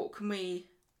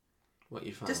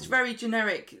you find? Just very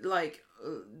generic, like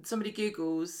somebody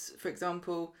Googles, for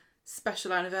example,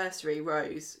 special anniversary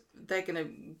rose. They're going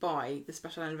to buy the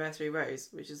special anniversary rose,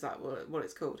 which is that what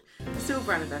it's called.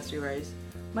 Silver anniversary rose.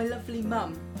 My lovely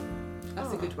mum.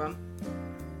 That's a good one.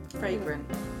 Fragrant.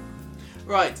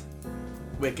 Right,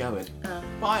 we're going.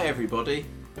 Bye, everybody.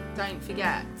 Don't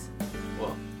forget.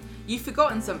 What? You've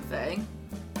forgotten something.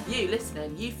 You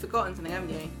listening, you've forgotten something,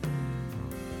 haven't you?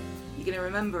 You're going to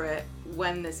remember it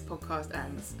when this podcast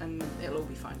ends, and it'll all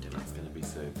be fine. It's going to be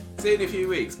soon. See you in a few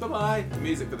weeks. Bye-bye. The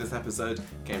music for this episode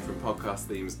came from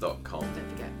podcastthemes.com. Don't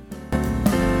forget.